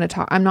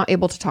not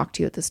able to talk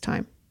to you at this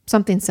time.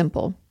 Something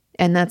simple.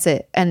 And that's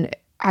it. And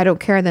I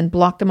don't care, then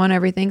block them on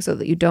everything so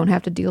that you don't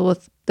have to deal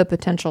with the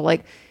potential,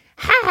 like,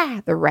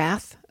 the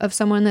wrath of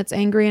someone that's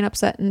angry and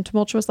upset and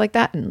tumultuous like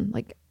that and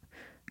like,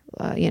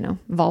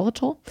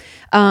 volatile.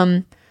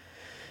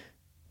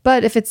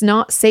 But if it's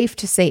not safe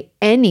to say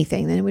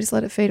anything, then we just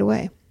let it fade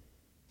away.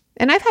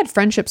 And I've had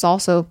friendships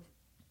also,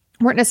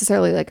 weren't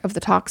necessarily like of the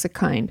toxic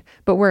kind,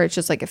 but where it's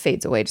just like it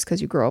fades away just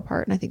because you grow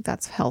apart. And I think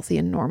that's healthy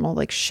and normal,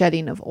 like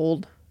shedding of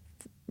old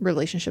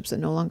relationships that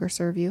no longer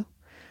serve you.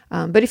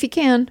 But if you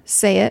can,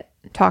 say it,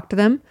 talk to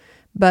them.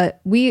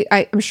 But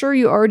I'm sure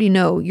you already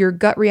know your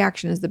gut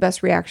reaction is the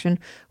best reaction.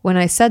 When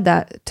I said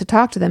that, to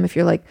talk to them, if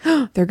you're like,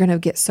 oh, they're going to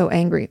get so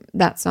angry,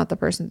 that's not the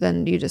person,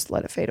 then you just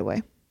let it fade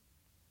away.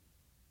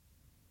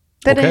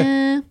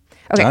 Ta-da!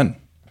 Okay. Done.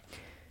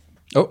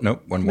 Oh, no,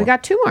 one more. We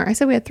got 2 more. I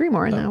said we had 3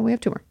 more, and now we have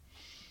 2 more.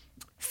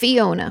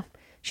 Fiona.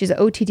 She's an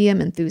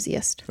OTDM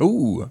enthusiast.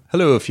 Oh,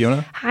 hello,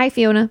 Fiona. Hi,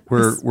 Fiona.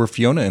 We're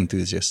Fiona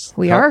enthusiasts.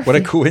 We are. What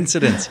a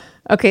coincidence.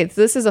 Okay, so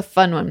this is a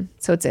fun one.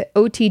 So it's an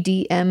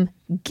OTDM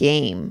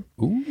game.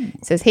 Ooh.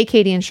 It says, hey,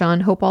 Katie and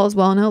Sean, hope all is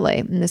well in LA.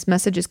 And this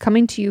message is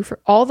coming to you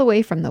all the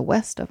way from the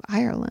west of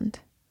Ireland.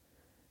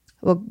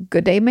 Well,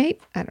 good day,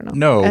 mate. I don't know.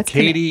 No, That's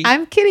Katie.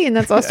 I'm kidding. And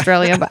that's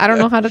Australia, but I don't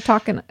know how to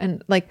talk.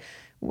 And like,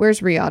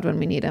 where's Riyadh when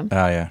we need him?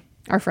 Oh, yeah.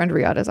 Our friend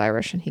Riyadh is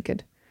Irish, and he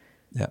could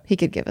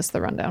give us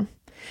the rundown.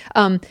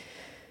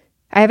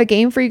 I have a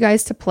game for you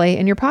guys to play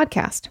in your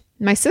podcast.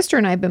 My sister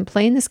and I have been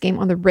playing this game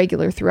on the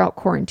regular throughout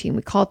quarantine.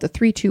 We call it the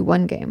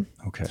 3-2-1 game.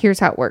 Okay. Here's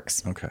how it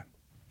works. Okay.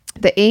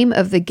 The aim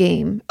of the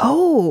game.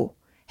 Oh,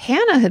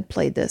 Hannah had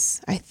played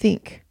this, I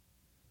think.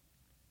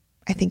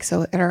 I think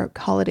so, at our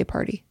holiday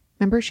party.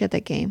 Remember, she had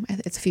that game.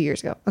 It's a few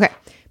years ago. Okay,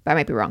 but I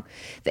might be wrong.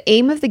 The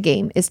aim of the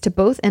game is to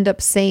both end up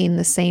saying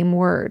the same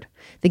word.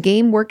 The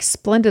game works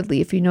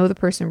splendidly if you know the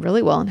person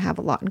really well and have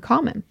a lot in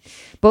common.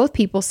 Both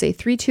people say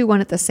 3, 2,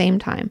 1 at the same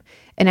time.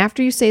 And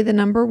after you say the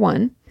number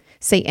 1,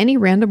 say any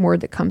random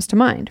word that comes to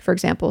mind. For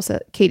example,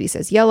 Katie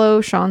says yellow,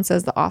 Sean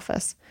says the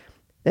office.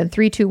 Then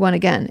 3, 2, 1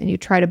 again, and you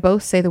try to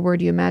both say the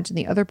word you imagine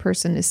the other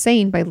person is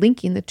saying by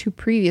linking the 2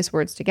 previous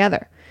words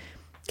together.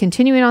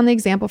 Continuing on the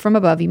example from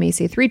above, you may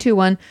say 3, 2,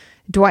 1,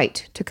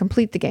 Dwight to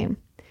complete the game.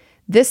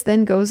 This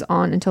then goes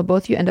on until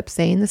both you end up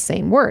saying the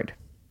same word.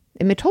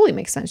 It may totally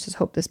make sense. Just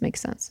hope this makes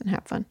sense and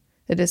have fun.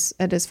 It is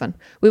fun.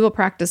 We will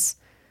practice.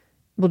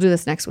 We'll do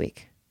this next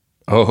week.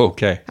 Oh,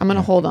 okay. I'm going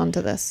to hold on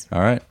to this.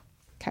 All right.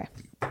 Okay.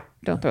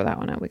 Don't throw that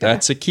one out.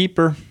 That's a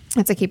keeper.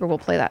 That's a keeper. We'll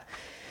play that.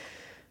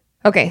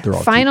 Okay.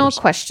 Final keepers.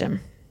 Question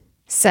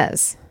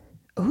says,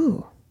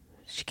 ooh,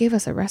 she gave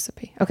us a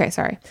recipe. Okay.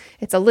 Sorry.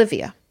 It's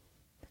Olivia.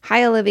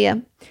 Hi,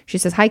 Olivia. She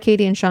says, hi,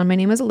 Katie and Sean. My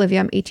name is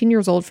Olivia. I'm 18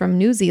 years old from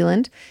New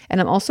Zealand,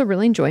 and I'm also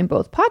really enjoying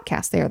both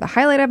podcasts. They are the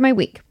highlight of my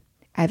week.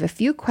 I have a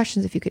few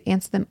questions. If you could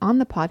answer them on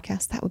the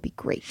podcast, that would be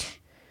great.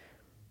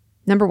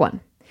 Number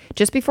 1,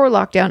 just before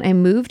lockdown, I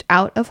moved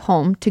out of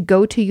home to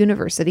go to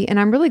university, and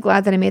I'm really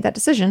glad that I made that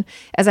decision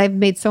as I've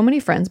made so many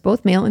friends,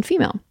 both male and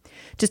female.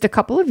 Just a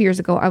couple of years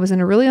ago, I was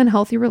in a really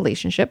unhealthy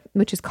relationship,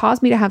 which has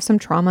caused me to have some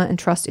trauma and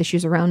trust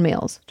issues around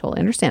males.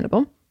 Totally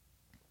understandable.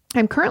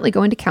 I'm currently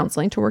going to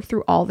counseling to work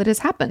through all that has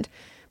happened,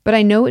 but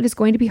I know it is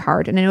going to be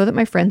hard, and I know that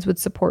my friends would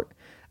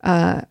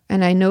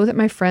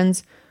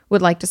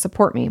would like to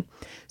support me.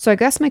 So I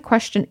guess my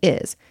question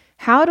is,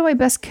 how do I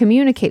best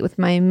communicate with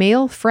my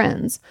male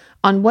friends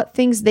on what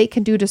things they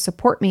can do to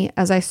support me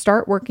as I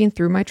start working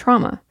through my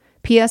trauma?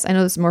 P.S. I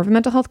know this is more of a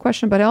mental health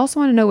question, but I also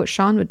want to know what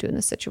Sean would do in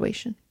this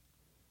situation.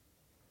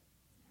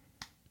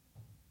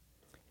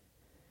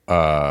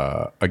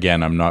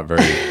 Again, I'm not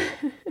very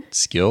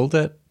skilled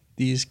at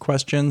these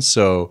questions,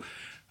 so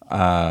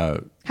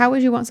how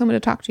would you want someone to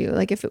talk to you?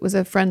 Like if it was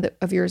a friend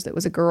of yours that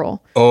was a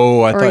girl.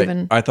 Oh,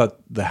 I thought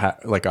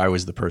like I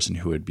was the person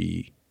who would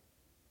be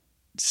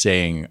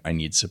saying I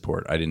need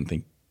support. I didn't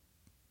think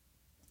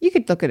you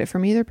could look at it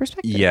from either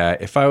perspective. Yeah,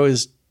 if I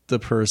was the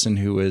person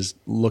who is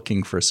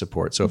looking for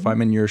support. So if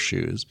I'm in your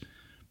shoes,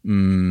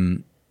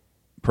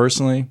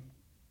 personally,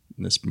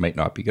 this might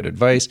not be good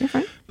advice,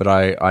 but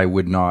I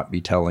would not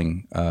be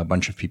telling a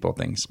bunch of people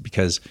things,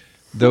 because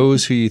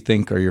those who you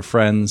think are your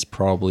friends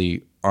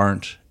probably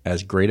aren't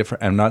as great a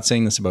friend. I'm not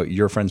saying this about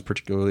your friends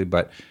particularly,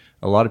 but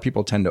a lot of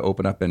people tend to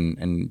open up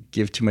and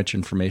give too much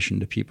information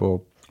to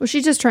people. Well,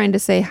 she's just trying to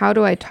say, how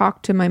do I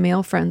talk to my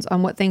male friends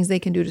on what things they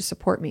can do to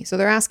support me? So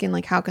they're asking,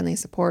 like, how can they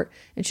support?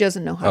 And she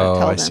doesn't know how to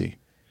tell them. I see.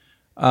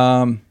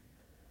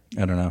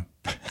 I don't know.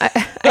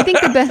 I think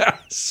the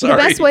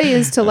best way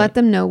is to let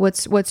them know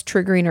what's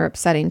triggering or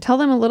upsetting. Tell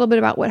them a little bit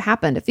about what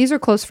happened. If these are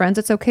close friends,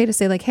 it's okay to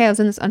say, like, hey, I was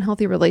in this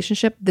unhealthy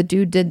relationship. The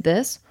dude did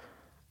this.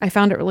 I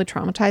found it really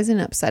traumatizing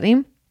and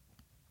upsetting.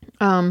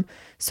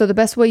 So the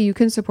best way you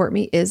can support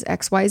me is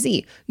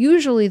XYZ.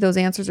 Usually those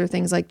answers are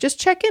things like, just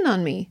check in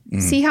on me,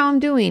 see how I'm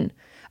doing.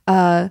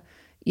 Ask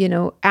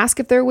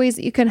if there are ways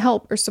that you can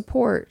help or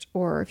support,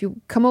 or if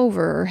you come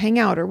over or hang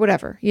out or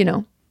whatever,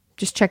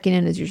 just checking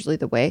in is usually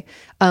the way.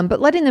 But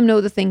letting them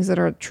know the things that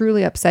are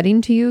truly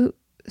upsetting to you,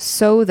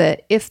 so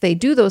that if they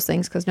do those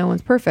things, because no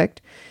one's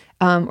perfect,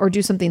 or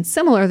do something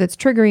similar that's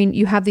triggering,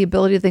 you have the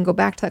ability to then go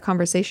back to that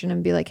conversation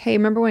and be like, hey,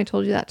 remember when I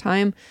told you that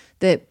time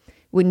that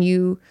when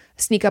you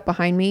sneak up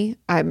behind me,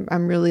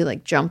 I'm really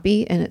like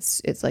jumpy, and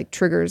it's like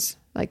triggers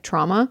like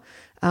trauma.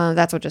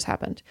 That's what just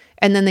happened.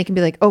 And then they can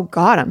be like, oh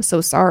God, I'm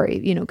so sorry,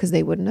 because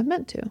they wouldn't have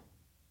meant to.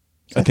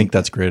 I think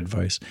that's great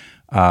advice.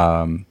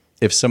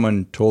 If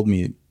someone told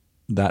me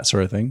that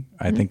sort of thing,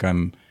 I think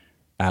I'm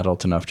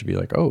adult enough to be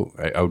like, oh,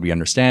 I would be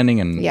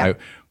understanding. And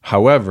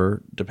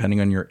however,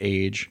 depending on your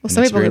age, Well, and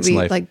some people experience in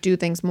maybe life, like do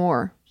things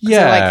more. 'Cause yeah,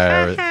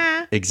 they're like, ha,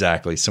 ha.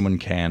 exactly. Someone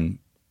can.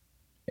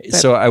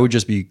 So I would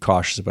just be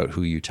cautious about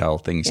who you tell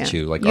things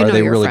to. Like, You are know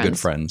they your really friends. good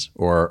friends,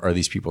 or are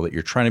these people that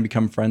you're trying to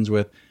become friends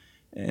with?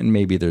 And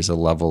maybe there's a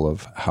level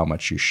of how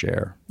much you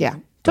share. Yeah,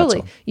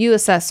 totally. all. You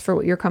assess for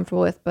what you're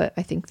comfortable with, but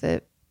I think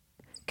that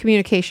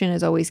communication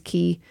is always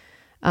key.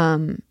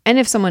 And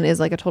if someone is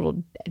like a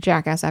total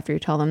jackass after you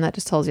tell them, that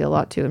just tells you a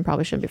lot too, and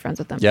probably shouldn't be friends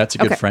with them. Yeah, it's a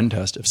good Okay. friend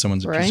test. If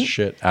someone's a piece Right? of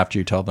shit after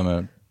you tell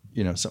them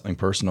something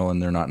personal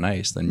and they're not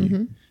nice,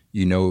 then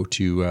you know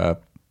to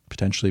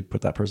potentially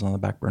put that person on the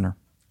back burner.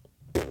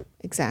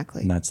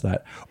 Exactly. And that's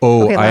that.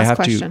 Oh, Okay, I last have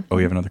question. to. Oh,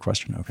 you have another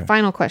question. Okay.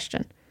 Final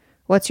question.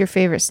 What's your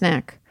favorite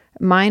snack?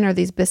 Mine are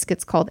these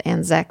biscuits called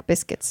Anzac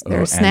biscuits.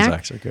 They're a snack.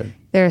 Anzacs are good.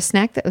 They're a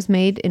snack that was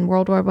made in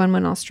World War I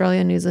when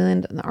Australia, New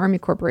Zealand, and the Army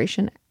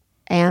Corporation,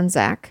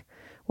 Anzac,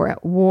 were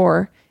at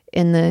war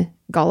in the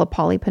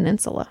Gallipoli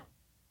Peninsula.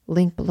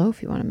 Link below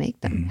if you want to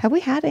make them. Have we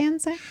had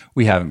Anzac?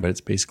 We haven't, but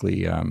it's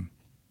basically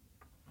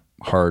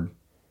hard,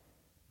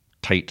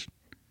 tight,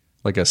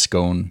 like a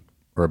scone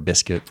or a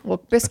biscuit. Well,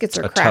 biscuits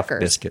are a crackers. tough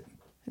biscuit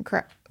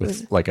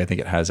with like I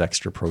think it has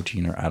extra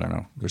protein or I don't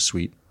know. They're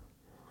sweet.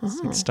 It's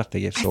like stuff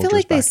they give I soldiers. feel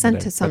like they back in the sent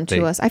day, some but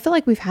to us. I feel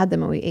like we've had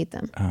them and we ate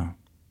them. Oh.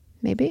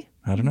 Maybe?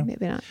 I don't know.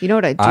 Maybe not. You know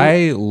what I do?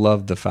 I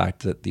love the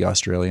fact that the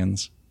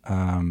Australians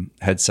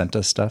had sent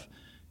us stuff,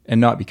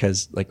 and not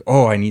because like,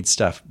 oh, I need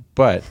stuff,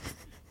 but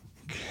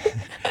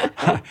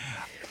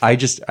I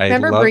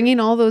remember love, bringing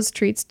all those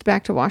treats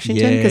back to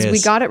Washington because we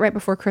Yes. got it right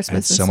before I had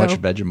Christmas. so much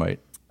Vegemite.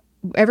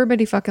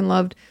 Everybody fucking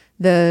loved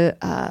the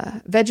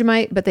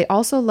Vegemite, but they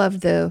also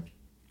loved the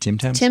Tim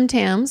Tams. Tim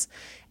Tams.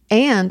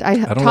 And I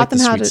don't taught like them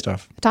the how sweet to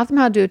stuff. taught them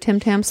how to do a Tim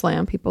Tam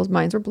slam. People's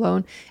minds were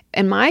blown.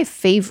 And my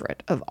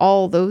favorite of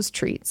all those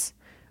treats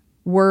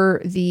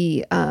were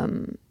the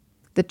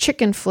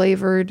chicken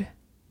flavored.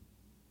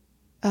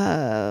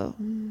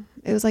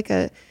 It was like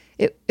it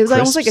was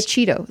almost like a Crisps?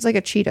 Cheeto. It was like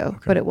a Cheeto,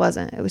 but it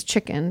wasn't. It was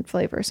chicken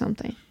flavor or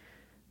something.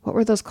 What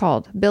were those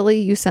called? Billy,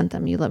 you sent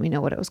them. You let me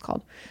know what it was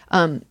called.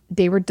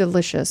 They were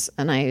delicious,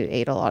 and I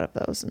ate a lot of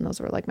those, and those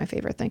were like my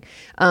favorite thing.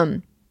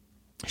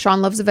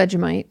 Sean loves the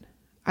Vegemite.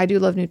 I do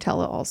love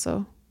Nutella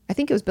also. I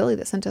think it was Billy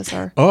that sent us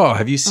our. Oh,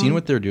 have you seen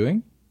what they're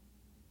doing?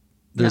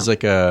 There's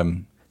like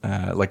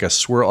a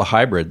swirl, a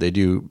hybrid. They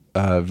do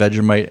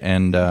Vegemite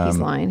and He's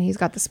lying. He's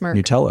got the smirk.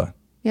 Nutella.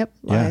 Yep,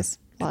 lies,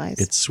 lies.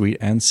 It's sweet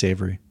and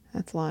savory.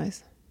 That's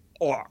lies.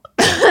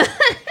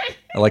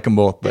 I like them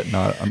both, but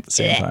not at the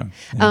same time.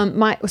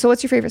 So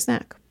what's your favorite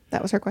snack?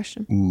 That was her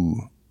question.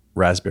 Ooh,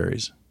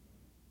 raspberries.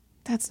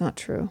 That's not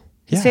true.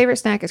 His Yeah. favorite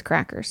snack is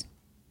crackers.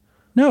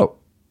 No.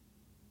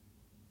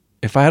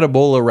 If I had a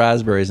bowl of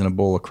raspberries and a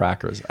bowl of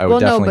crackers, I would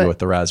definitely go with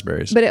the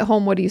raspberries. But at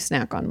home, what do you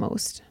snack on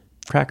most?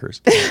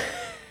 Crackers.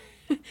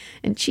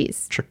 And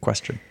cheese. Trick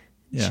question.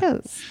 Yeah.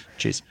 Cheese.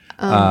 Cheese.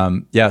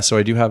 Yeah, so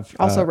I do have...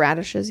 Also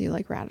radishes. You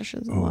like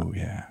radishes a lot. oh,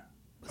 yeah.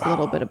 With a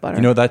little bit of butter.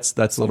 You know, that's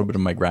a little bit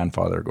of my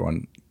grandfather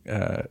going...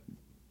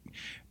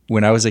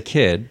 when I was a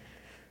kid,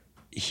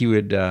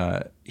 he'd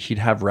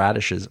have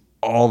radishes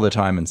all the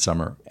time in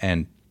summer.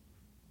 And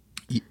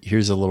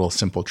here's a little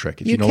simple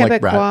trick. If you don't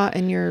like Quebecois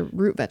and your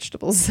root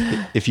vegetables.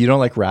 if you don't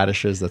like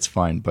radishes, that's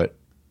fine. But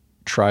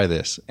try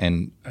this,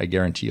 and I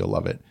guarantee you'll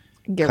love it.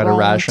 Cut a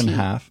radish in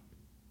half,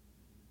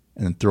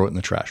 and then throw it in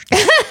the trash.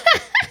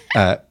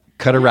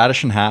 Cut a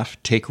radish in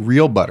half. Take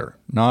real butter,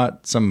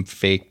 not some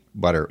fake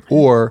butter.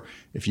 Or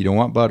if you don't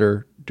want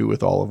butter, do it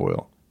with olive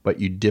oil. But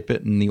you dip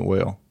it in the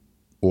oil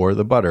or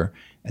the butter,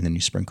 and then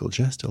you sprinkle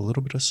just a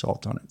little bit of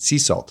salt on it. Sea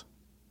salt.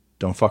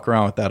 Don't fuck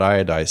around with that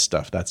iodized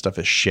stuff. That stuff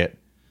is shit.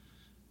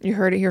 You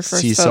heard it here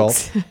first, Sea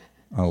folks. salt,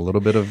 a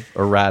little bit of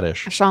a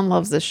radish. Sean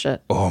loves this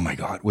shit. Oh my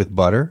God, with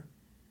butter,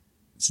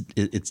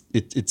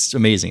 it's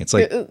amazing. It's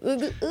like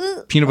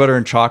peanut butter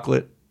and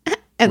chocolate,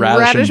 And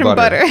radish and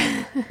butter.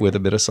 with a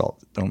bit of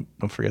salt. Don't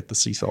forget the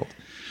sea salt.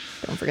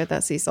 Don't forget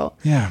that sea salt.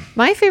 Yeah.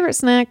 My favorite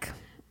snack,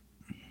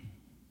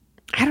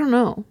 I don't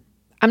know.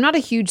 I'm not a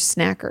huge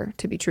snacker,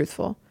 to be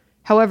truthful.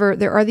 However,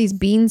 there are these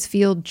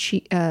Beansfield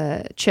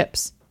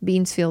chips.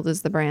 Beansfield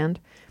is the brand.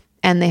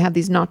 And they have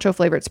these nacho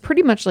flavor. It's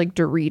pretty much like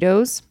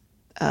Doritos.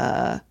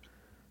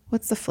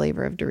 What's the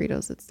flavor of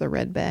Doritos? It's the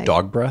red bag.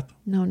 Dog breath?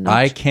 No, nacho.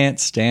 I can't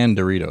stand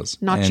Doritos.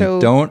 Nacho-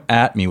 And don't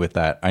at me with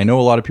that. I know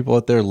a lot of people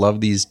out there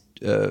love these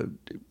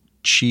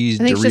cheese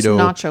I think it's just Dorito,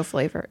 nacho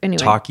flavor.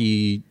 Anyway,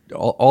 Taki,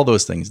 all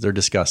those things. They're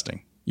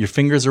disgusting. Your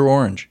fingers are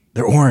orange.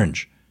 They're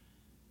orange.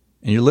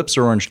 And your lips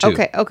are orange too.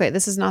 Okay.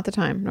 This is not the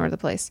time nor the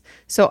place.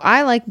 So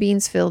I like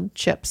Beansfield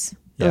chips.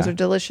 Those Yeah. are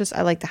delicious.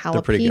 I like the jalapeno.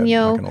 They're pretty good,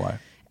 not gonna lie.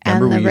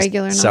 And Remember the we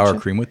regular used sour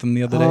nacho? cream with them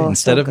the other day? Oh,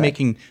 Instead so of good.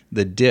 making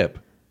the dip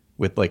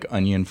with like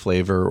onion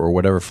flavor or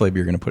whatever flavor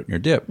you're going to put in your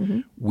dip,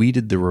 we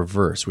did the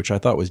reverse, which I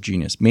thought was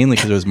genius. Mainly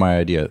because it was my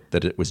idea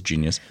that it was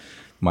genius.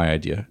 My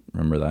idea.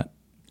 Remember that?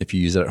 If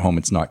you use it at home,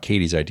 it's not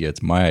Katie's idea.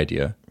 It's my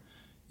idea.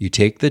 You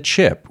take the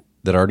chip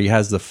that already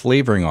has the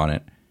flavoring on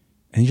it,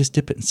 and you just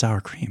dip it in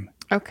sour cream.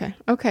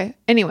 Okay.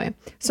 Anyway,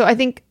 so I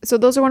think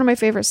those are one of my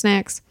favorite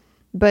snacks,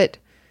 but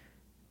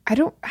I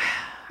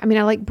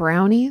like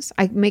brownies.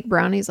 I make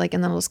brownies and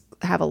then I'll just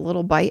have a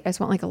little bite. I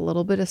just want like a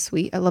little bit of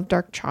sweet. I love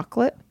dark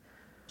chocolate.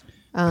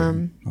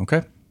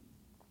 Okay.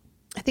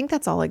 I think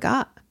that's all I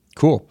got.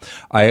 Cool.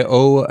 I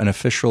owe an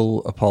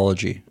official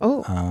apology.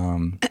 Oh.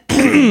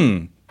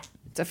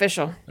 It's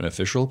official. An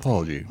official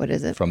apology. What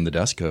is it? From the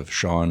desk of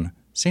Sean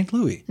St.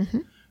 Louis.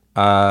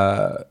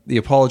 The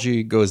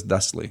apology goes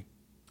thusly.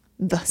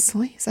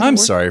 Thusly? Is that I'm a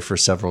word? sorry for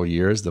several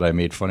years that I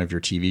made fun of your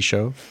TV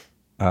show.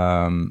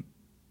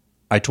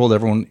 I told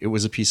everyone it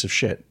was a piece of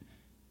shit.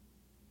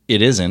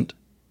 It isn't.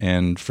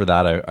 And for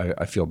that,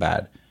 I feel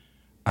bad.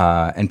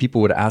 And people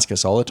would ask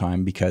us all the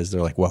time because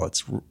they're like, well,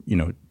 it's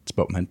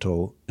about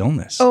mental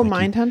illness. Oh,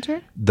 like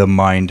Mindhunter? The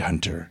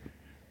Mindhunter.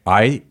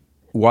 I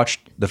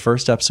watched the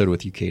first episode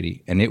with you,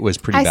 Katie, and it was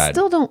pretty bad. I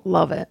still don't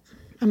love it.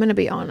 I'm going to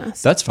be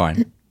honest. That's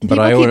fine.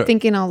 People keep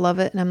thinking I'll love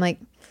it, and I'm like...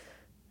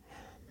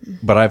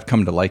 But I've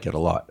come to like it a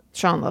lot.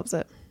 Sean loves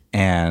it.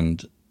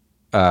 And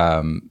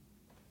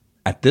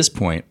at this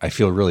point, I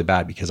feel really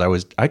bad because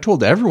I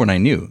told everyone I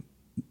knew,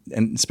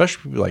 and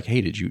especially people like,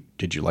 hey, did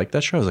you like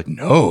that show? I was like,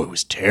 no, it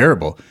was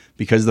terrible,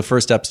 because the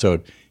first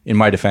episode, in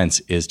my defense,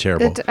 is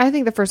terrible. I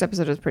think the first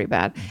episode was pretty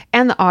bad.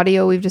 And the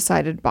audio, we've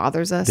decided,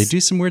 bothers us. They do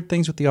some weird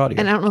things with the audio.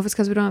 And I don't know if it's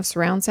because we don't have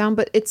surround sound,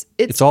 but it's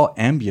all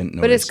ambient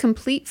noise. But it's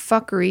complete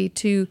fuckery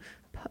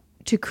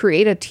to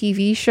create a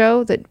TV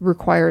show that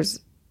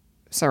requires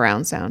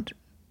surround sound.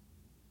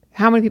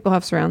 How many people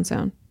have surround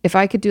sound? If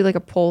I could do like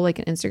a poll like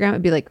an Instagram,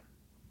 it'd be like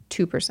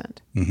 2%.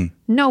 Mm-hmm.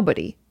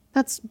 Nobody.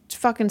 That's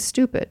fucking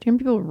stupid. You know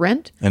people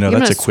rent? I know,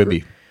 that's a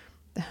Quibi.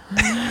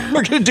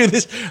 We're going to do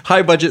this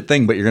high budget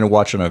thing, but you're going to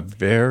watch on a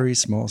very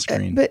small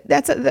screen. But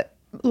a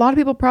lot of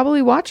people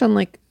probably watch on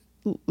like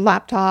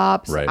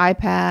laptops, right.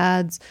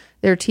 iPads,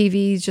 their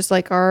TVs just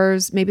like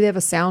ours. Maybe they have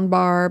a sound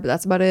bar, but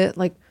that's about it.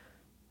 Like,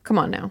 come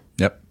on now.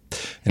 Yep.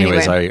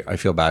 Anyways, anyway. I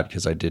feel bad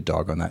because I did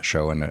dog on that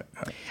show, and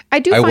I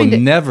will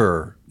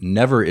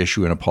never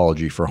issue an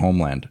apology for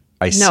Homeland.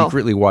 I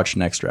secretly watched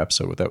an extra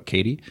episode without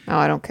Katie. Oh,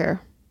 I don't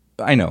care.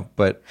 I know,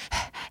 but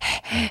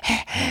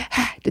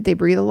did they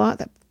breathe a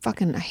lot?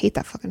 I hate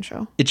that fucking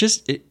show. It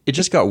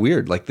just got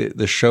weird. Like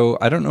the show,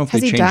 I don't know if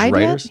Has they he changed died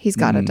writers. Yet? He's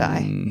got to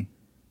die.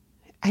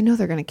 I know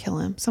they're going to kill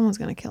him. Someone's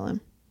going to kill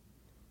him.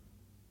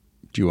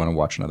 Do you want to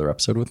watch another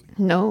episode with me?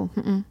 No.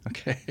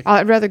 Okay.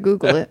 I'd rather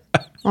Google it.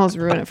 I'll just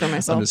ruin it for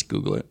myself. I'll just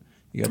Google it.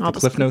 You got the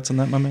cliff notes on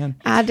that, my man?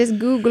 I just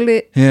Google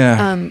it.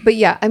 Yeah. But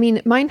yeah, I mean,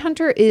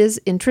 Mindhunter is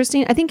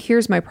interesting. I think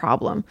here's my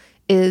problem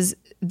is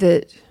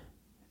that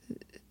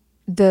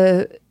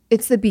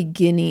it's the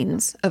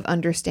beginnings of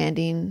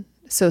understanding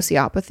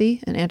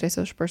sociopathy and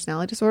antisocial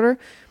personality disorder.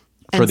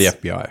 For the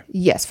FBI.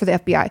 Yes, for the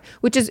FBI,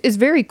 which is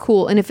very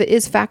cool. And if it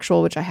is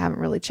factual, which I haven't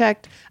really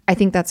checked, I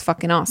think that's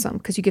fucking awesome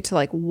because you get to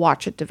like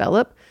watch it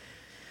develop.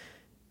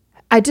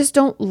 I just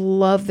don't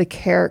love the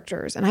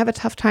characters. And I have a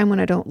tough time when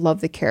I don't love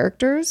the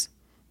characters.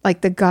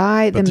 Like the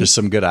guy. But there's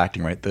some good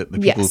acting, right? The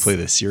people who play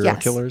the serial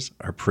killers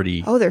are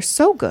pretty. Oh, they're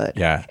so good.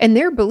 Yeah. And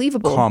they're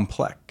believable.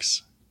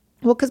 Complex.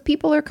 Well, because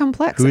people are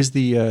complex. Who is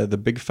the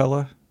big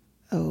fella?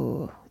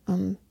 Oh.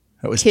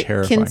 That was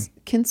terrifying.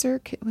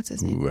 Kinser? What's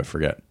his name? Ooh, I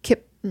forget.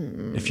 Kip.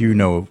 If you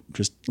know,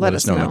 just let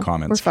us know in the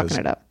comments. We're fucking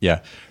it up.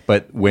 Yeah.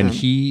 But when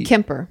he...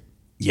 Kemper.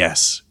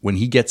 Yes. When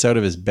he gets out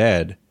of his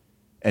bed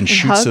and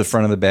shoots to the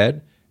front of the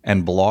bed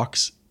and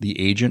blocks the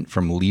agent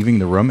from leaving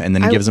the room and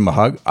then gives him a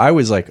hug, I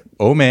was like,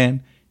 oh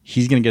man,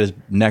 he's going to get his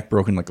neck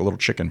broken like a little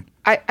chicken.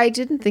 I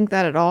didn't think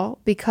that at all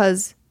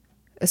because...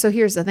 So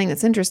here's the thing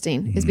that's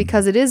interesting is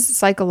because it is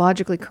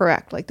psychologically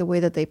correct, like the way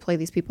that they play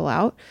these people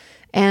out.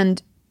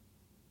 And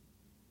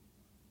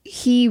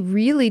he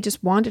really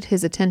just wanted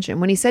his attention.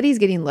 When he said he's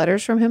getting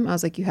letters from him, I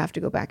was like, you have to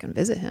go back and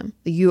visit him.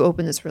 You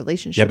open this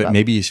relationship Yeah, but up.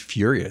 maybe he's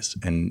furious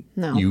and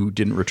you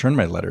didn't return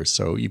my letters.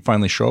 So you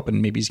finally show up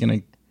and maybe he's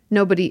going to...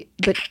 Nobody,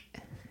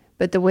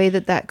 but the way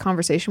that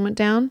conversation went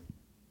down,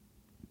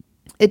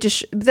 it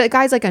just... The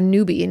guy's like a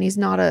newbie and he's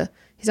not a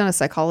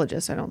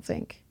psychologist, I don't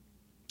think.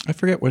 I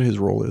forget what his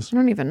role is. I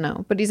don't even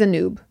know, but he's a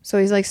noob. So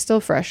he's like still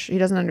fresh. He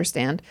doesn't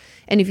understand.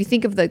 And if you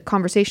think of the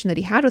conversation that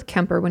he had with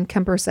Kemper, when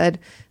Kemper said,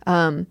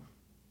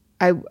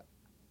 I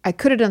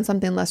could have done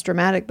something less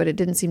dramatic, but it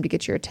didn't seem to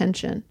get your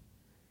attention.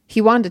 He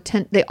wanted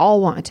they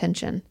all want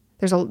attention.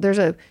 There's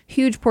a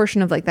huge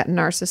portion of like that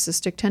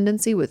narcissistic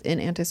tendency within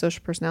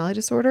antisocial personality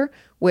disorder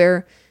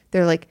where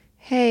they're like,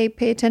 hey,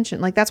 pay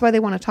attention. Like that's why they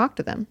want to talk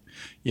to them.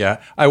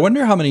 Yeah. I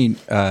wonder how many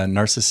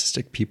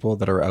narcissistic people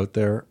that are out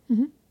there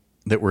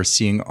that we're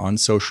seeing on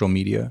social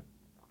media.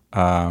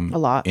 A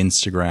lot.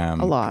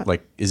 Instagram. A lot.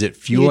 Like, is it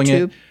fueling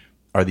YouTube. it?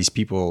 Are these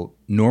people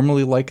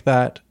normally like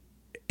that?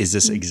 Is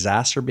this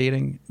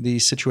exacerbating the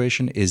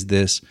situation? Is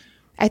this...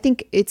 I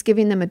think it's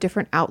giving them a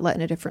different outlet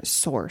and a different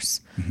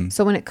source.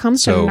 So when it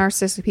comes to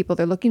narcissistic people,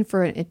 they're looking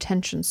for an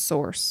attention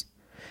source.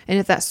 And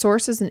if that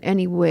source is in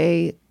any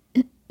way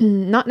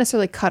not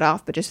necessarily cut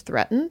off, but just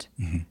threatened,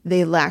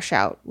 they lash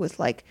out with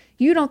like,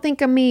 you don't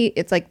think of me.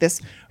 It's like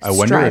this I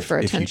wonder strive if, for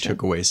if attention. you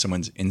took away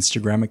someone's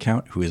Instagram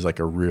account who is like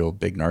a real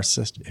big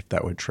narcissist, if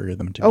that would trigger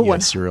them to be one-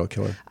 a serial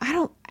killer.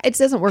 It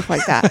doesn't work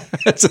like that.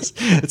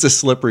 It's a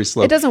slippery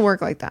slope. It doesn't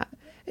work like that.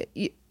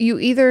 You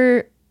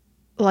either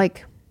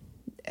like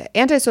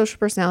antisocial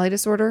personality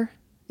disorder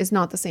is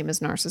not the same as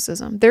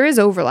narcissism. There is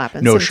overlap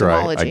in No, symptomology. sure,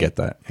 I get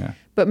that. Yeah.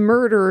 But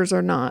murderers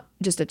are not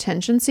just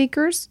attention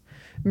seekers.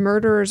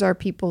 Murderers are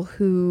people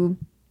who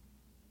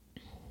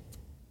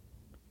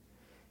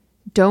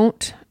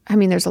don't, I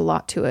mean, there's a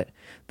lot to it,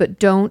 but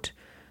don't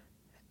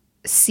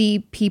see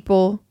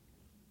people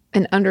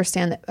and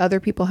understand that other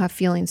people have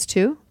feelings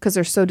too, because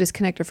they're so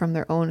disconnected from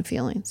their own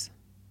feelings.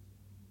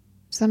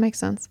 Does that make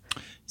sense?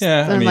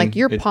 Yeah. And I'm like,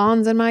 you're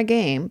pawns in my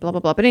game, blah, blah,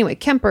 blah. But anyway,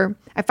 Kemper,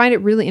 I find it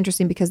really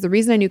interesting because the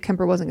reason I knew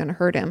Kemper wasn't going to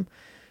hurt him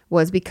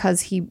was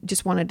because he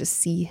just wanted to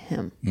see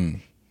him. What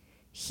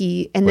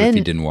If if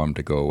he didn't want him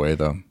to go away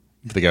though?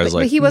 If the guy was but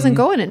like, he wasn't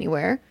going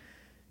anywhere.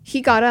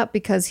 He got up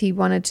because he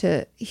wanted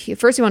to,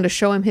 first he wanted to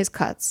show him his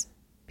cuts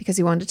because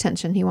he wanted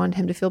attention. He wanted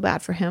him to feel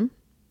bad for him.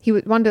 He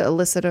wanted to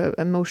elicit an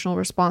emotional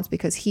response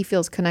because he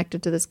feels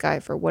connected to this guy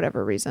for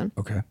whatever reason.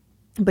 okay.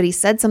 But he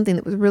said something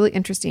that was really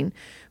interesting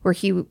where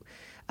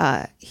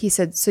he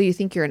said, so you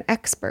think you're an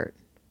expert?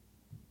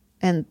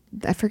 And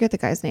I forget the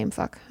guy's name.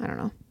 Fuck. I don't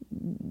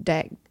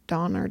know.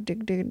 Don or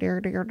Dig,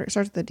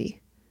 starts with a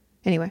D.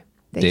 Anyway.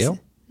 Dale?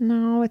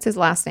 No, it's his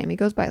last name. He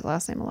goes by his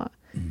last name a lot.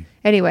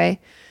 Anyway,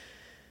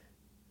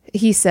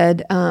 he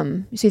said,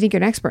 so you think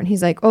you're an expert? And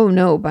he's like, oh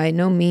no, by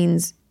no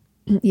means,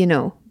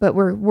 but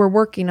we're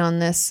working on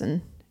this.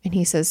 And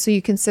he says, so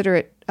you consider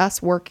it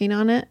us working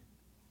on it?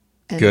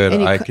 Good.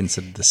 And I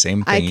considered the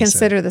same thing. I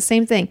consider the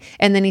same thing.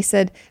 And then he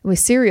said, with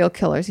serial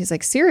killers, he's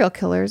like, serial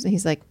killers. And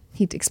he's like,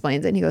 he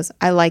explains it. And he goes,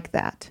 I like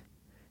that.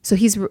 So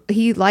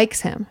he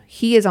likes him.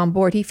 He is on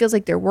board. He feels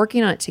like they're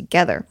working on it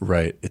together.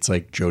 Right. It's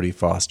like Jodie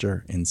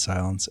Foster in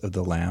Silence of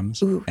the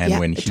Lambs. Ooh, and yeah,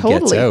 when he totally.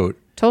 gets out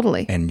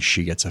Totally. and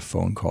she gets a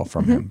phone call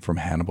from him, from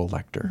Hannibal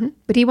Lecter.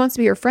 But he wants to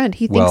be her friend.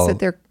 He thinks Well, that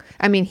they're,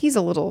 I mean, he's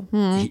a little,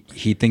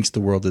 He thinks the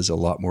world is a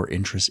lot more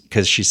interesting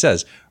because she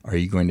says, are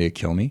you going to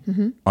kill me?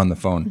 On the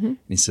phone. And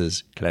he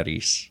says,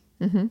 Clarice.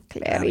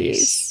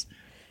 Clarice.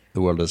 The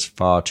world is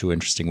far too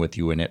interesting with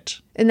you in it.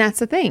 And that's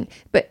the thing.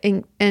 But,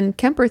 and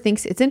Kemper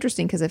thinks it's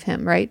interesting because of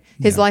him, right?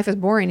 His life is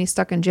boring. He's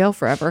stuck in jail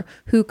forever.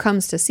 Who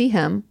comes to see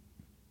him?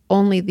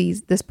 Only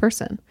this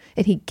person.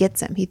 And he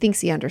gets him. He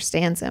thinks he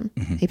understands him.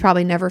 He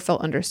probably never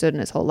felt understood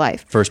in his whole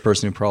life. First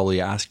person who probably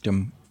asked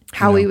him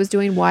How he was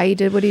doing, why he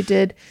did what he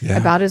did,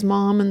 about his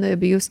mom and the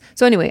abuse.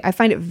 So anyway, I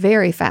find it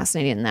very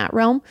fascinating in that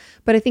realm.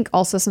 But I think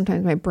also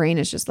sometimes my brain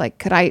is just like,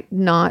 could I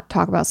not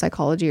talk about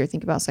psychology or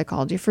think about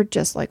psychology for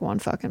just like one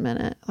fucking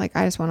minute? Like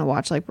I just want to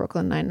watch like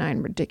Brooklyn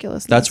Nine-Nine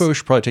ridiculousness. That's why we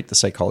should probably take the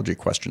psychology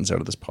questions out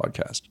of this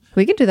podcast.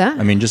 We could do that.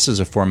 I mean, just as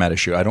a format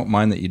issue, I don't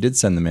mind that you did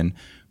send them in,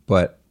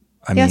 but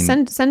I yeah,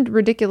 mean, send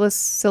ridiculous,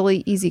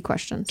 silly, easy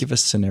questions. give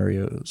us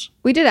scenarios.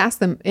 We did ask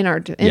them in I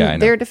know.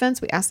 their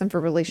defense. We asked them for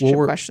relationship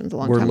questions a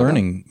long time ago. We're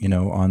learning,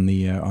 on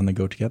the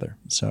go together.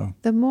 So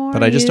The more,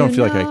 but I just don't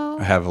feel know.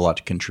 like I have a lot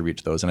to contribute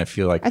to those, and I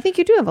feel like I think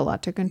you do have a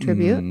lot to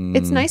contribute.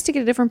 It's nice to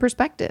get a different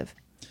perspective.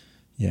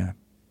 yeah.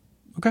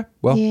 Okay,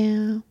 well,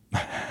 Yeah,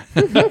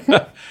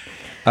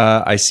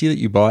 I see that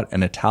you bought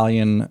an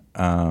Italian.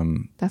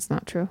 that's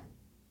not true.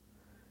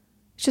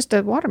 It's just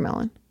a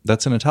watermelon.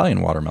 That's an Italian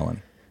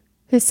watermelon.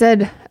 It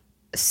said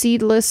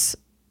seedless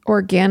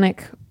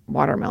organic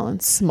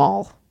watermelon,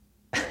 small,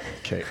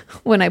 Okay,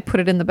 when I put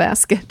it in the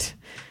basket.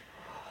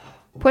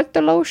 Put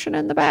the lotion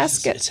in the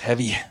basket. it's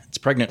heavy. It's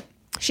pregnant.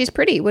 She's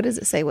pretty. What does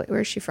it say? Where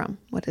is she from?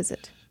 What is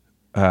it?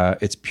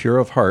 It's pure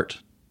of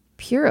heart.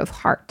 Pure of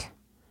heart.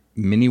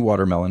 Mini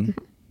watermelon.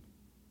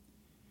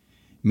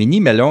 Mini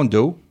melon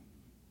d'eau.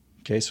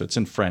 Okay, so it's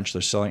in French.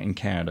 They're selling it in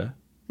Canada.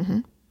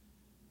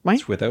 Why?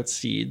 It's without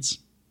seeds.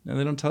 No,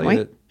 they don't tell you Why?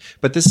 that.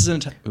 But this is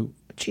an Ooh.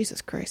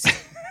 Jesus Christ.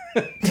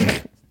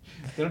 They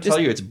don't tell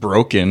you it's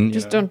broken.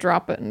 Just don't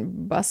drop it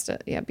and bust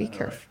it. Yeah, be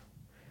careful.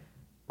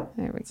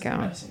 There we go.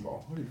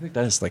 What do you think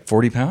that is? Like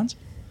 40 pounds?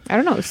 I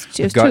don't know. It I've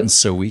was gotten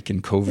so weak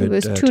in COVID. It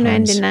was times.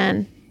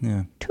 $2.99.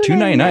 Yeah,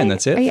 $2.99.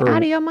 That's it. Are you for,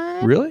 out of your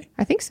mind? Really?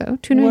 I think so.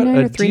 What $2.99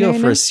 a or deal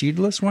for a $3.99.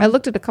 seedless one. I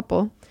looked at a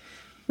couple.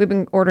 We've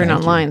been ordering Thank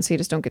you. online, so you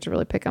just don't get to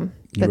really pick them.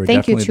 You But were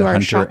thank you definitely to the our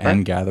hunter shopper.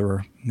 and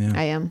gatherer. Yeah.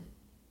 I am.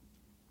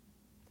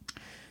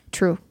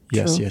 True.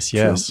 Yes, true, yes, true.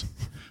 yes.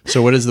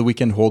 So, what does the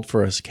weekend hold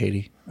for us,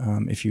 Katie?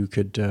 If you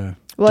could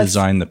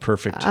design the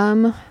perfect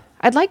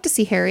I'd like to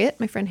see Harriet,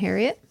 my friend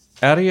Harriet.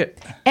 Harriet.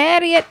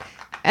 Harriet.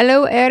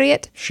 Hello,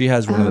 Harriet. She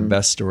has one of the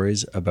best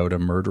stories about a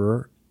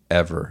murderer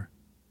ever.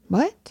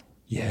 What?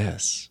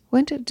 Yes.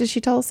 When did she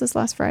tell us this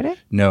last Friday?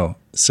 No.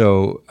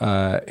 So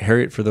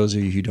Harriet, for those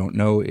of you who don't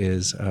know,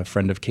 is a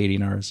friend of Katie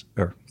and ours,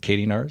 or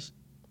Katie and ours?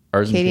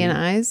 Ours Katie and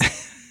Katie?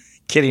 I's.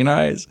 Katie and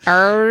I's.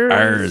 Ours.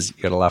 Ours.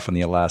 You got to laugh on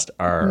the last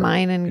R.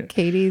 Mine and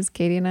Katie's.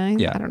 Katie and I.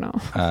 Yeah. I don't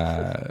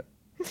know.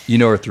 You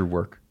know her through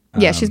work.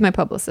 Yeah, she's my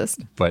publicist.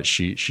 But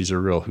she's a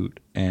real hoot.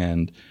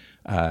 And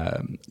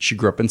she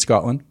grew up in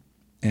Scotland.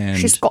 And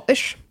She's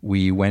Scottish.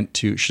 we went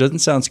to, she doesn't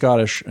sound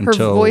Scottish Her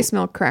until.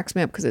 voicemail cracks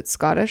me up because it's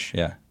Scottish.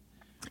 Yeah.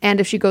 And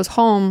if she goes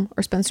home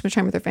or spends too much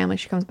time with her family,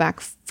 she comes back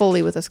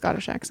fully with a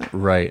Scottish accent.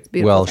 Right.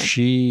 Beautiful Well, thing.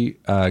 she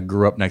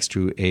grew up next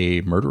to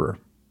a murderer.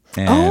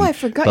 And, I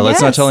forgot. But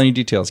let's not Yes. tell any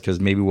details because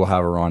maybe we'll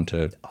have her on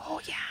to. Oh,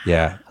 yeah.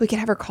 Yeah. We could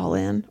have her call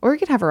in or we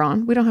could have her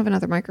on. We don't have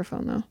another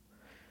microphone, though.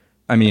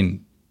 I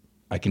mean,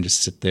 I can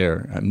just sit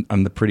there.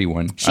 I'm the pretty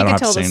one. She I don't could have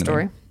tell to say the anything.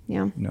 story.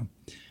 Yeah. No.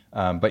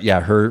 But yeah,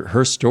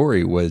 her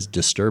story was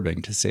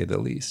disturbing to say the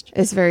least.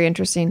 It's very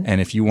interesting. And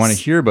if you want to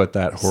hear about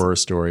that horror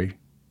story,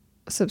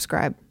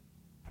 Subscribe.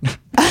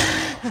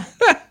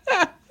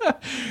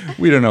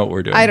 we don't know what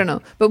we're doing. I don't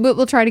know, but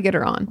we'll try to get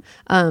her on.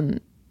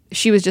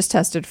 She was just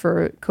tested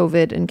for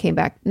COVID and came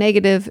back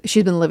negative.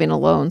 She's been living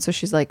alone. So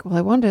she's like, well,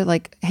 I wanted to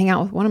like hang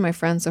out with one of my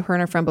friends. So her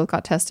and her friend both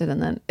got tested.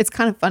 And then it's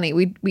kind of funny.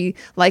 We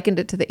likened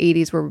it to the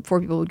 80s where before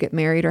people would get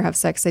married or have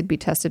sex, they'd be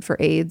tested for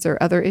AIDS or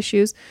other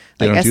issues.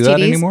 They like don't do STDs.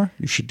 that anymore?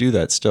 You should do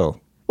that still.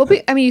 Well,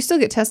 I mean, you still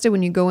get tested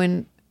when you go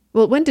in.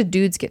 Well, when do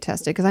dudes get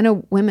tested? Because I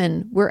know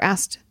women, we're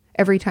asked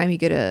every time you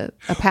get a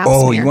pap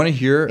Oh, smear you want to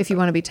hear? if you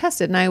want to be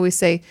tested. And I always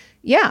say,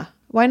 yeah,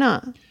 why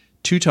not?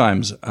 2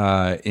 times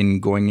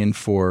in going in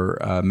for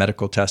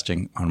medical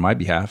testing on my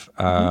behalf.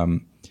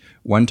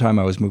 One time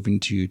I was moving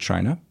to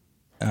China.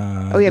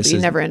 Oh, yeah, but you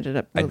never ended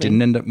up moving. I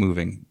didn't end up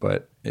moving,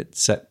 but it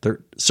set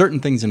certain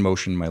things in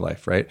motion in my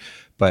life, right?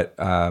 But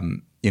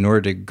in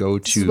order to go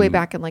to... This is way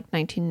back in like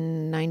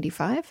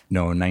 1995?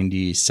 No,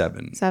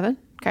 97. 7?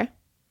 Okay.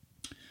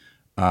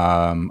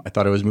 I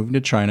thought I was moving to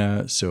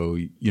China, so,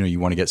 you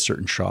want to get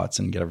certain shots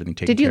and get everything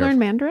taken care of. Did you learn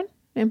Mandarin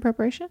in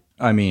preparation?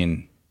 I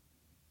mean...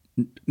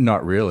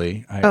 Not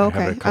really. I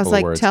okay. have a couple I was like,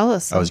 of words. tell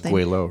us I was something.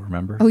 Guelo,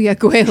 remember? Oh, yeah,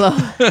 Guelo.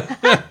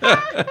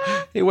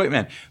 Hey, white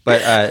man.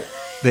 But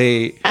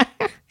hey,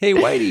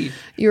 whitey.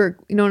 You were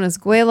known as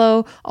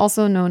Guelo,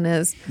 also known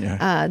as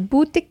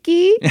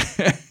Butiki.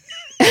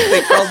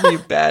 They called me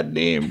bad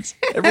names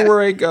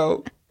everywhere I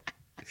go.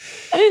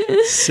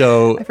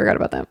 So I forgot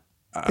about that.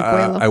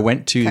 Guelo. I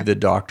went to the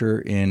doctor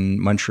in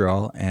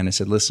Montreal and I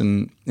said,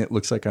 listen, it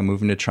looks like I'm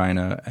moving to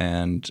China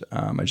and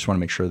I just want to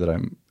make sure that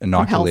I'm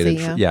inoculated.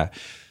 healthy,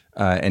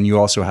 And you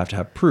also have to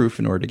have proof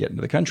in order to get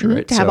into the country,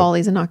 right? To have all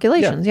these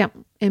inoculations. Yeah.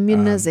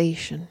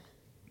 Immunization.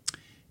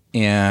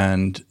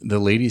 And the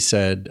lady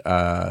said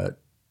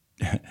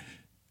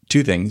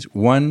 2 things.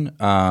 One,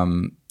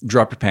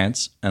 drop your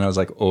pants. And I was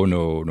like, oh,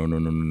 no.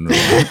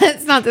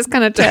 It's not this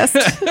kind of test.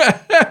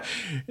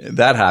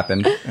 That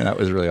happened. And that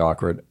was really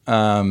awkward.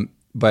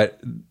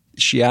 But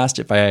she asked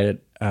if I had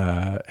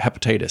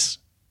hepatitis.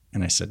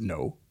 And I said,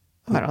 no.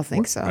 I don't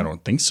think so. I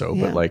don't think so.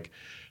 Yeah. But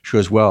she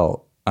goes,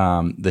 well,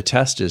 the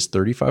test is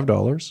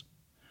 $35.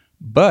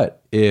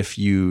 But if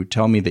you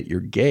tell me that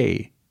you're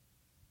gay,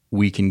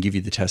 we can give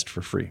you the test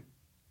for free.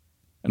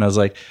 And I was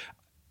like,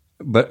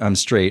 but I'm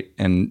straight.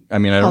 And I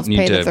mean, I don't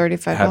need to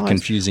have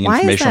confusing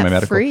information on my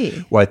medical.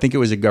 Free? Well, I think it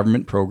was a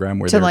government program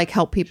where to like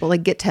help people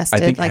like get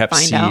tested, I think like Hep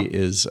find C out.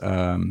 is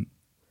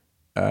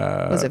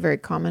Was it very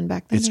common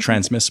back then? it's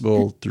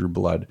transmissible through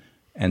blood.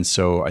 And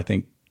so I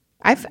think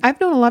I've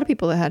known a lot of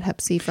people that had Hep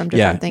C from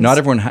different things. not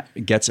everyone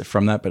gets it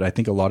from that, but I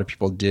think a lot of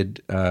people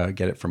did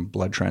get it from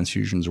blood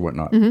transfusions or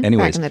whatnot. back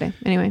Anyways, in the day.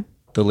 Anyway,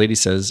 the lady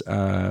says,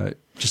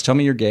 just tell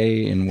me you're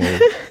gay and we'll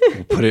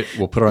put it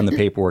on the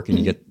paperwork and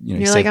you get,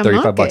 you save like, I'm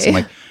not $35. gay. I'm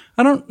like,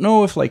 I don't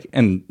know if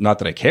and not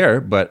that I care,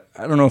 but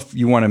I don't know if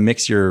you want to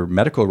mix your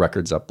medical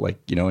records up,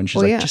 and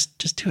she's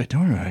just do it.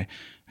 Don't worry.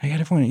 I got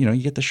everyone,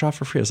 you get the shot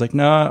for free. I was like,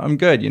 no, I'm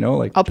good,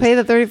 I'll pay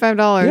the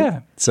 $35.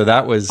 Yeah. So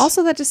that was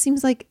Also, that just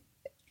seems like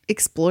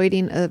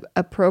exploiting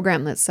a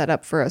program that's set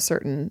up for a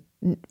certain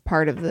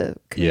part of the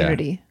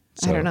community.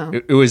 So I don't know.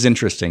 It was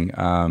interesting.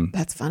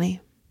 That's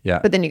funny. Yeah.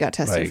 But then you got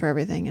tested for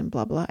everything and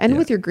blah, blah. And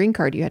with your green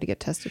card, you had to get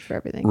tested for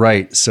everything.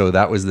 Right. So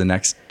that was the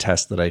next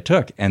test that I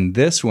took. And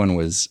this one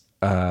was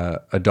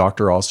a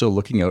doctor also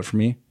looking out for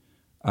me.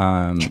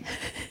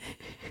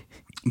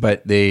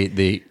 But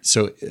the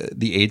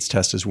AIDS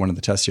test is one of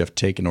the tests you have to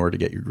take in order to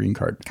get your green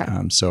card.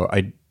 Okay. So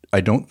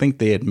I don't think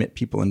they admit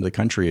people into the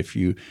country if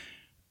you,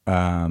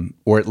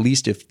 or at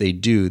least if they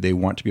do, they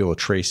want to be able to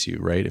trace you,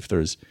 right? If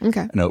there's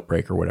an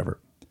outbreak or whatever.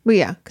 Well,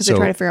 yeah, because they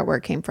try to figure out where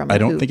it came from. I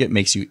don't think it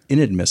makes you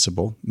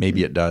inadmissible.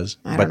 Maybe it does,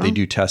 but they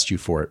do test you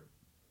for it.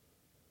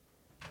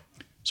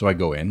 So I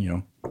go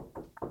in,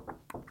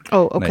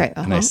 Oh, okay.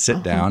 And I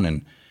sit down,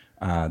 and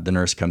the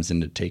nurse comes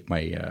in to take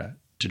to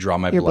draw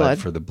my Your blood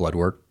for the blood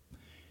work,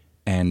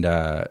 and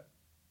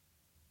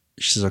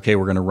she says, "Okay,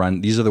 we're going to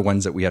run. These are the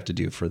ones that we have to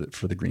do for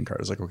the green card."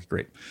 I was like, "Okay,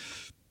 great."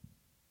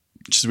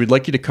 She says, "We'd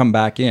like you to come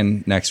back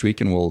in next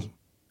week, and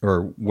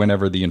or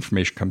whenever the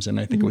information comes in."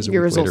 I think it was a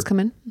your week results later. come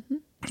in. Mm-hmm.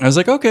 I was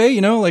like, okay,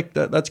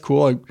 that's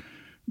cool. I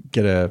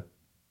get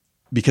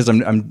because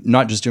I'm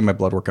not just doing my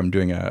blood work, I'm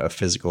doing a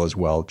physical as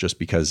well, just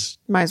because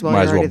might as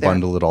well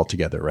bundle it all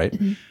together, right?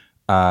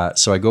 Mm-hmm.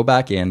 So I go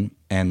back in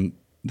and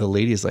the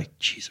lady is like,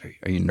 geez,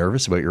 are you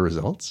nervous about your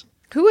results?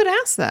 Who would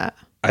ask that?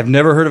 I've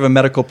never heard of a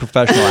medical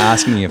professional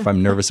asking me if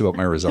I'm nervous about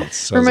my results.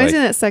 So Reminds me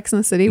of that Sex in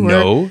the City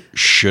no,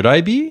 should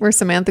I be? where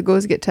Samantha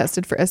goes to get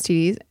tested for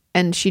STDs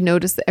and she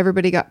noticed that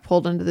everybody got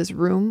pulled into this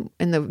room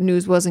and the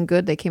news wasn't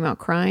good. They came out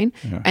crying.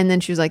 Yeah. And then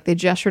she was like, they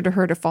gestured to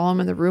her to follow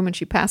them in the room and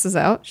she passes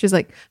out. She's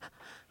like,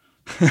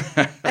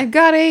 I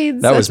got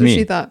AIDS. That was me. What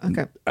she thought.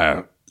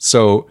 Okay.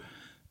 So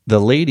the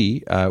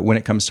lady, when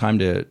it comes time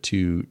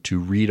to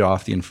read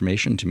off the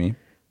information to me,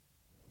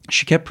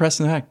 she kept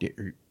pressing the back.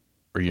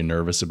 Are you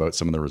nervous about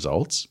some of the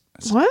results?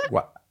 I said,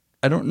 What?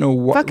 I don't know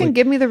what. Fucking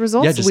give me the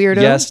results, yeah, just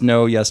weirdo. yes,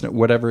 no,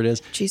 whatever it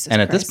is. Jesus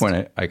and at this Christ.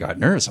 point, I got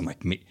nervous. I'm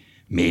like, maybe,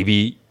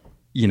 maybe.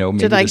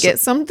 Did I there's get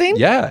something?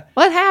 Yeah.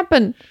 What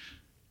happened?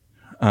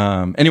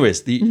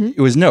 Anyways, it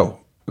was no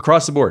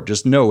across the board,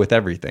 just no with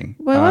everything.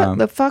 Well, what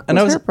the fuck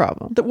was her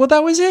problem? Well,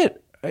 that was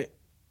it.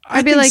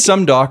 I be think like,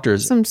 some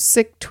doctors Some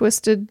sick,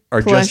 twisted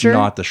are pleasure. just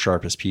not the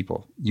sharpest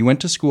people. You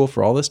went to school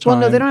for all this time. Well,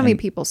 no, they don't have any and-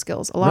 people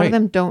skills. A lot right. of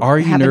them don't Are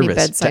you have any nervous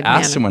bedside to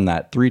ask manner. someone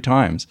that 3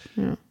 times?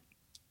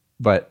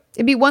 But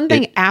It'd be one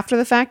thing after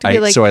the fact to be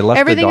like, so I left the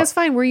everything doc- is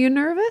fine. Were you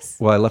nervous?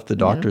 well, I left the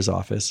doctor's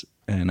office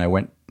and I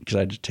went because I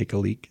had to take a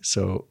leak.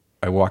 So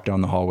I walked down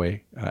the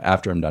hallway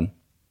after I'm done,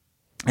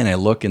 and I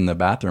look in the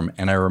bathroom,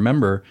 and I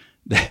remember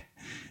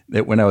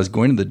that when I was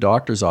going to the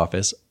doctor's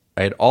office,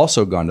 I had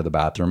also gone to the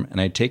bathroom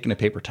and I'd taken a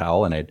paper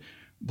towel and I'd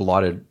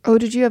blotted. Oh,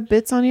 did you have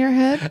bits on your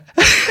head?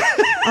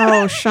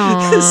 Oh,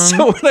 Sean.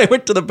 So when I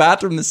went to the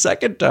bathroom the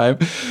second time,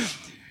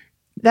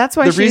 That's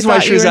why the she reason why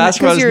thought she you was were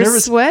asking why I was you're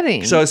nervous, sweating.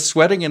 because I was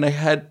sweating and I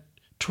had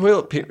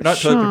toilet paper, not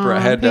toilet paper. I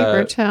Sean, had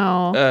paper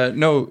towel.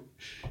 no,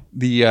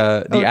 the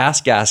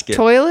ass gasket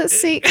Toilet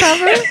seat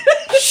cover?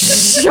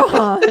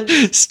 Sean.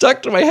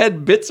 stuck to my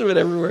head, bits of it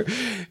everywhere.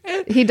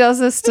 He does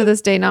this to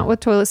this day, not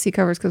with toilet seat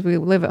covers because we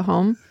live at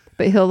home,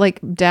 but he'll like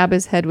dab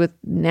his head with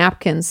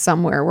napkins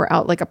somewhere. We're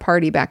out like a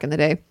party back in the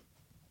day.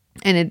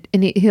 And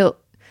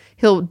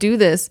he'll do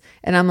this,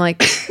 and I'm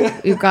like,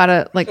 "You've got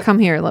to like come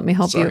here, let me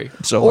help Sorry, you."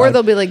 I'm so or loud.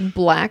 they'll be like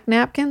black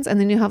napkins, and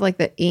then you have like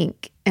the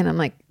ink, and I'm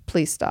like,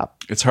 "Please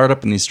stop." It's hard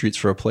up in these streets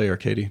for a player,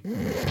 Katie.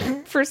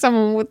 For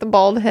someone with the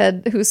bald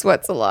head who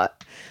sweats a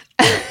lot,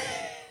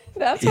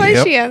 that's why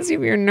Yep. she asked you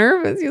if you're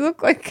nervous. You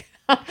look like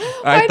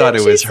I thought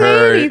it was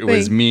her. It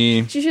was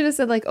me. She should have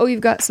said like, "Oh,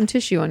 you've got some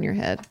tissue on your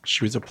head."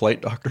 She was a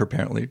polite doctor,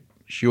 apparently.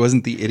 She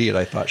wasn't the idiot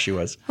I thought she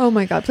was. Oh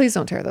my God! Please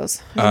don't tear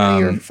those. I know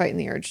you're fighting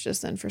the urge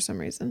just then for some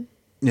reason.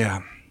 Yeah.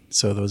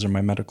 So those are my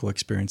medical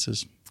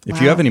experiences. If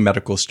you Wow. have any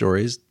medical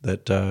stories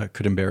that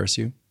could embarrass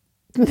you,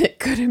 That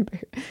couldn't be.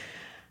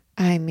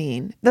 I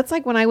mean, that's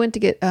like when I went to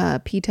get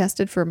pee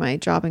tested for my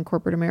job in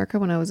corporate America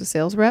when I was a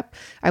sales rep.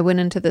 I went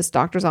into this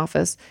doctor's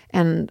office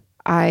and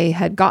I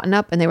had gotten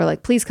up and they were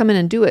like, please come in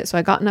and do it. So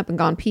I gotten up and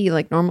gone pee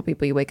like normal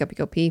people. You wake up, you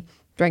go pee,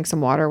 drank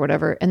some water or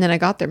whatever. And then I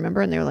got there,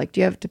 remember? And they were like,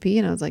 do you have to pee?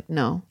 And I was like,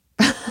 no.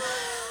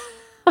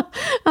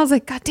 I was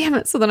like, God damn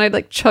it. So then I'd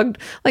like chugged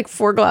like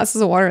 4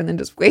 glasses of water and then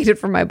just waited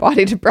for my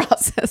body to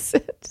process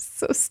it. Just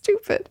so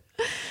stupid.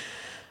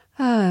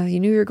 You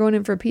knew you were going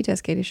in for a pee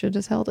test, Katie. Should have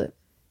just held it.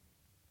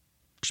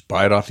 just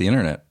buy it off the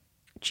internet.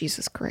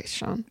 Jesus Christ,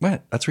 Sean.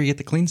 What? That's where you get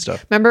the clean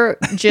stuff. Remember,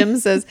 Jim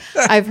says,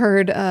 I've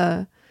heard,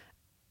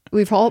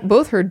 we've all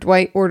both heard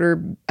Dwight order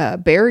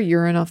bear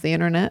urine off the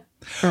internet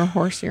or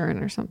horse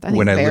urine or something.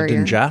 When I bear lived in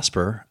urine.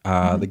 Jasper,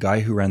 the guy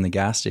who ran the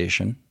gas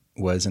station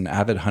was an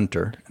avid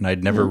hunter, and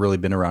I'd never really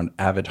been around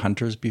avid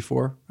hunters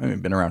before. I mean,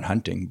 been around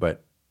hunting,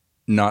 but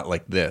not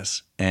like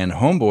this. And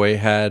homeboy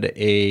had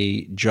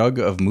a jug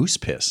of moose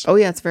piss. Oh,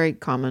 yeah, it's very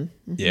common.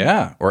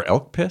 Yeah, or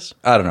elk piss.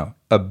 I don't know.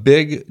 A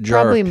big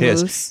jar Probably of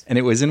piss, moose. and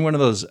it was in one of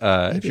those.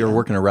 If you're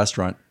working a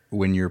restaurant,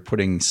 when you're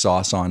putting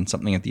sauce on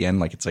something at the end,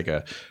 like it's like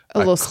a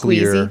little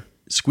clear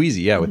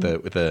squeezy, yeah, with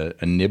a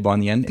nib on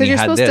the end. Because And he you're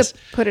had supposed this. to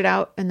put it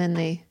out and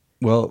then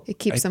Well, it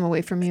keeps them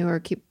away from you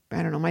or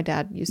I don't know. My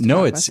dad used to. No,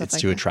 talk about it's stuff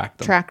like to that. attract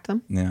them. Attract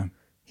them. yeah,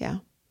 Yeah.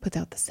 Puts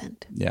out the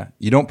scent. yeah.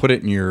 You don't put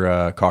it in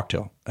your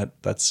cocktail.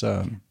 That's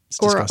it's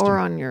disgusting. Or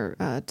on your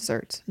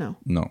desserts. No.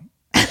 No,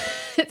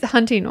 It's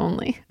hunting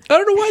only. I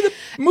don't know why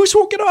the moose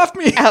won't get off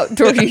me.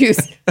 Outdoor use.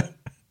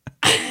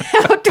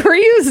 Outdoor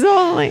use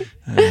only.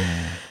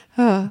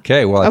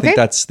 Okay, well, I think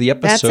that's the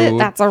episode. That's it.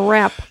 That's a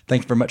wrap.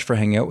 Thank you very much for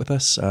hanging out with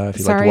us. If you'd like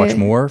to Sorry watch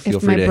more, feel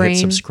if free my to hit brain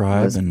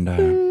subscribe was- and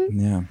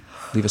yeah,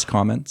 leave us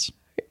comments.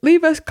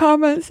 Leave us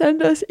comments,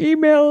 send us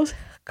emails.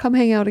 Come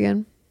hang out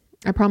again.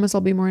 I promise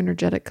I'll be more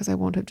energetic because I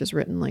won't have just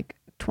written like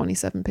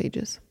 27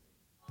 pages.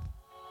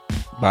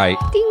 Bye.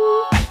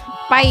 Ding.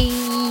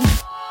 Bye.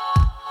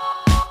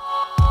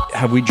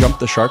 Have we jumped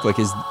the shark? Like,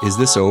 is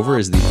this over?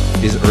 Is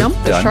Earth Jump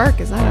the done? shark.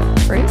 Is that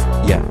a phrase?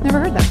 Yeah. Never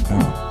heard that.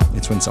 No,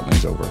 it's when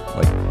something's over.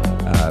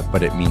 Like,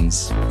 but it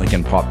means like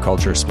in pop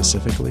culture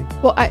specifically.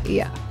 Well,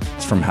 yeah.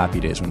 It's from Happy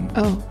Days when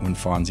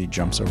Fonzie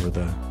jumps over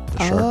the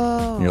shark.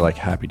 Oh. And you're like,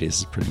 Happy Days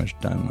is pretty much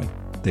done.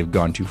 Like they've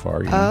gone too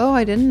far. You know? Oh,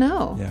 I didn't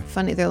know. Yeah.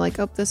 Funny. They're like,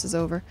 oh, this is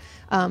over.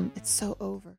 It's so over.